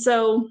thought. And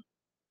so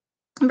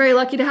I'm very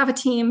lucky to have a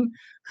team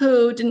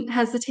who didn't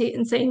hesitate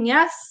in saying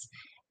yes.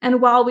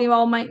 And while we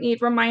all might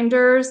need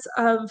reminders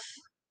of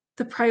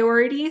the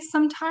priorities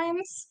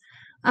sometimes,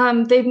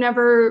 they've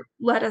never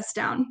let us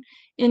down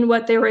in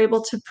what they were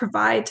able to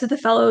provide to the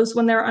fellows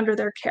when they're under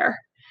their care.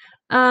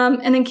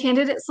 And then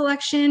candidate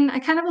selection, I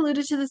kind of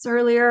alluded to this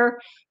earlier.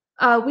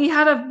 We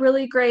had a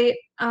really great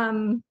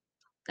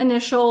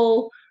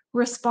initial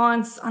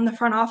response on the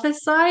front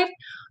office side.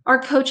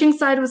 Our coaching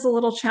side was a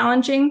little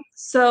challenging.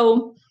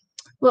 So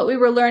what we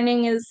were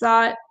learning is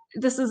that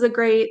this is a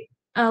great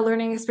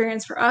learning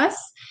experience for us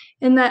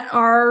in that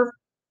our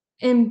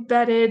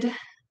embedded,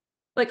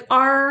 like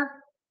our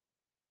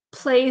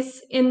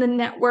place in the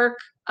network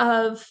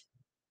of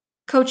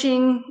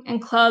coaching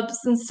and clubs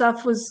and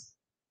stuff was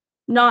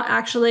not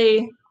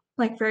actually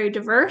like very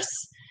diverse.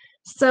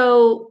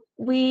 So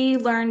we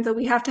learned that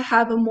we have to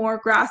have a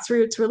more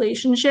grassroots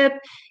relationship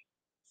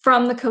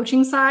from the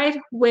coaching side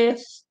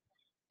with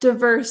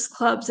diverse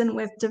clubs and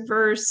with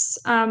diverse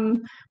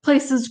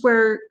places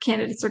where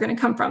candidates are going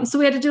to come from. So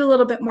we had to do a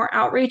little bit more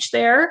outreach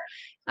there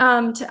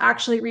to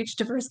actually reach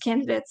diverse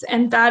candidates.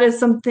 And that is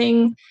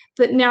something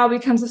that now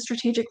becomes a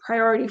strategic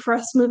priority for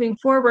us moving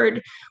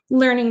forward,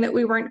 learning that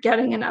we weren't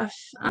getting enough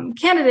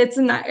candidates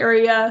in that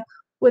area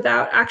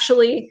without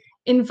actually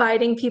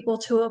inviting people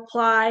to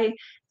apply,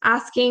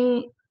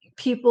 asking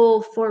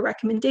people for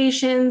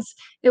recommendations.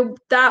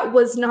 That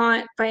was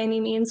not by any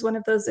means one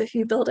of those if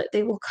you build it,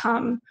 they will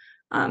come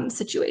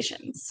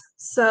situations.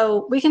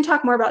 So we can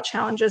talk more about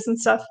challenges and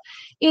stuff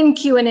in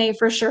Q&A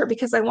for sure,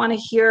 because I want to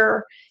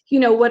hear, you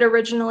know, what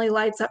originally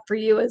lights up for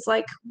you is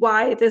like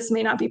why this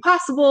may not be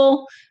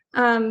possible,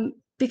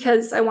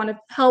 because I want to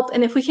help.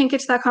 And if we can't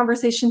get to that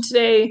conversation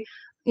today,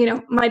 you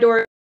know, my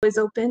door is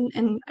open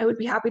and I would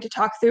be happy to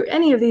talk through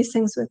any of these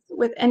things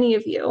with any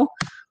of you.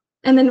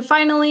 And then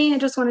finally, I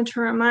just wanted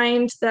to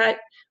remind that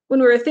when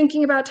we were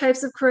thinking about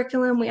types of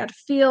curriculum, we had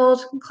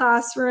field,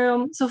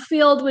 classroom. So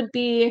field would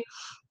be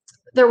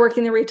they're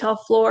working the retail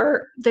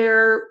floor,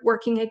 they're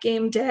working a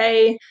game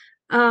day,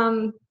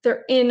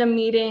 they're in a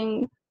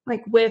meeting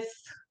like with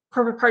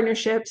corporate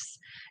partnerships.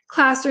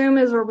 Classroom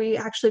is where we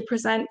actually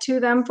present to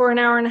them for an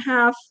hour and a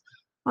half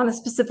on a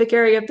specific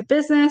area of the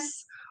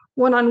business.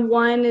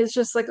 One-on-one is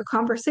just like a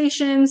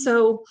conversation.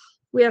 So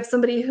we have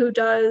somebody who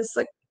does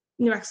like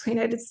New Mexico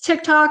United's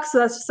TikTok. So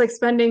that's just like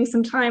spending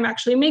some time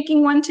actually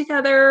making one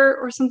together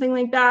or something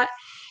like that.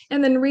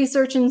 And then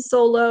research and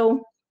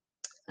solo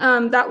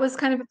That was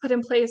kind of put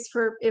in place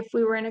for if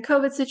we were in a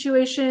COVID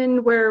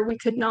situation where we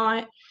could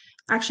not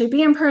actually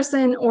be in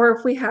person, or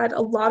if we had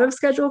a lot of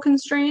schedule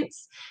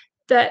constraints,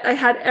 that I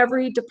had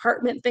every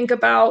department think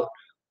about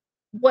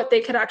what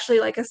they could actually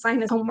like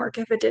assign as homework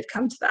if it did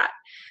come to that.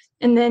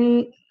 And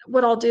then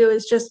what I'll do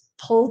is just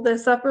pull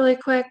this up really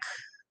quick,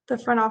 the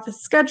front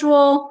office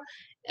schedule,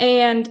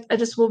 and I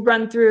just will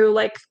run through,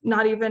 like,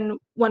 not even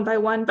one by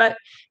one, but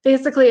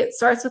basically it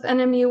starts with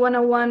NMU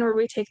 101, where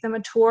we take them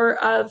a tour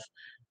of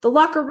the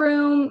locker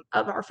room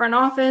of our front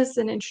office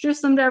and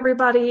introduce them to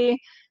everybody.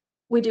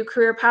 We do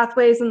career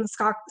pathways in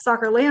the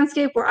soccer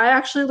landscape, where I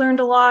actually learned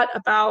a lot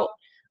about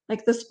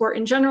like the sport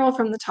in general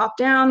from the top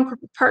down,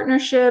 corporate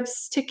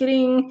partnerships,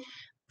 ticketing,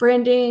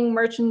 branding,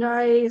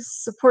 merchandise,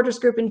 supporters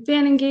group and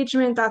fan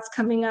engagement. That's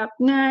coming up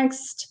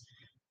next.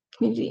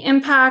 Community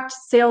impact,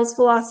 sales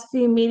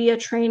philosophy, media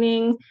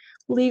training,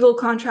 legal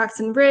contracts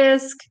and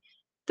risk.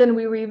 Then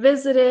we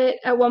revisit it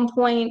at one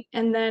point,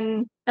 and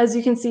then as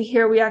you can see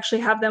here, we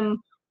actually have them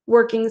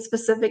working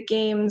specific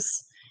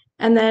games.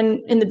 And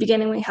then in the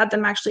beginning, we had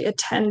them actually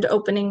attend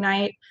opening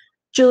night.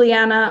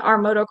 Juliana, our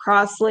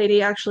motocross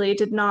lady, actually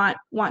did not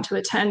want to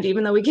attend,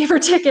 even though we gave her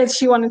tickets.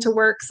 She wanted to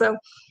work, so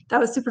that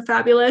was super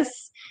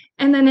fabulous.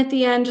 And then at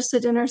the end, just a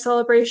dinner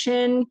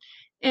celebration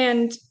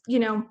and, you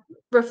know,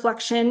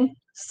 reflection.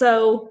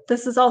 So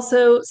this is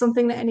also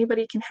something that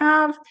anybody can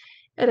have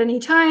at any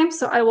time.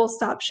 So I will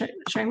stop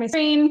sharing my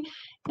screen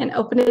and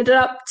open it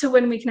up to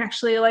when we can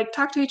actually like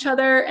talk to each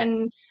other.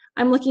 And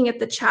I'm looking at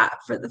the chat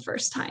for the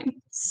first time.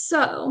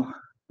 So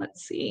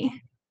let's see.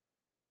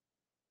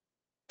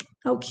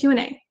 Oh,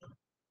 Q&A.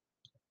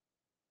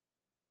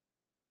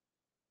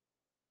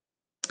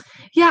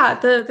 Yeah,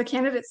 the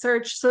candidate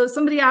search. So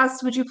somebody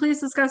asked, would you please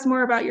discuss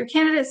more about your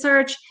candidate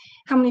search?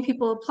 How many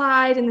people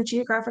applied and the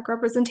geographic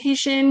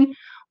representation?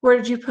 Where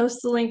did you post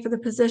the link for the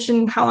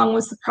position? How long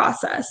was the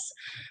process?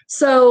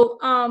 So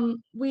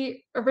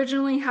we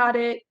originally had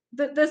it,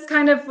 this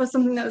kind of was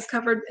something that was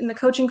covered in the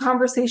coaching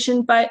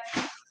conversation, but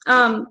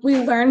we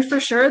learned for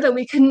sure that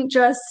we couldn't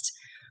just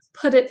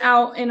put it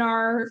out in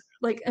our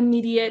like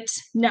immediate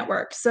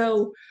network.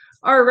 So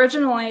our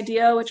original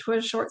idea, which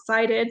was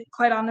short-sighted,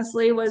 quite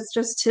honestly, was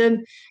just to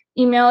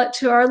email it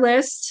to our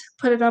list,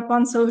 put it up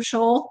on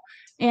social,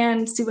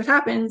 and see what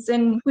happens.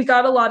 And we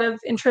got a lot of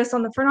interest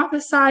on the front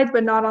office side,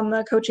 but not on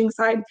the coaching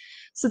side.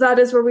 So that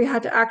is where we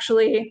had to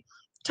actually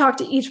talk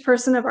to each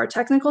person of our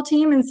technical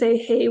team and say,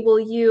 hey, will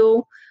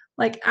you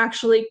like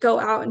actually go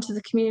out into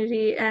the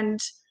community and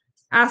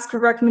ask for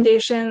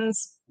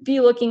recommendations, be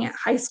looking at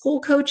high school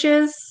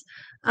coaches,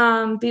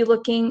 be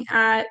looking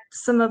at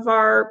some of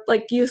our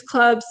like youth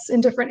clubs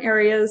in different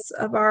areas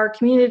of our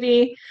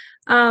community.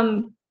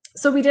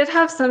 So we did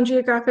have some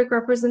geographic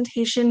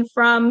representation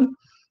from,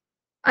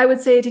 I would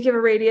say, to give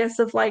a radius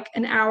of like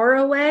an hour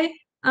away.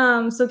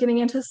 So getting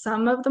into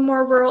some of the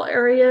more rural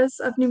areas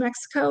of New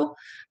Mexico,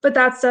 but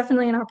that's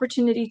definitely an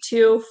opportunity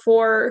too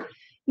for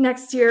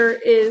next year,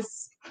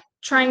 is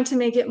trying to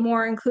make it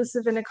more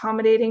inclusive and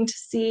accommodating to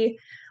see,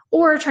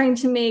 or trying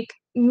to make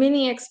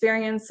mini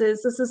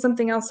experiences. This is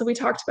something else that we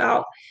talked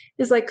about,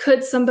 is like,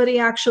 could somebody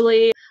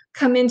actually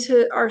come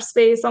into our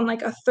space on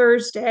like a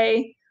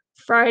Thursday,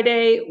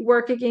 Friday,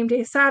 work a game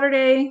day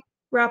Saturday,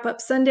 wrap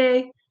up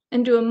Sunday,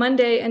 and do a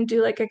Monday and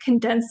do like a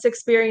condensed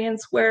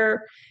experience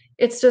where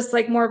it's just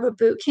like more of a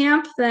boot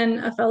camp than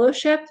a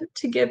fellowship,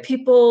 to give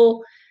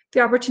people the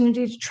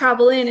opportunity to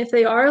travel in if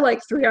they are like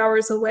 3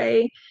 hours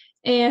away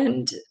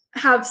and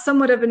have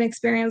somewhat of an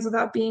experience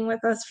without being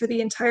with us for the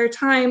entire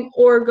time,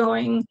 or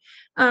going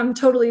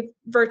totally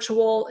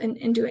virtual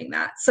in doing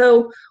that.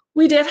 So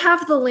we did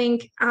have the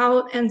link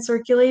out and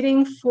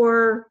circulating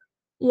for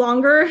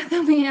longer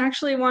than we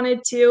actually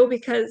wanted to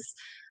because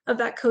of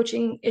that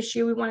coaching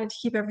issue. We wanted to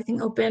keep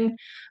everything open,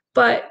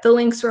 but the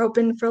links were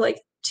open for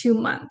like 2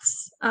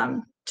 months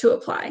to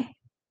apply.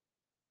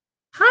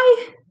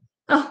 Hi.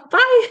 Oh,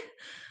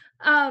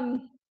 bye.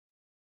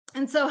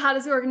 And so how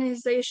does the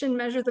organization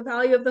measure the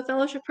value of the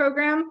fellowship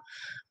program?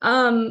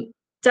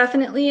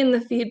 Definitely in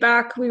the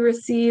feedback we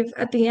receive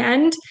at the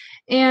end,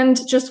 and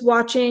just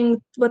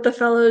watching what the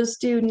fellows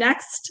do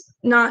next,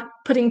 not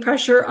putting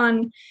pressure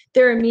on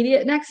their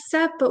immediate next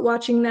step, but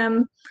watching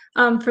them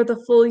for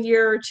the full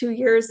year or 2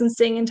 years and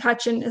staying in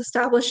touch and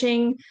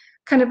establishing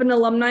kind of an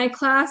alumni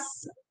class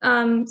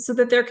so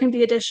that there can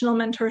be additional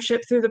mentorship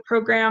through the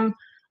program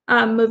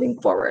moving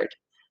forward.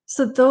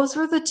 So those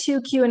were the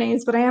 2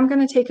 Q&As, but I am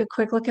going to take a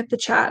quick look at the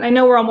chat. I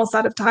know we're almost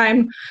out of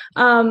time.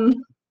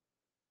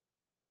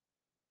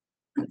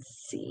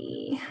 Let's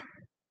see.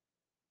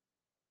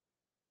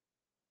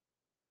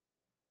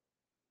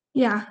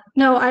 Yeah,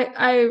 no,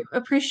 I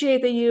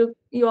appreciate that you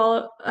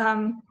all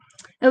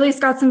at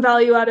least got some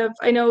value out of,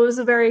 I know it was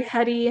a very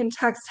heady and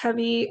text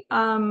heavy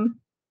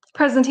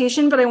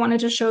presentation, but I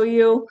wanted to show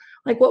you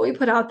like what we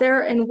put out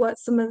there and what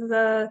some of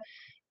the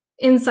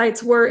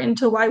insights were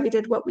into why we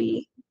did what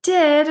we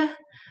did.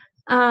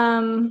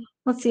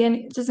 Let's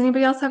see, does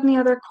anybody else have any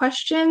other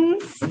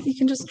questions? You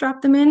can just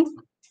drop them in.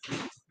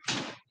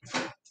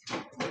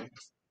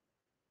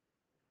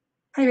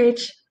 Hi,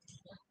 Rach.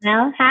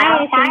 Well,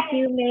 hi, I think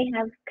you may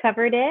have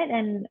covered it,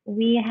 and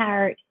we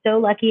are so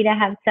lucky to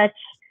have such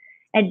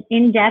an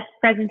in-depth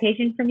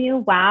presentation from you.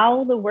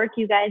 Wow, the work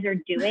you guys are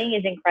doing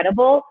is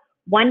incredible.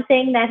 One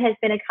thing that has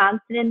been a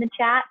constant in the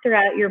chat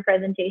throughout your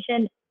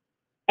presentation,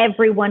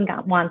 everyone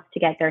wants to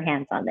get their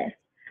hands on this.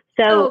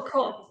 So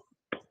cool.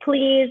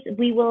 Please,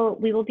 we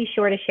will be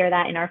sure to share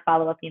that in our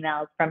follow-up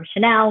emails from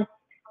Chanel.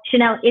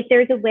 Chanel, if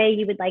there's a way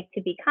you would like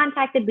to be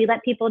contacted, we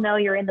let people know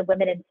you're in the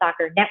Women in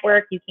Soccer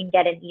Network. You can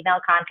get an email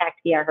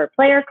contact via her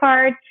player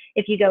card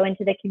if you go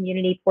into the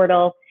community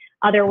portal.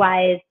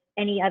 Otherwise,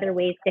 any other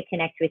ways to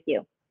connect with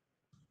you?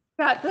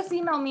 Yeah, just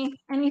email me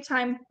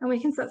anytime and we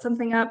can set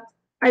something up.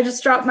 I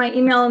just dropped my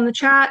email in the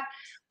chat,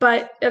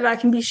 but if that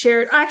can be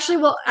shared, I actually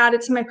will add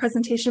it to my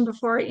presentation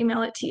before I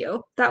email it to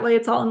you. That way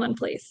it's all in one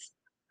place.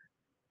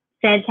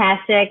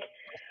 Fantastic.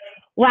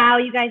 Wow,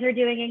 you guys are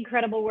doing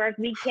incredible work.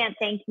 We can't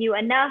thank you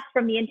enough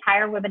from the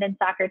entire Women in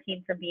Soccer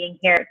team for being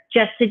here.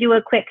 Just to do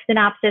a quick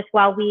synopsis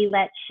while we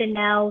let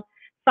Chanel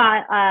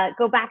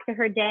go back to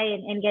her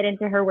day and get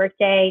into her work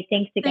day.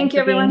 Thanks again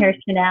for being here,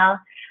 Chanel.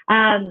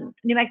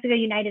 New Mexico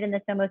United and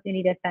the Somos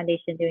Unidos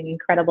Foundation doing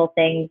incredible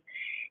things,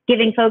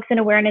 giving folks an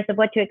awareness of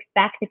what to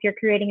expect if you're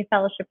creating a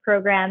fellowship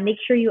program. Make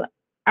sure you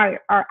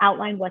are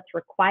outline what's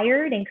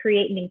required and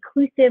create an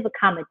inclusive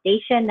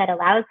accommodation that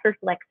allows for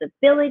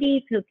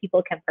flexibility so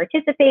people can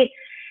participate,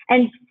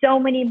 and so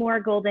many more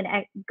golden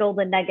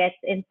nuggets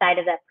inside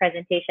of that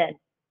presentation.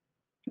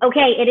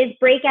 Okay, it is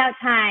breakout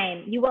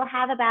time. You will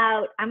have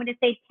about, I'm going to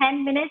say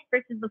 10 minutes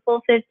versus the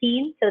full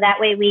 15. So that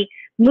way we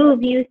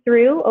move you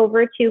through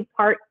over to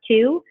part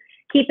 2.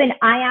 Keep an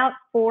eye out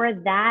for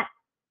that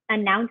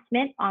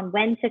announcement on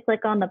when to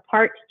click on the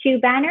part 2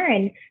 banner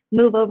and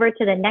move over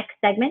to the next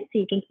segment so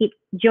you can keep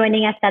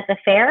joining us at the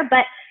fair.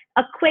 But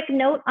a quick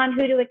note on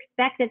who to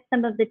expect at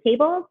some of the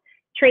tables.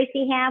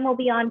 TRACY HAMM will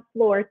be on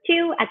floor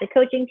 2 at the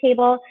coaching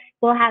table.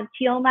 We'll have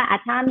Chioma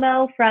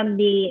Atanmo from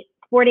the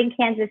Sporting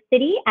Kansas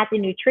City at the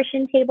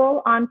nutrition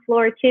table on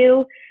floor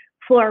 2.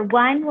 Floor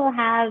 1 will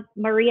have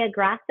Maria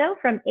Grasso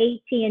from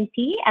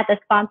AT&T at the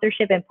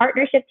sponsorship and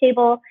partnership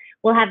table.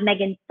 We'll have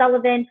Megan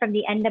Sullivan from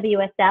the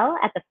NWSL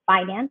at the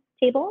finance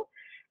table.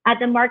 At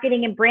the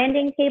marketing and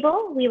branding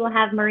table, we will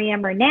have Maria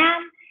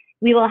Mernan.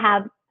 We will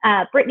have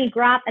Brittany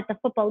Gropp at the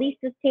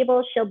Futbolistas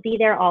table. She'll be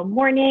there all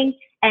morning.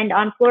 And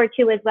on floor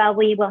 2 as well,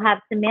 we will have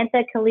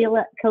Samantha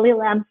Kalila,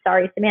 I'm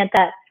sorry,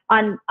 Samantha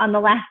on the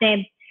last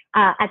name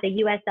at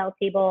the USL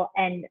table,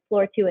 and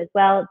floor 2 as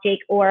well, Jake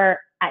Orr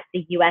at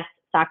the US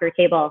soccer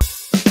table.